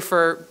is true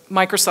for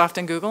Microsoft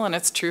and Google, and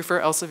it's true for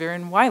Elsevier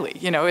and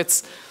Wiley.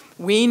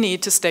 We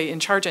need to stay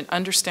in charge and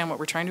understand what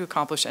we're trying to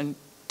accomplish and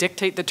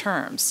dictate the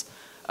terms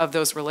of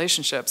those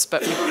relationships,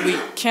 but we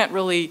can't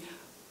really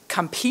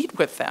compete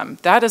with them.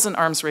 That is an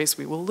arms race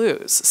we will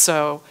lose.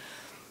 So,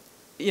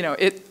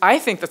 I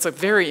think that's a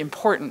very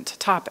important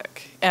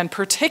topic, and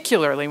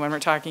particularly when we're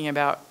talking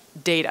about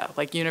data,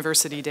 like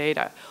university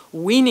data.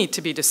 We need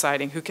to be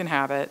deciding who can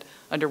have it,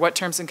 under what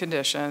terms and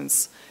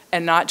conditions,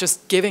 and not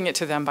just giving it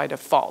to them by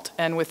default.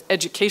 And with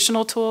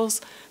educational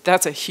tools,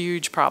 that's a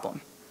huge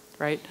problem,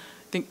 right?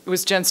 I think it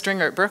was Jen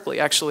Stringer at Berkeley,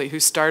 actually, who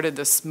started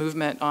this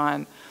movement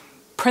on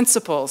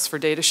principles for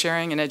data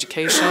sharing in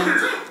education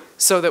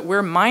so that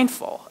we're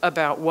mindful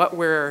about what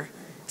we're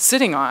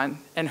sitting on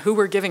and who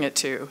we're giving it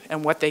to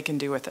and what they can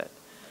do with it.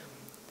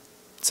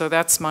 So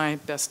that's my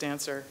best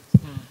answer.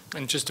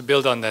 And just to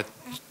build on that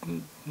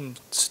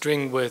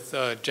string with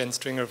Jen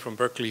Stringer from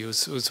Berkeley,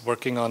 who's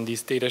working on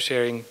these data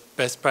sharing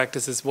best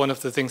practices, one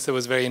of the things that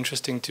was very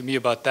interesting to me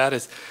about that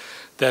is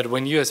that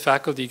when you as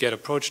faculty get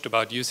approached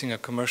about using a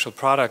commercial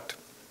product,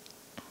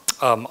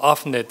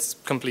 often it's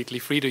completely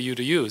free to you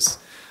to use,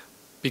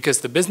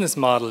 because the business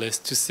model is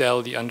to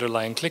sell the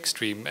underlying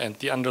clickstream and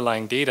the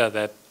underlying data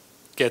that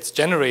gets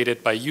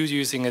generated by you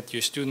using it,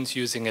 your students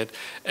using it,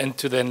 and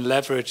to then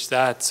leverage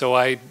that. So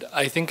I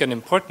think an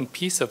important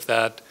piece of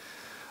that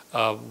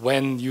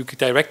when you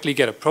directly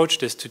get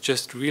approached is to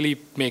just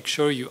really make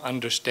sure you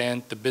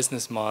understand the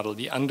business model,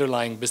 the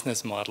underlying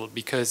business model,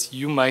 because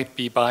you might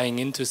be buying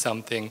into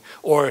something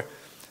or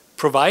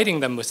providing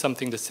them with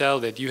something to sell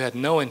that you had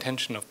no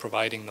intention of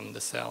providing them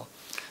to sell.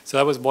 So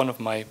that was one of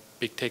my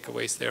big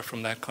takeaways there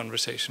from that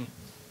conversation.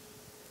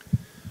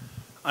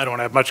 I don't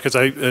have much because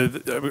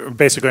I'm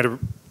basically going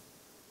to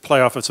play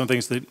off of some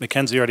things that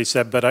MacKenzie already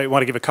said, but I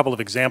want to give a couple of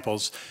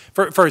examples.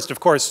 First, of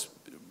course,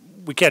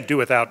 we can't do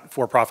without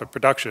for-profit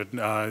production.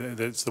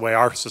 That's the way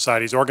our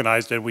society is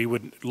organized,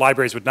 and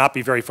libraries would not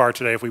be very far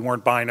today if we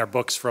weren't buying our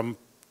books from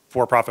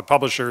for-profit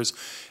publishers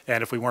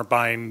and if we weren't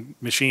buying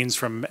machines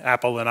from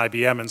Apple and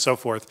IBM and so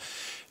forth.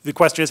 The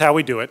question is how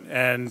we do it,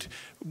 and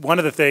one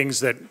of the things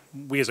that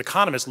we as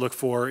economists look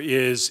for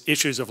is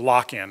issues of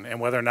lock-in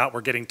and whether or not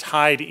we're getting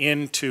tied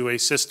into a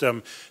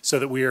system so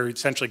that we are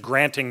essentially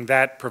granting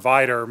that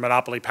provider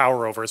monopoly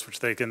power over us, which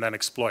they can then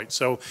exploit.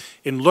 So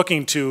in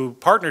looking to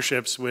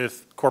partnerships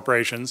with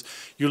corporations,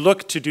 you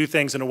look to do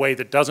things in a way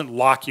that doesn't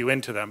lock you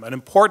into them. An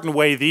important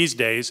way these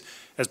days,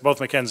 as both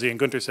MacKenzie and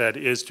Günter said,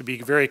 is to be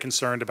very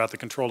concerned about the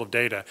control of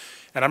data.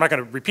 And I'm not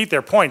going to repeat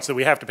their points that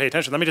we have to pay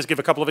attention. Let me just give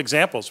a couple of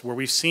examples where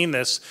we've seen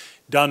this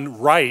done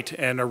right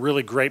and are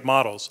really great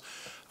models.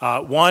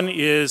 One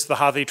is the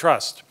Hathi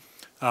Trust,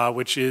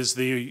 which is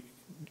the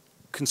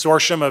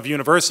consortium of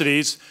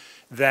universities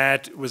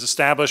that was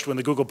established when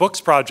the Google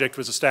Books project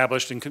was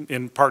established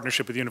in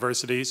partnership with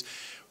universities,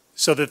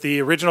 so that the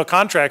original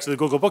contracts of the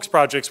Google Books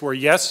projects were,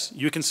 yes,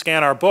 you can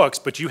scan our books,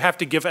 but you have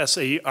to give us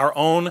our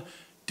own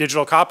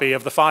digital copy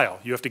of the file.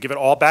 You have to give it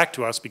all back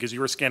to us because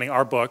you were scanning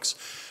our books,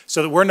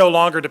 so that we're no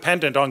longer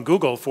dependent on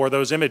Google for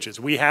those images.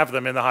 We have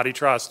them in the Hathi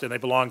Trust and they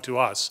belong to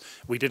us.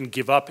 We didn't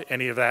give up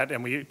any of that,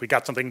 and we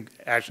got some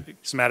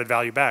added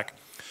value back.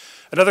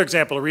 Another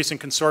example, a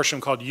recent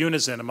consortium called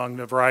Unizin among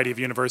a variety of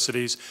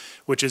universities,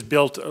 which is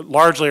built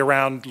largely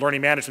around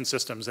learning management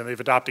systems, and they've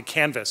adopted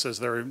Canvas as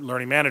their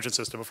learning management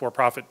system, a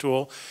for-profit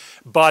tool.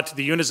 But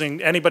the Unizin,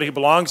 anybody who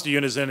belongs to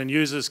Unizin and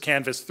uses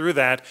Canvas through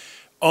that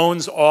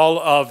owns all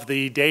of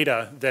the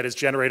data that is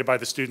generated by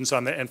the students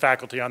and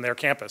faculty on their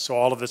campus. So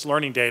all of this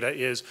learning data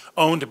is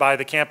owned by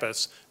the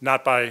campus,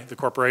 not by the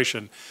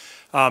corporation.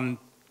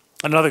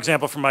 Another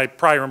example from my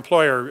prior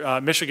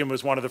employer, Michigan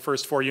was one of the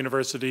first 4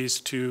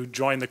 universities to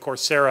join the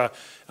Coursera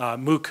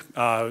MOOC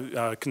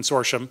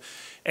consortium,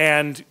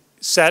 and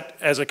set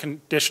as a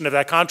condition of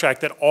that contract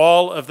that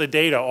all of the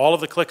data, all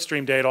of the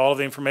clickstream data, all of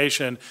the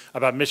information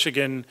about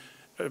Michigan,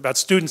 about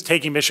students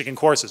taking Michigan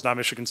courses, not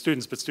Michigan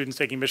students, but students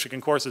taking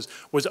Michigan courses,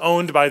 was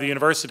owned by the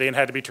university and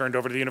had to be turned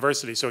over to the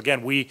university. So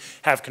again, we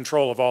have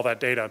control of all that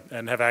data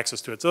and have access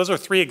to it. So those are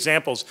 3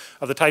 examples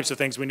of the types of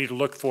things we need to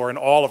look for in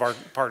all of our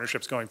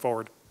partnerships going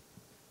forward.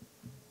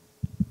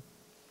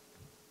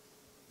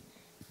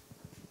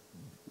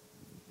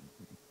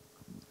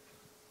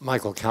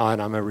 Michael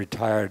Cowan, I'm a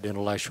retired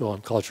intellectual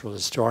and cultural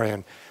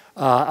historian.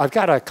 I've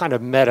got a kind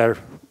of meta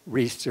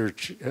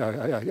research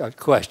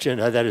question,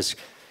 that is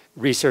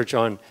research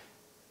on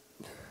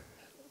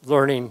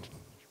learning,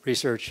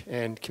 research,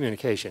 and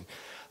communication.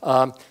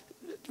 4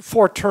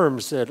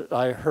 terms that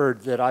I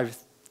heard that I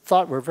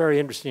thought were very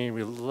interesting and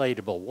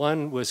relatable.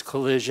 One was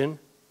collision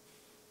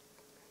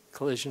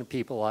of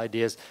people,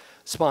 ideas,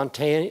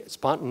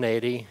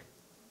 spontaneity,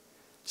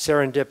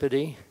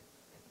 serendipity,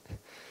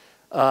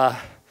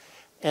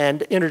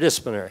 and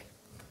interdisciplinary.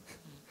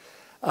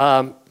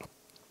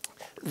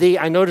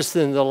 I noticed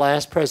in the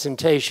last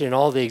presentation,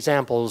 all the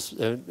examples,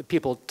 the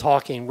people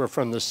talking were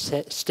from the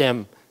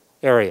STEM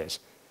areas.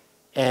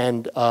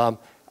 And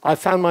I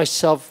found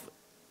myself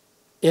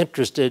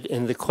interested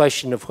in the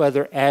question of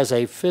whether as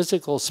a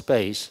physical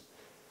space,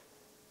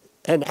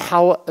 and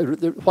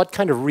what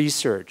kind of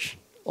research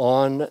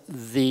on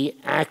the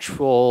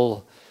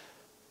actual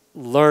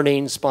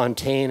learning,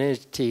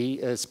 spontaneity,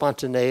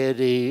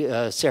 serendipity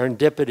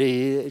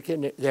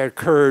that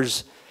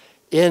occurs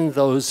in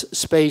those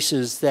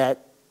spaces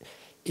that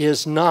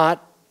is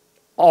not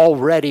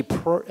already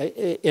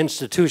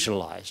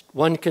institutionalized.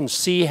 One can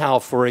see how,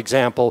 for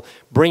example,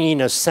 bringing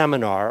a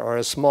seminar or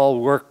a small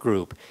work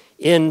group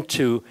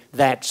into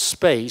that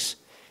space,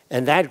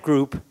 and that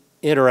group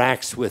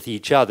interacts with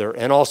each other,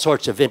 and all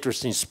sorts of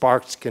interesting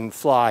sparks can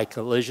fly,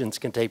 collisions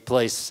can take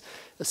place,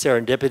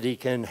 serendipity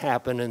can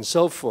happen, and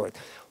so forth.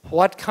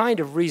 What kind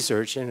of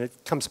research, and it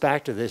comes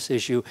back to this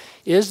issue,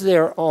 is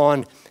there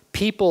on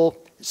people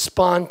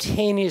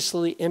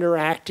spontaneously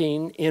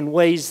interacting in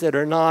ways that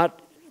are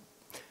not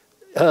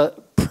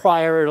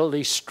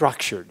priorly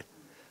structured?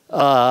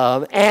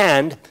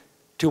 And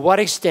to what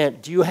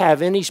extent do you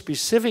have any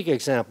specific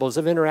examples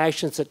of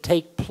interactions that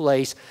take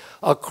place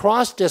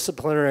across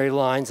disciplinary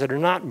lines that are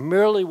not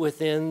merely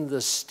within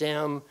the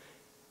STEM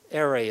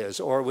areas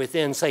or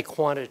within, say,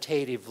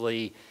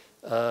 quantitatively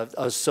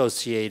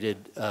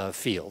associated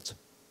fields?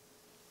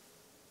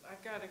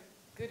 I've got a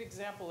good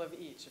example of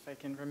each, if I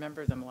can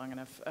remember them long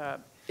enough.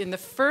 In the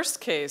first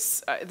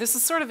case, this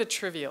is sort of a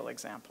trivial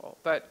example,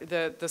 but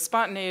the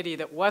spontaneity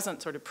that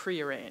wasn't sort of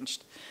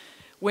prearranged.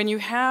 When you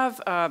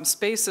have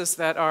spaces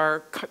that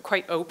are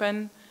quite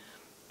open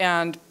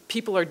and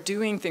people are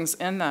doing things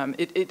in them,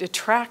 it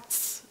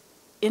attracts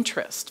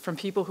interest from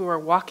people who are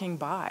walking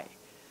by.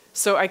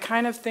 So I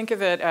kind of think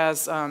of it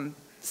as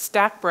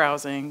stack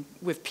browsing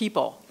with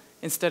people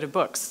instead of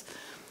books,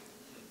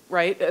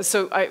 right?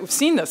 So I've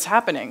seen this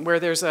happening where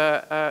there's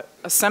a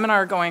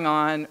seminar going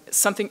on,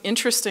 something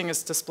interesting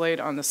is displayed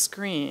on the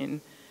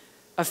screen,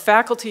 a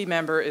faculty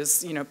member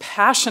is,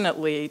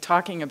 passionately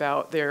talking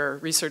about their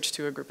research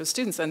to a group of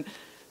students, and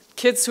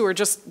kids who are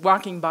just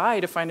walking by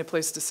to find a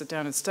place to sit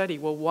down and study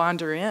will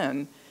wander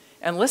in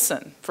and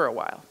listen for a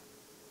while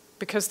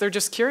because they're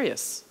just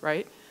curious,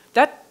 right?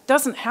 That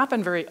doesn't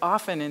happen very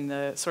often in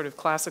the sort of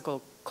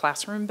classical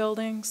classroom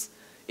buildings.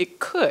 It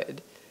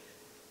could,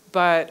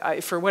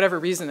 but for whatever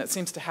reason, it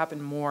seems to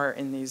happen more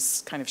in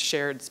these kind of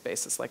shared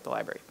spaces like the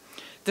library.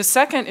 The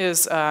second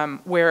is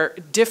where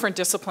different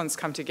disciplines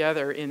come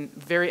together in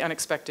very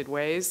unexpected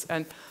ways.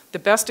 And the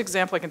best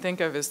example I can think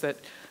of is that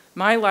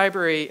my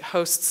library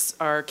hosts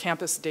our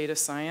campus data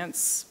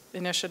science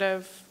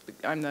initiative.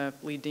 I'm the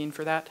lead dean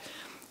for that.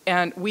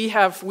 And we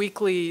have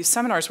weekly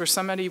seminars where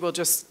somebody will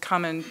just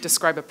come and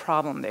describe a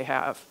problem they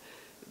have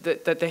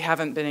that they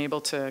haven't been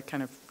able to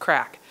kind of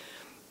crack.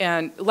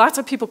 And lots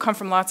of people come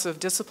from lots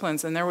of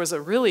disciplines, and there was a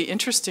really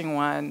interesting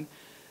one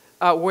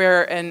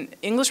where an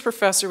English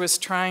professor was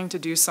trying to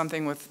do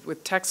something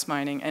with text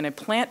mining, and a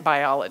plant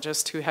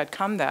biologist who had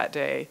come that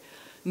day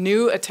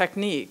knew a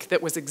technique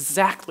that was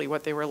exactly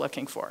what they were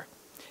looking for.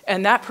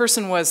 And that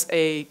person was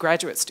a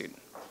graduate student.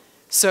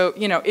 So,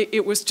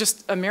 it was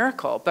just a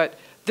miracle. But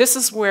this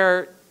is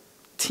where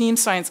team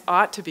science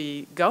ought to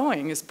be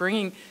going, is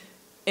bringing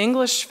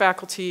English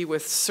faculty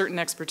with certain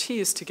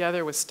expertise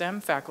together with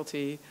STEM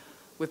faculty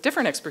with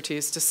different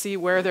expertise to see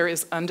where there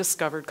is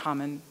undiscovered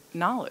common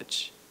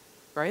knowledge.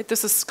 Right?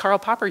 This is, Karl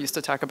Popper used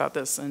to talk about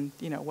this in,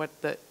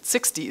 the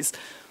 60s.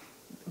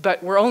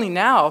 But we're only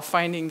now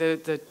finding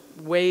the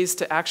ways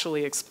to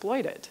actually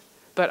exploit it.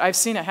 But I've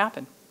seen it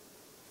happen.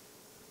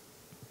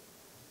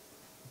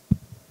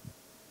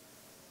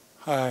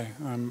 Hi,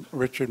 I'm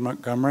Richard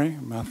Montgomery,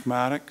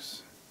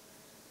 mathematics.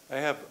 I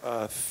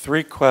have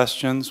 3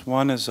 questions.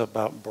 One is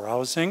about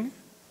browsing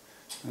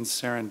and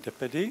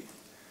serendipity.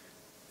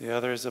 The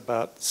other is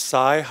about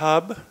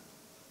Sci-Hub.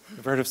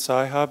 You've heard of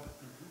Sci-Hub?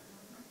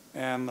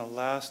 And the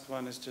last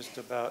one is just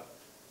about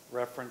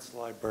reference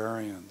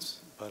librarians,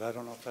 but I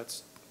don't know if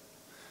that's,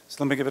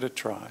 so let me give it a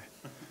try.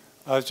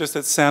 I was just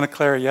at Santa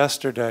Clara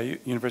yesterday,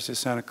 University of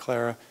Santa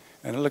Clara,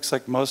 and it looks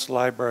like most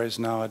libraries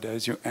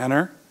nowadays, you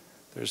enter,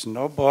 there's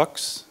no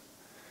books,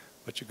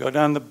 but you go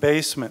down the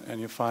basement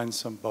and you find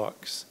some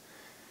books.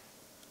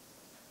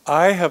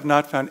 I have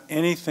not found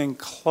anything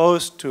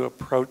close to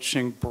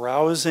approaching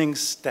browsing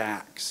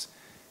stacks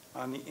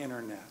on the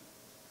internet.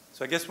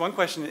 So I guess one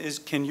question is,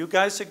 can you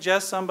guys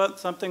suggest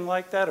something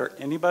like that, or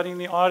anybody in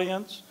the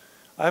audience?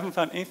 I haven't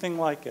found anything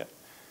like it.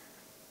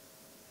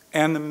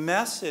 And the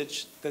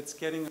message that's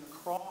getting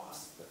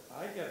across, that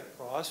I get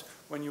across,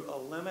 when you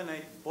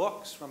eliminate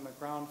books from the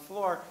ground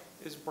floor,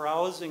 is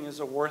browsing is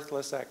a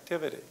worthless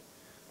activity.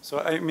 So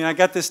I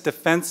got this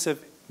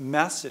defensive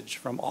message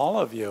from all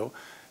of you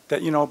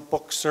that,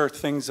 books are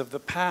things of the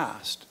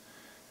past.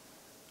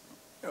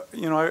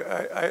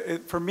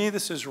 For me,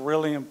 this is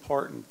really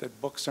important, that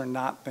books are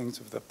not things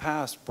of the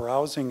past.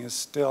 Browsing is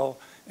still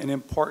an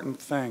important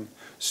thing.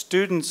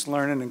 Students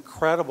learn an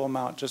incredible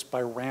amount just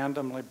by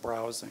randomly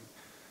browsing.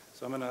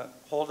 So I'm going to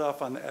hold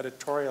off on the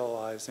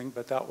editorializing,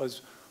 but that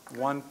was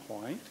one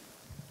point.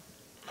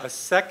 A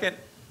second,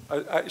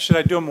 should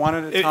I do them one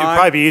at a time? It'd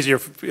probably be easier.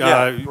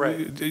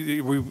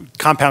 Right.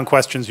 Compound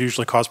questions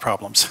usually cause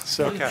problems.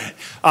 So okay.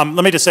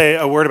 Let me just say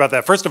a word about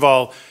that. First of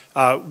all,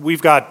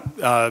 we've got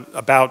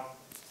about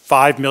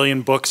 5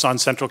 million books on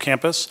Central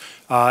Campus,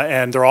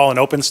 and they're all in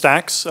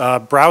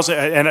OpenStacks. Browsing,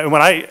 and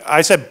when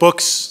I said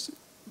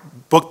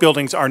book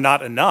buildings are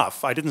not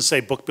enough, I didn't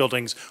say book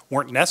buildings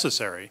weren't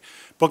necessary.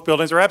 Book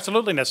buildings are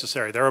absolutely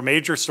necessary. They're a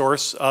major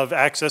source of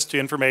access to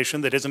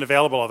information that isn't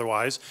available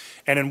otherwise,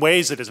 and in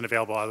ways that isn't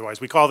available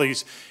otherwise. We call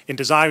these, in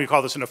design, we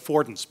call this an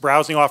affordance.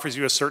 Browsing offers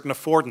you a certain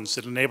affordance.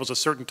 It enables a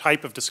certain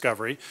type of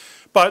discovery,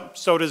 but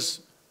so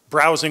does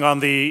browsing on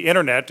the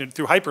internet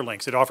through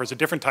hyperlinks. It offers a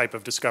different type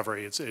of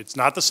discovery. It's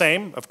not the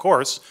same, of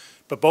course,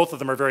 but both of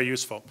them are very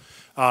useful.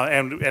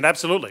 And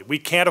absolutely, we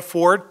can't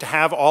afford to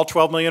have all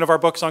 12 million of our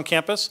books on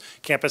campus.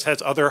 Campus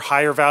has other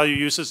higher value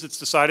uses it's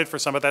decided for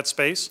some of that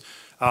space.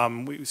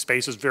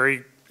 Space is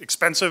very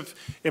expensive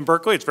in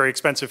Berkeley. It's very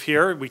expensive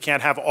here. We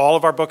can't have all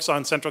of our books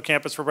on central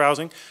campus for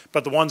browsing,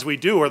 but the ones we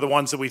do are the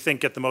ones that we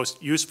think get the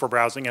most use for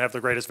browsing and have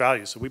the greatest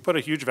value. So we put a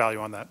huge value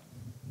on that.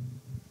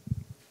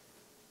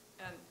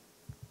 And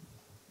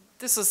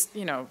this is,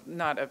 you know,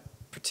 not a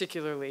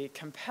particularly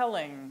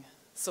compelling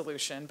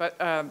solution, but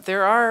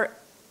there are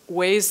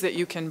ways that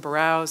you can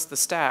browse the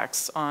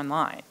stacks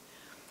online,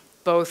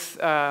 both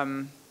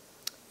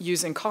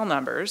using call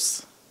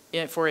numbers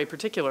for a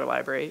particular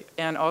library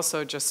and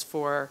also just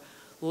for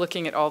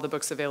looking at all the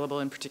books available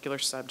in particular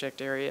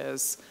subject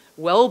areas,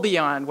 well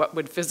beyond what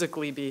would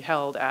physically be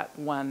held at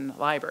one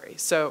library.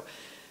 So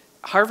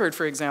Harvard,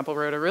 for example,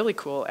 wrote a really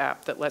cool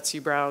app that lets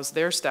you browse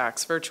their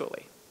stacks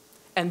virtually.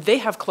 And they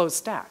have closed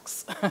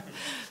stacks.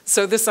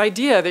 So this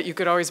idea that you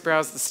could always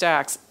browse the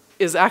stacks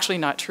is actually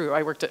not true.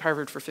 I worked at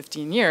Harvard for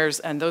 15 years,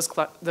 and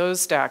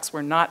those stacks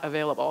were not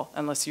available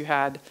unless you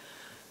had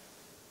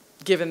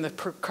given the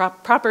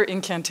proper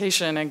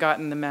incantation and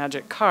gotten the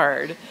magic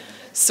card.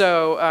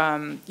 So,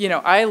 you know,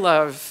 I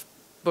love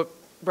book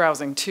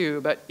browsing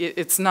too, but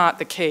it's not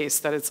the case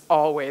that it's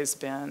always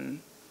been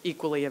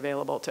equally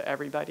available to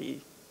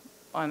everybody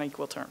on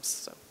equal terms.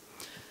 So.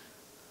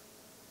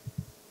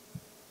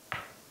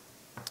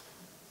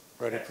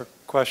 Ready for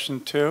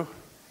question 2?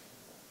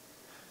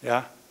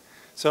 Yeah?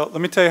 So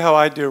let me tell you how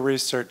I do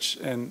research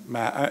in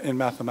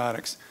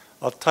mathematics.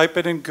 I'll type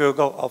it in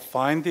Google, I'll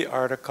find the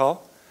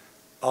article,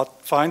 I'll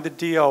find the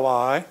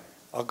DOI,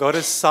 I'll go to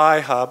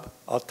Sci-Hub,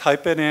 I'll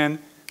type it in,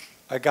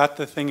 I got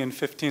the thing in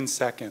 15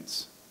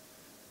 seconds.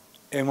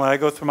 And when I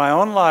go through my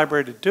own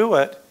library to do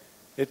it,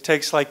 it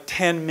takes like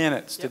 10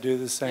 minutes to do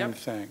the same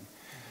thing.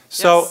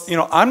 So, you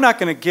know, I'm not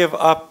going to give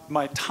up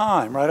my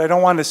time, right? I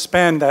don't want to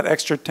spend that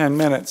extra 10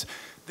 minutes.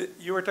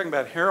 You were talking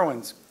about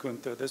heroines,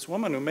 Günter. This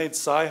woman who made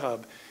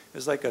Sci-Hub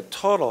is like a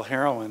total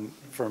heroine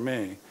for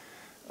me.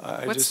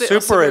 I just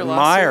super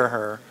admire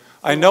her.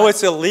 I know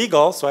it's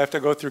illegal, so I have to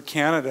go through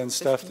Canada and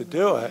stuff to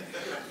do it.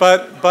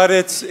 But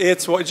it's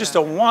just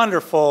a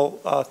wonderful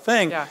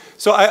thing. Yeah.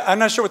 So I'm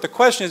not sure what the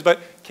question is, but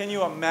can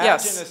you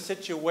imagine a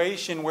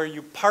situation where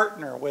you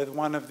partner with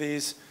one of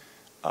these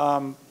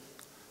illegal,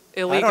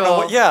 I don't know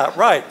what, yeah,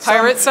 right.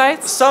 Pirate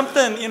sites?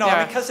 Something, you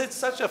know, because it's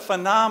such a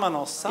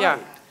phenomenal site. Yeah.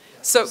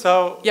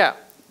 So yeah,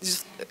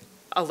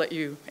 I'll let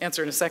you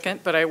answer in a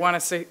second, but I want to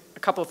say a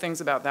couple of things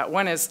about that.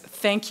 One is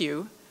thank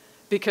you,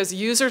 because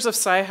users of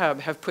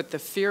Sci-Hub have put the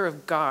fear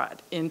of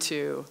God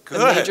into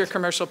the major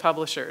commercial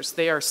publishers.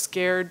 They are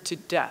scared to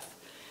death.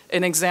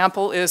 An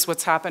example is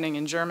what's happening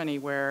in Germany,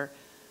 where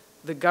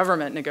the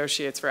government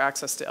negotiates for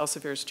access to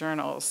Elsevier's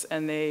journals,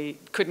 and they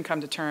couldn't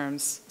come to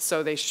terms,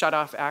 so they shut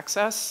off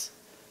access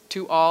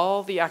to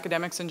all the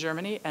academics in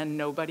Germany, and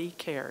nobody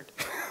cared.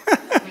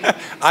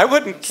 I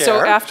wouldn't care.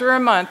 So after a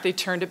month, they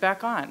turned it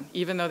back on,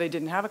 even though they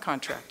didn't have a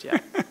contract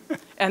yet.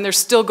 And they're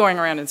still going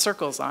around in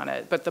circles on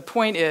it. But the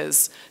point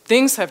is,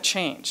 things have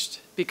changed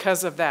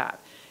because of that.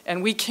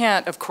 And we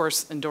can't, of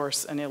course,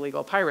 endorse an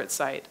illegal pirate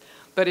site,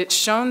 but it's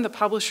shown the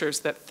publishers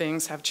that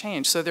things have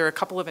changed. So there are a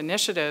couple of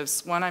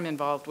initiatives. One I'm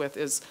involved with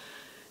is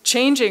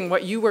changing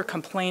what you were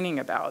complaining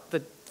about,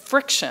 the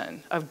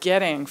friction of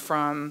getting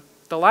from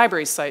the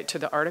library site to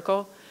the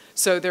article.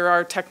 So there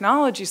are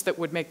technologies that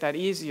would make that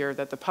easier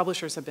that the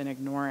publishers have been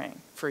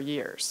ignoring for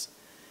years.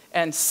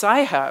 And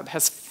Sci-Hub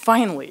has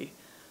finally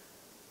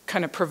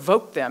kind of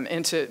provoked them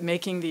into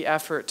making the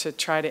effort to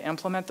try to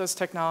implement those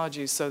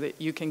technologies so that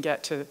you can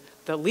get to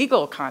the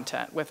legal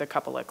content with a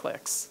couple of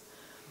clicks.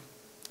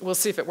 We'll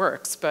see if it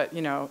works, but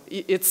you know,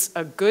 it's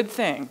a good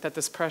thing that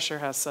this pressure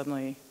has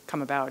suddenly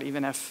come about,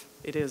 even if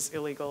it is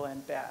illegal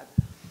and bad.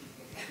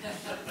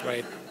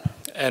 Right.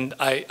 And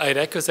I'd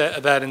echo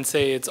that and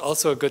say it's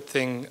also a good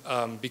thing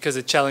because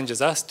it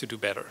challenges us to do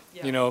better.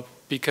 Yeah. You know,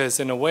 because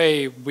in a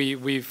way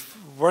we've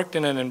worked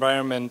in an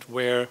environment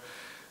where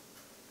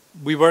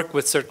we work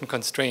with certain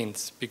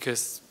constraints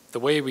because the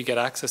way we get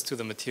access to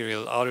the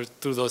material are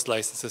through those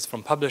licenses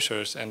from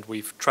publishers, and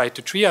we've tried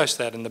to triage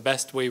that in the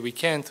best way we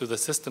can through the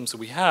systems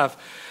we have.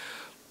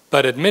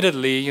 But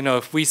admittedly, you know,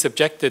 if we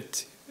subject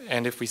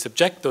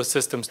those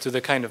systems to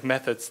the kind of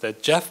methods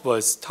that Jeff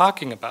was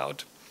talking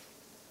about,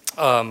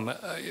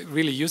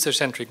 really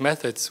user-centric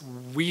methods,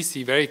 we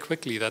see very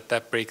quickly that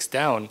that breaks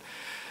down.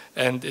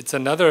 And it's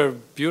another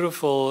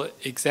beautiful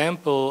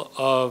example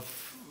of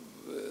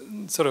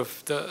sort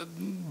of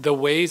the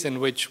ways in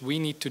which we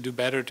need to do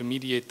better to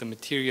mediate the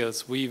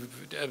materials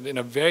we've, in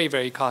a very,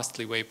 very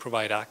costly way,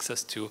 provide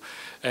access to.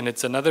 And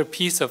it's another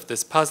piece of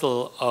this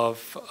puzzle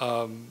of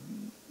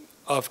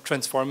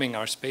transforming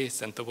our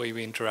space and the way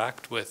we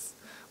interact with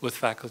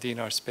faculty in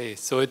our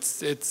space. So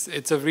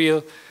it's a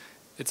real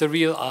it's a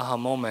real aha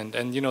moment.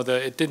 And you know,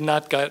 it did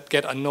not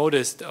get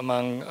unnoticed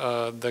among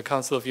the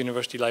Council of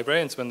University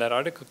Librarians when that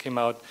article came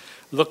out,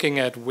 looking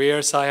at where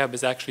Sci-Hub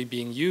is actually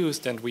being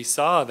used. And we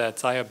saw that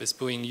Sci-Hub is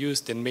being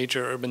used in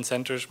major urban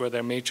centers where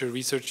there are major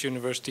research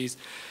universities.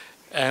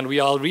 And we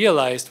all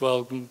realized,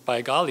 well,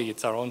 by golly,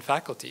 it's our own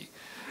faculty.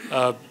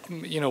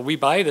 You know, we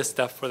buy this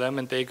stuff for them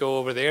and they go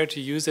over there to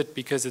use it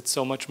because it's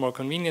so much more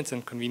convenience,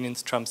 and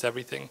convenience trumps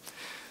everything.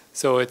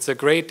 So it's a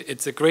great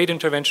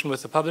intervention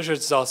with the publishers.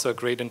 It's also a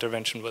great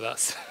intervention with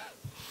us.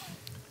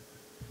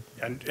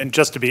 And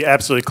just to be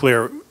absolutely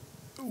clear,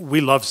 we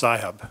love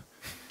Sci-Hub.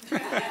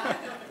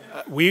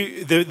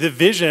 The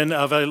vision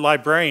of a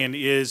librarian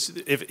is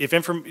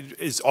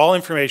is all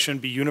information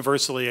be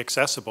universally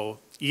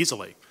accessible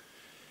easily.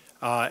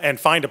 And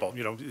findable,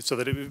 you know, so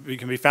that it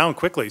can be found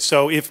quickly.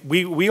 So if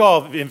we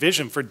all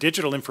envision for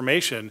digital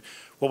information,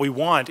 what we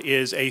want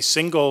is a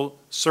single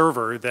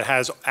server that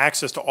has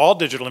access to all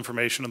digital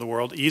information in the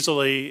world,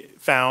 easily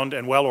found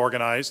and well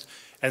organized,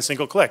 and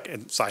single click.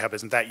 And Sci-Hub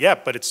isn't that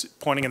yet, but it's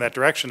pointing in that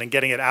direction and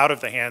getting it out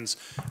of the hands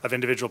of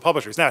individual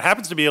publishers. Now, it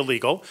happens to be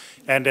illegal,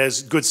 and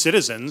as good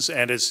citizens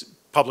and as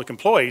public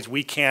employees,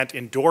 we can't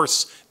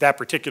endorse that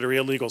particular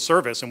illegal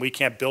service, and we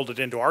can't build it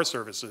into our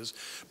services,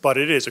 but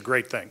it is a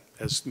great thing,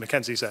 as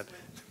MacKenzie said.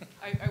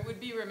 I would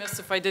be remiss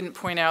if I didn't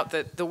point out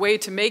that the way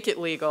to make it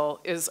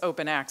legal is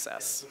open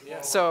access.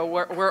 So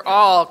we're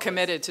all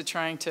committed to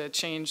trying to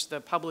change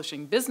the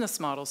publishing business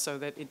model so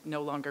that it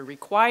no longer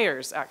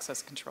requires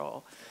access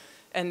control,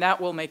 and that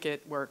will make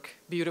it work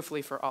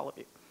beautifully for all of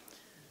you.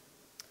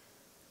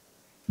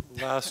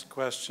 Last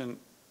question.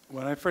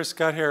 When I first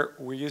got here,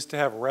 we used to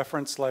have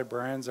reference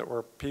librarians that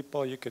were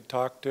people you could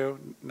talk to.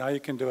 Now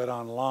you can do it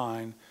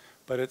online,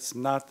 but it's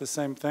not the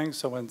same thing.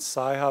 So when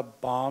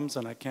Sci-Hub bombs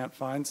and I can't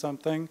find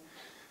something,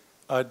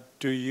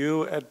 do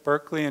you at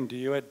Berkeley and do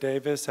you at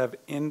Davis have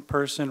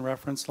in-person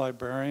reference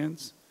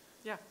librarians?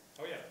 Yeah.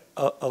 Oh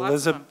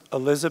yeah.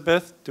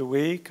 Elizabeth, do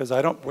we? Because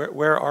I don't,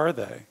 where are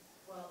they?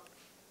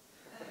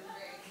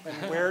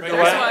 And where do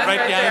I?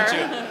 Right behind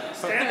you.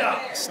 Stand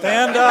up.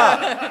 Stand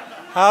up.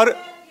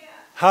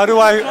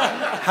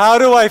 How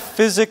do I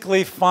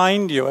physically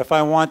find you if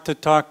I want to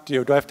talk to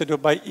you? Do I have to do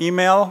it by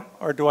email,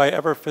 or do I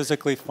ever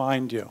physically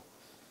find you?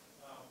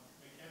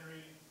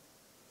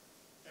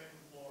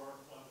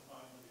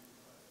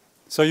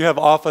 So you have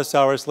office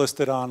hours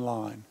listed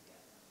online?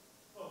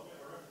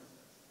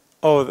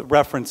 Oh, the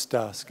reference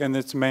desk, and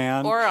it's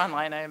manned? Or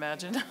online, I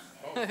imagine.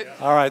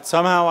 All right,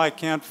 somehow I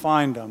can't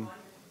find them.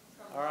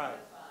 All right,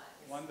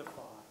 wonderful.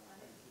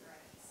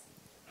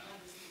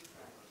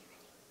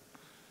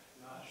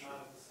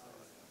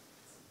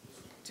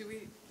 Do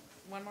we,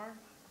 one more?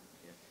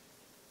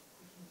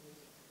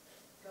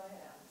 Go ahead,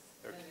 Alex.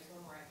 Okay. Then there's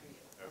one more after you.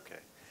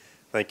 Okay.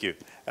 Thank you.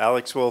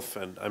 Alex Wolf,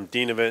 and I'm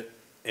Dean of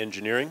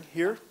Engineering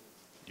here,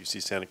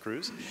 UC Santa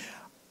Cruz.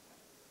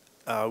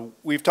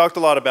 We've talked a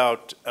lot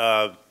about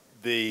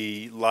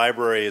the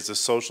library as a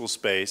social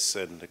space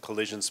and a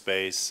collision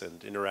space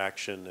and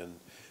interaction and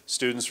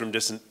students from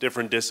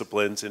different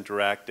disciplines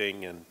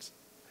interacting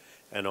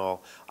and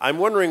all. I'm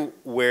wondering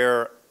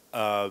where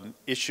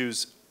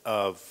issues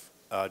of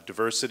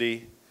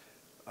diversity,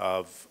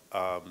 of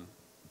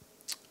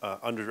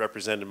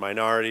underrepresented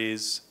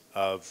minorities,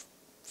 of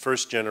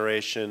first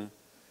generation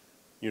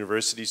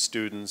university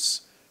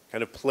students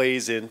kind of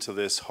plays into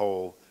this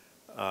whole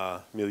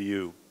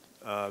milieu.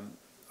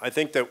 I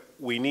think that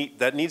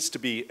that needs to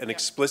be an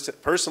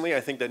explicit, personally,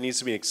 I think that needs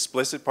to be an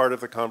explicit part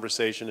of the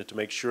conversation, and to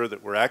make sure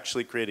that we're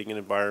actually creating an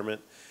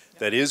environment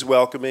that is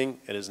welcoming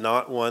and is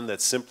not one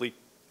that's simply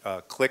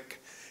click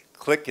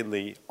in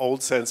the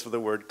old sense of the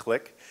word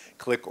click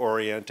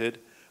oriented,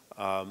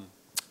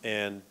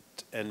 and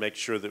make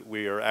sure that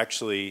we are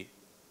actually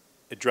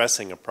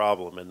addressing a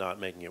problem and not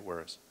making it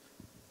worse.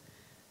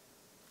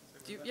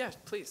 Yeah,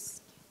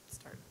 please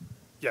start.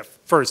 Yeah,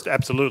 first,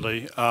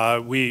 absolutely. I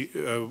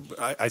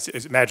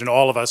imagine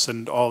all of us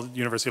and all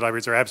university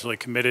libraries are absolutely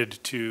committed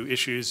to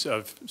issues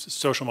of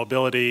social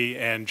mobility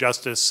and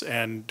justice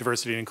and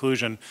diversity and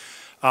inclusion.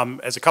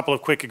 As a couple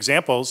of quick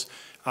examples,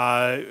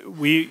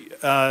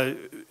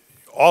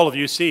 all of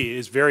UC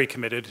is very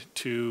committed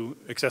to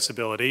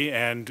accessibility,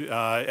 and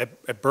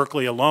at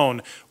Berkeley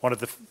alone, one of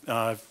the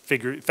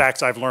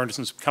facts I've learned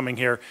since coming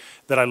here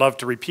that I love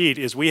to repeat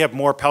is we have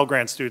more Pell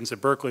Grant students at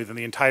Berkeley than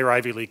the entire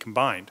Ivy League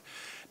combined.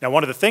 Now,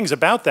 one of the things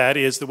about that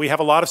is that we have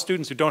a lot of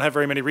students who don't have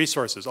very many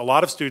resources, a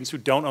lot of students who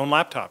don't own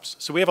laptops.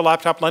 So we have a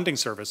laptop lending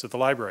service at the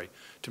library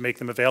to make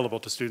them available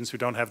to students who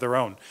don't have their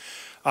own.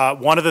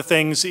 One of the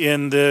things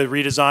in the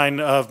redesign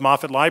of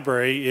Moffitt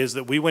Library is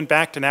that we went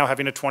back to now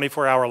having a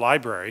 24-hour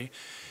library.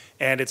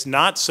 And it's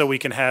not so we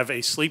can have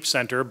a sleep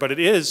center, but it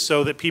is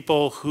so that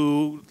people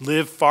who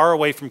live far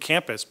away from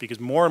campus,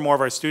 because more and more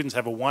of our students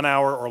have a 1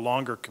 hour or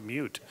longer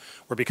commute.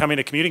 We're becoming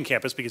a commuting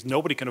campus because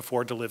nobody can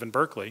afford to live in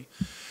Berkeley.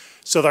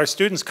 So our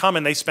students come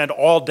and they spend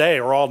all day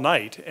or all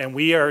night, and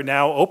we are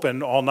now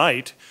open all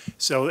night,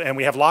 and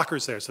we have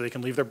lockers there so they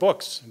can leave their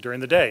books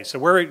during the day. So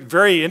we're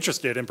very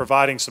interested in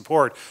providing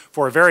support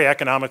for a very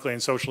economically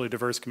and socially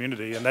diverse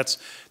community, and that's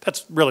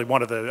really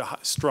one of the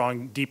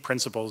strong, deep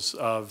principles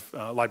of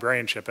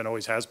librarianship, and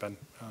always has been.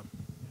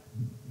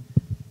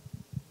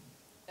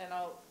 And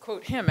I'll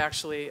quote him,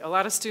 actually. A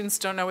lot of students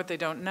don't know what they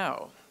don't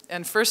know,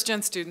 and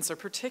first-gen students are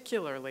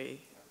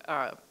particularly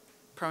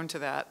prone to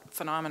that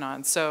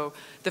phenomenon. So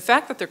the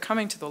fact that they're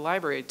coming to the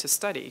library to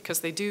study,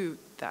 because they do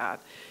that,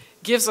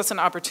 gives us an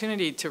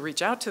opportunity to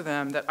reach out to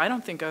them that I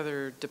don't think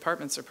other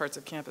departments or parts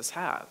of campus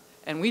have.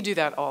 And we do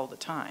that all the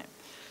time.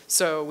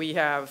 So we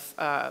have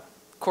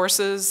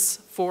courses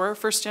for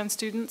first-gen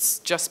students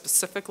just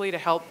specifically to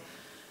help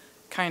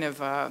kind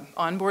of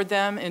onboard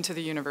them into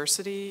the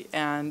university.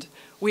 And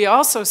we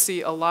also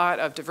see a lot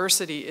of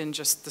diversity in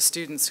just the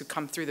students who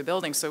come through the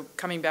building. So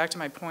coming back to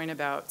my point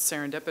about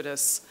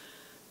serendipitous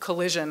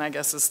collision, I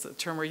guess is the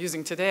term we're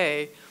using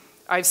today,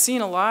 I've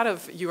seen a lot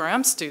of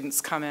URM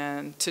students come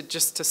in to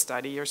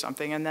study or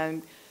something and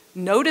then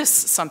notice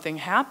something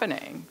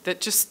happening that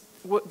just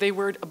they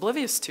were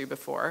oblivious to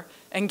before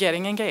and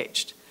getting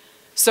engaged.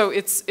 So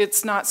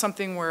it's not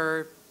something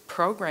we're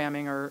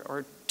programming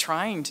or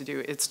trying to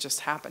do, it's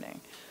just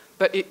happening.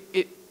 But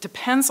it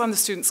depends on the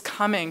students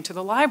coming to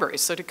the library.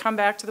 So to come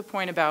back to the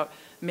point about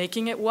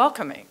making it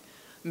welcoming,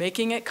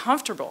 making it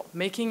comfortable,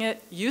 making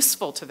it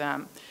useful to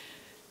them,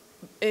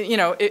 you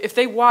know, if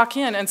they walk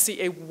in and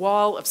see a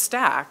wall of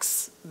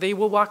stacks, they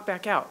will walk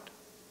back out.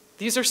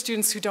 These are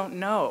students who don't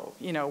know,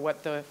 you know,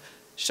 what the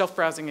shelf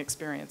browsing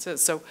experience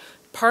is. So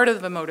part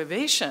of the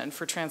motivation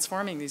for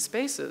transforming these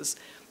spaces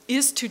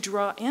is to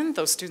draw in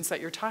those students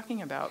that you're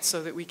talking about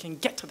so that we can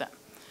get to them,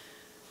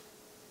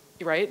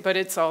 right? But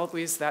it's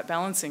always that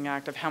balancing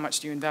act of how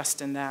much do you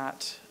invest in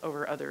that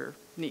over other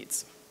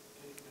needs.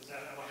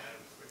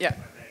 Yeah.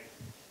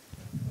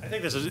 I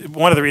think this is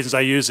one of the reasons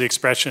I use the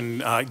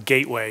expression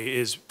gateway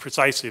is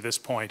precisely this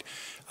point.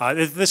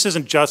 This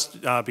isn't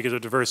just because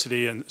of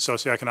diversity and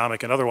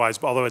socioeconomic and otherwise,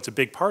 although it's a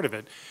big part of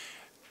it.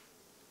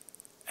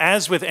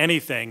 As with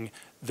anything,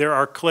 there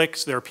are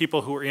cliques, there are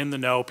people who are in the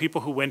know,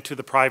 people who went to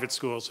the private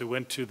schools, who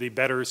went to the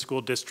better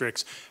school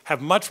districts, have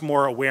much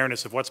more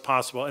awareness of what's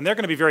possible, and they're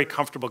going to be very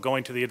comfortable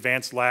going to the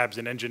advanced labs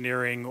in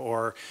engineering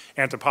or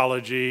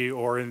anthropology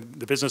or in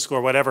the business school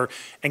or whatever,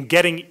 and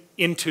getting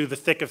into the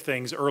thick of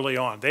things early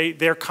on.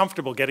 They're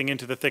comfortable getting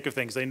into the thick of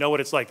things. They know what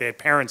it's like. They have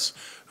parents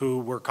who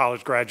were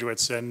college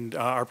graduates and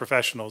are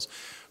professionals.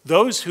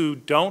 Those who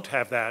don't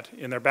have that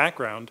in their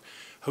background,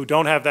 who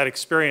don't have that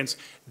experience,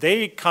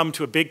 they come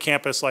to a big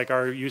campus like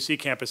our UC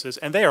campuses,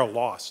 and they are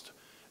lost.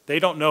 They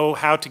don't know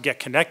how to get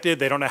connected.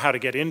 They don't know how to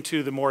get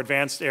into the more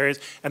advanced areas.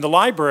 And the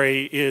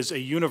library is a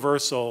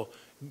universal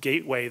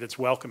gateway that's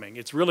welcoming.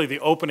 It's really the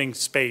opening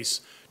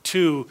space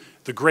to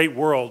the great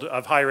world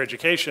of higher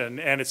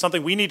education, and it's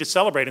something we need to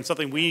celebrate, and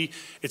something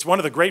it's one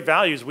of the great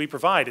values we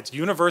provide. It's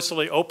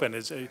universally open.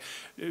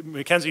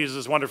 MacKenzie uses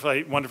this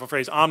wonderful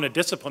phrase,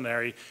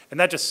 omnidisciplinary, and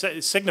that just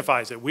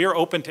signifies it. We are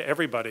open to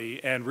everybody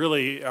and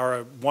really are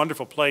a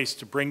wonderful place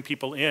to bring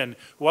people in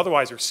who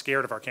otherwise are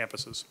scared of our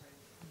campuses.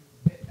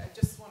 I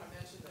just want to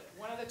mention that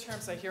one of the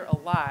terms I hear a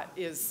lot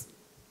is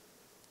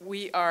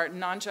we are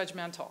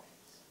non-judgmental.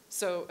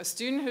 So a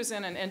student who's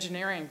in an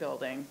engineering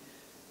building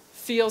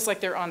feels like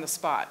they're on the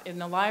spot. In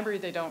the library,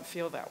 they don't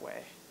feel that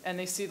way. And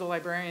they see the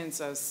librarians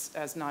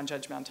as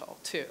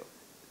non-judgmental, too.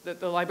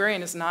 The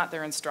librarian is not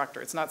their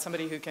instructor. It's not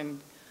somebody who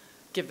can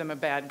give them a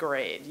bad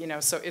grade. You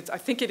know, so I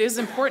think it is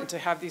important to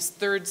have these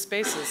third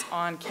spaces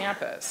on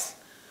campus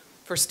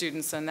for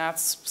students, and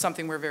that's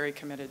something we're very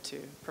committed to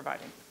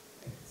providing.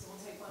 So we'll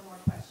take one more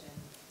question.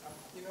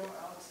 You know,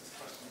 Alex's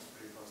question is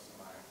pretty close to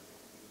mine,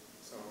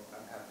 so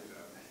I'm happy to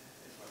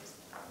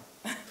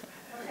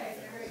Okay,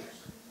 great.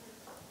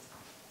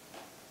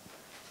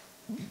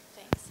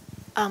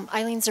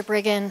 Eileen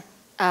Zerbriggen.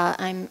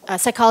 I'm a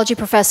psychology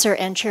professor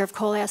and chair of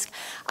COLASC.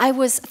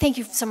 Thank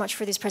you so much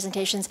for these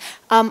presentations.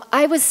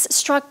 I was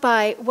struck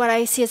by what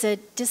I see as a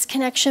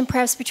disconnection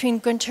perhaps between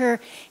Günter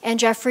and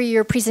Jeffrey,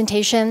 your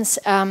presentations.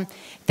 So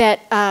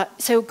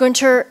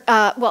Günter,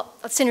 well,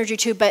 synergy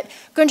too, but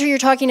Günter, you're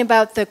talking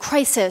about the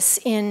crisis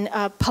in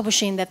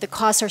publishing, that the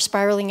costs are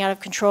spiraling out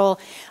of control.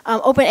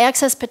 Open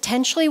access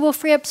potentially will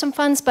free up some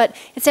funds, but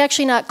it's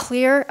actually not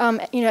clear.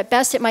 You know, at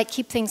best it might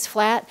keep things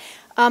flat.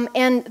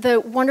 And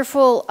the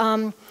wonderful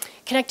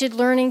connected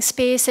learning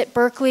space at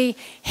Berkeley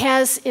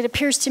has, it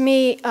appears to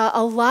me,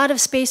 a lot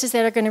of spaces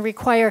that are going to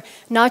require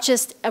not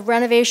just a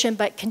renovation,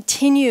 but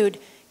continued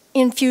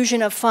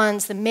infusion of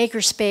funds, the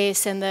maker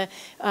space and the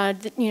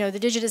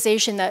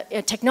digitization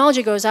that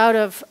technology goes out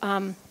of.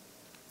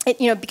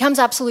 It becomes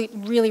obsolete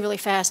really, really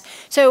fast.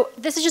 So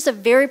this is just a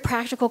very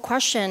practical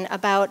question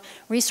about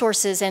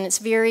resources, and it's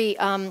very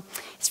on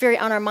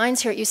our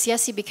minds here at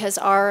UCSC because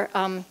our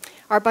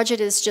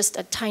budget is just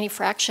a tiny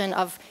fraction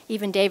of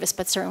even Davis,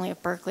 but certainly of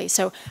Berkeley.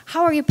 So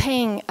how are you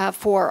paying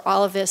for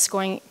all of this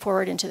going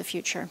forward into the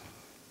future?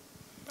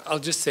 I'll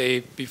just say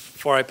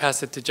before I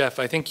pass it to Jeff,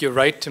 I think you're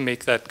right to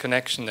make that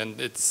connection, and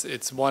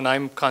it's one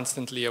I'm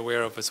constantly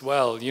aware of as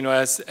well. You know,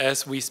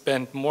 as we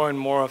spend more and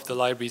more of the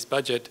library's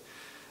budget,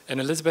 and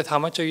Elizabeth, how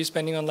much are you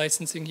spending on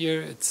licensing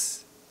here?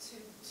 It's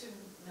 2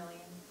 million.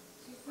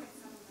 2.7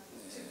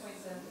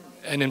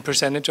 million. And in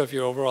percentage of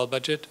your overall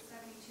budget?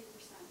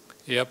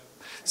 72%. Yep.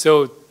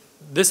 So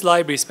this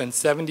library spends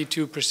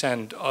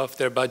 72% of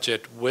their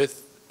budget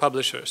with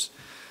publishers.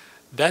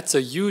 That's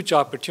a huge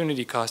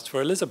opportunity cost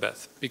for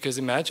Elizabeth, because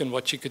imagine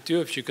what she could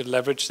do if she could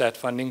leverage that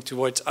funding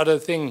towards other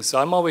things. So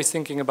I'm always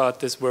thinking about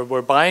this, where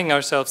we're buying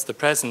ourselves the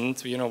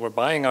present, you know, we're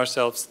buying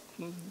ourselves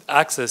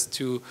access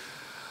to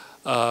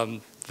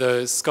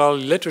the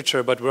scholarly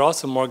literature, but we're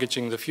also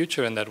mortgaging the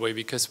future in that way,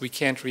 because we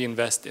can't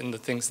reinvest in the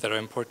things that are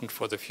important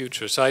for the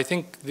future. So I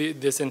think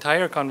this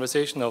entire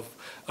conversation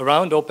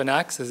around open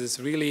access is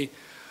really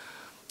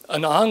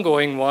an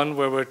ongoing one,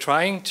 where we're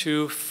trying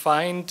to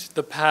find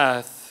the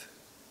path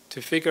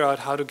to figure out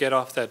how to get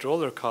off that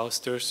roller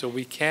coaster so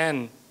we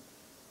can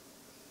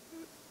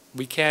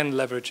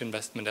leverage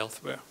investment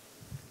elsewhere.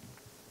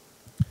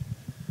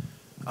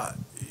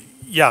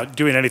 Yeah,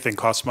 doing anything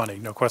costs money,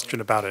 no question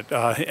about it.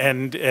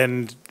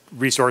 And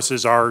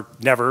resources are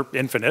never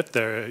infinite.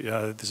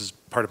 This is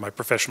part of my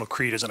professional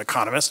creed as an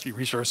economist.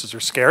 Resources are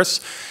scarce.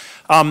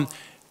 You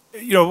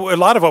know, a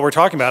lot of what we're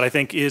talking about, I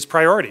think, is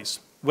priorities.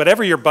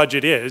 Whatever your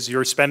budget is,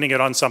 you're spending it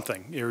on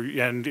something.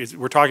 And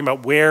we're talking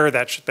about where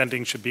that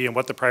spending should be and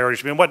what the priority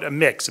should be and what a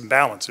mix and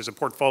balance. There's a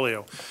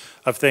portfolio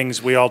of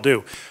things we all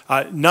do.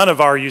 None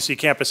of our UC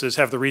campuses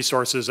have the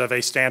resources of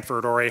a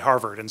Stanford or a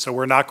Harvard, and so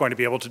we're not going to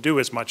be able to do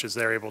as much as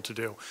they're able to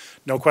do.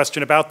 No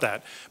question about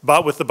that.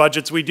 But with the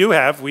budgets we do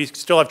have, we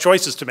still have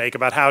choices to make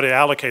about how to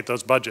allocate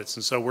those budgets.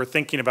 And so we're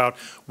thinking about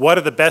what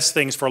are the best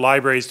things for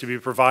libraries to be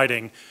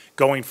providing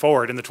going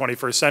forward in the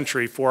 21st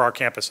century for our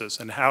campuses,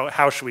 and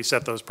how should we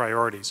set those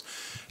priorities.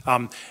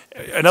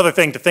 Another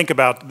thing to think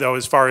about, though,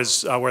 as far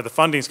as where the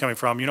funding is coming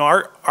from, you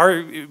know,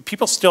 our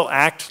people still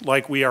act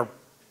like we are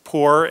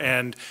poor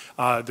and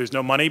there's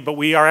no money, but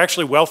we are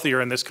actually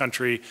wealthier in this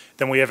country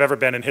than we have ever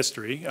been in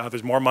history.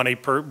 There's more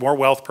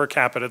wealth per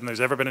capita than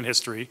there's ever been in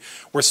history.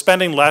 We're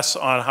spending less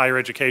on higher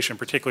education,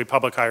 particularly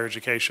public higher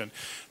education.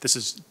 This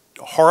is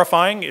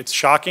horrifying, it's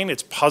shocking,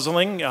 it's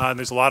puzzling, and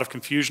there's a lot of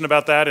confusion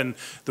about that in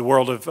the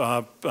world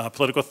of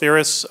political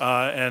theorists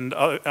and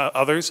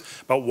others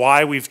about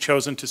why we've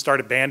chosen to start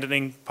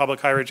abandoning public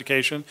higher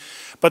education.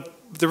 But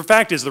the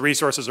fact is the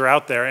resources are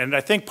out there, and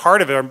I think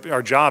part of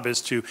our job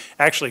is to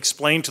actually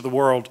explain to the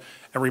world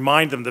and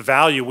remind them the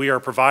value we are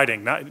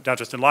providing, not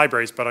just in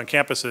libraries, but on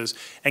campuses,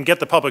 and get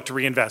the public to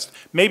reinvest.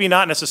 Maybe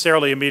not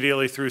necessarily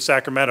immediately through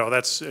Sacramento.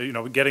 That's, you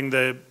know, getting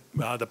the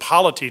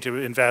polity to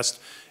invest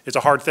is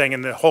a hard thing,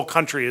 and the whole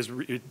country has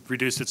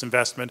reduced its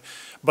investment.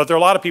 But there are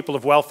a lot of people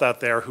of wealth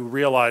out there who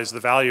realize the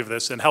value of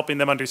this, and helping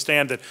them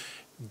understand that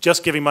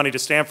just giving money to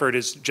Stanford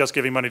is just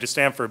giving money to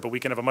Stanford, but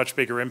we can have a much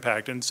bigger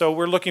impact. And so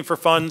we're looking for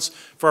funds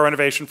for our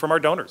innovation from our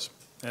donors.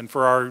 And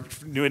for our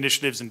new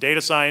initiatives in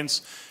data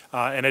science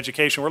and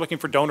education, we're looking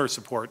for donor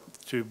support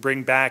to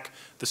bring back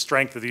the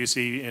strength of the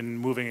UC in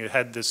moving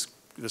ahead this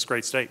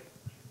great state.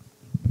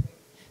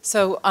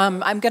 So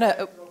I'm going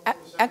to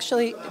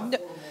actually,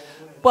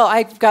 well,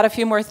 I've got a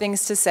few more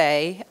things to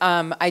say.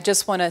 I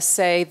just want to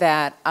say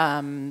that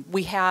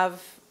we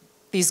have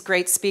these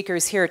great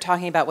speakers here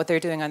talking about what they're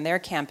doing on their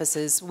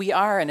campuses. We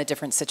are in a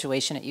different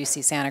situation at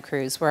UC Santa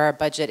Cruz, where our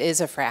budget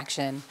is a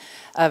fraction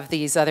of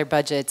these other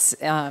budgets.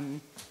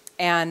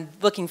 And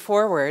looking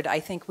forward, I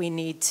think we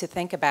need to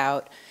think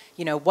about,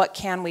 you know, what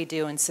can we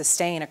do and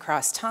sustain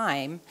across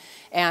time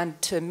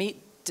and to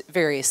meet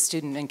various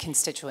student and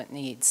constituent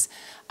needs.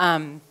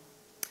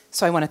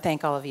 So I want to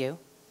thank all of you,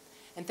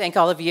 and thank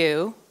all of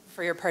you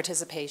for your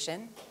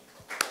participation.